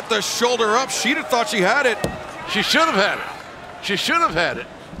to get the shoulder up. Shida thought she had it. She should have had it. She should have had it.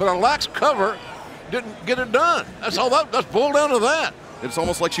 But a lax cover didn't get it done. That's all that's boiled down to that. It's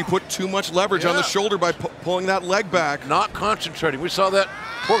almost like she put too much leverage on the shoulder by pulling that leg back. Not concentrating. We saw that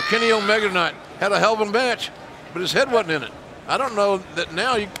poor Kenny Omega tonight. Had a hell of a match, but his head wasn't in it. I don't know that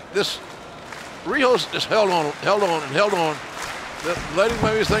now this Riho's just held on. The lady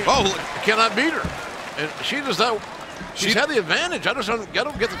maybe thinking, oh, I cannot beat her. And she does that. She's had the advantage. I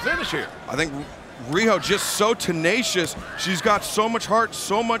don't get the finish here. I think Riho just so tenacious. She's got so much heart,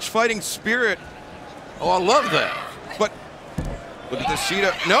 so much fighting spirit. Oh, I love that. But look at this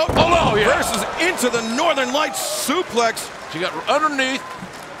Shida. Nope. Oh, no, yeah. Versus into the Northern Lights suplex. She got underneath.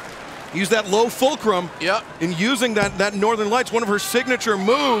 Use that low fulcrum. Yep. In using that Northern Lights, one of her signature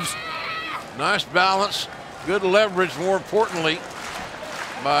moves. Nice balance. Good leverage, more importantly,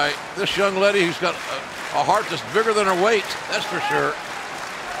 by this young lady who's got a heart that's bigger than her weight. That's for sure.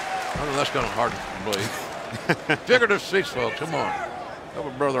 I know that's kind of hard to believe. Figurative speech, folks. Come on. Help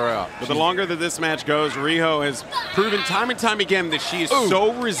a brother out. But the longer that this match goes, Riho has proven time and time again that she is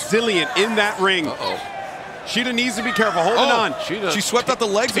so resilient in that ring. Shida needs to be careful. Holding on. She swept out the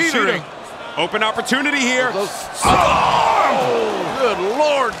legs of Shida. Open opportunity here. Good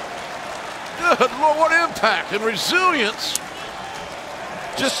Lord. Good Lord, what impact and resilience.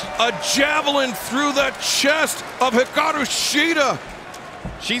 Just a javelin through the chest of Hikaru Shida.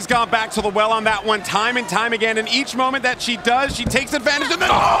 She's gone back to the well on that one time and time again. And each moment that she does, she takes advantage of the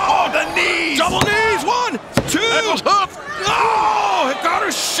knees. Double knees. 1, 2. Ankles hooked. Oh,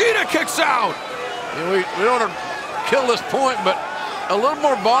 Hikaru Shida kicks out. We don't want to kill this point, but a little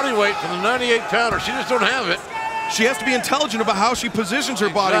more body weight for the 98-pounder. She just don't have it. She has to be intelligent about how she positions her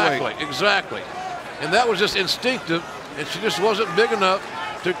body weight. Exactly. And that was just instinctive, and she just wasn't big enough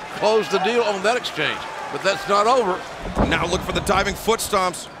to close the deal on that exchange. But that's not over. Now look for the diving foot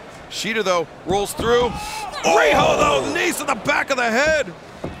stomps. Shida, though, rolls through. Riho, though, knees to the back of the head.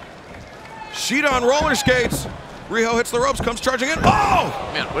 Shida on roller skates. Riho hits the ropes, comes charging in.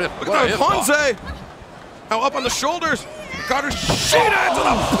 Oh! Man, look at that Ponze. Now up on the shoulders. Hikaru Shida into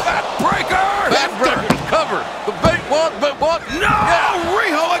the backbreaker. Backbreaker covered. The bait what? No! Yeah.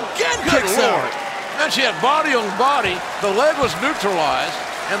 Riho again kicks out. And she had body on body. The leg was neutralized,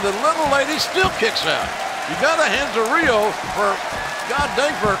 and the little lady still kicks out. You got to hand to Riho for, God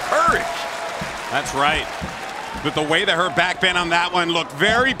dang, for her courage. That's right. But the way that her back bend on that one looked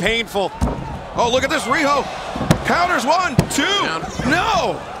very painful. Oh, look at this, Riho. Counters 1, 2.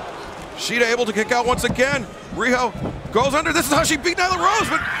 No! Shida able to kick out once again. Riho goes under. This is how she beat Nyla Rose,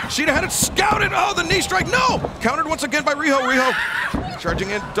 but Shida had it scouted. Oh, the knee strike. No! Countered once again by Riho. Riho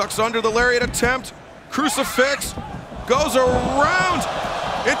charging in, ducks under the lariat attempt. Crucifix goes around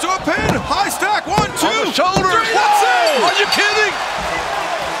into a pin. High stack. 1, 2. On the shoulders. 3. That's it. Are you kidding?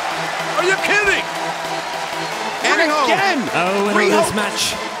 Are you kidding? And again. Oh, and in this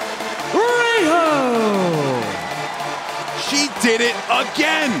match, Riho. She did it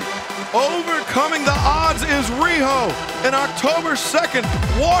again. Overcoming the odds is Riho. And October 2nd,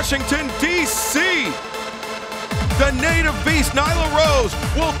 Washington, D.C. The native beast, Nyla Rose,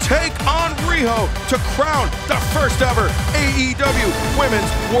 will take on Riho to crown the first ever AEW Women's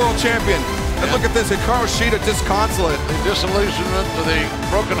World Champion. And look at this, Hikaru Shida disconsolate. The disillusionment to the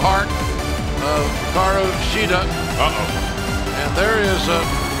broken heart of Hikaru Shida. And there is the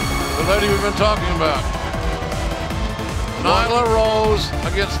lady we've been talking about. Nyla Rose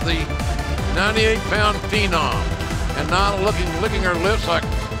against the 98-pound phenom, and not licking her lips like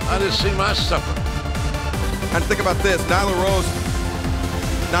I just see my supper. And think about this, Nyla Rose,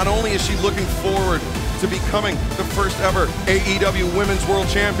 not only is she looking forward to becoming the first ever AEW Women's World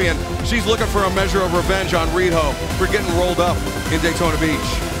Champion, she's looking for a measure of revenge on Riho for getting rolled up in Daytona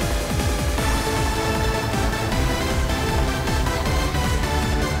Beach.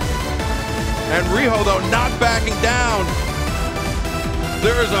 And Riho, though, not backing down.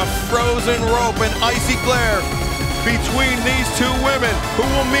 There is a frozen rope and icy glare between these two women who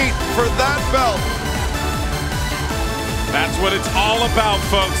will meet for that belt. That's what it's all about,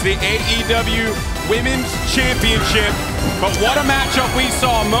 folks. The AEW Women's Championship. But what a matchup we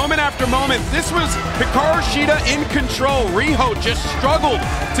saw moment after moment. This was Hikaru Shida in control. Riho just struggled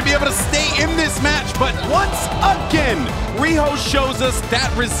to be able to stay in this match. But once again, Riho shows us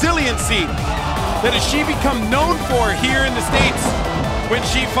that resiliency that has she become known for here in the States when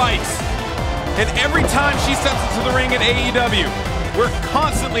she fights. And every time she steps into the ring at AEW, we're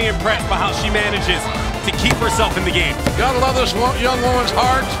constantly impressed by how she manages to keep herself in the game. Gotta love this young woman's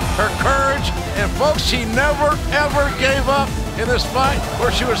heart, her courage, and folks, she never, ever gave up in this fight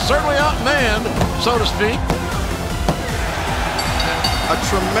where she was certainly outmanned, so to speak. A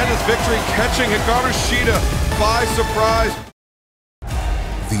tremendous victory catching Hikaru Shida by surprise.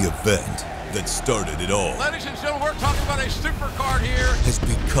 The event that started it all Ladies and gentlemen, we're talking about a super card here. has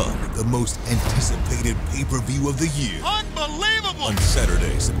become the most anticipated pay-per-view of the year. Unbelievable! On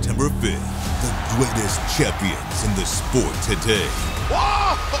Saturday, September 5th, the greatest champions in the sport today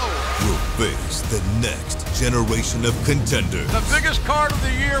will face the next generation of contenders. The biggest card of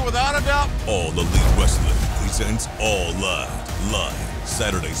the year, without a doubt. All Elite Wrestling presents All Out, live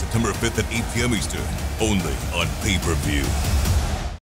Saturday, September 5th at 8 p.m. Eastern, only on pay-per-view.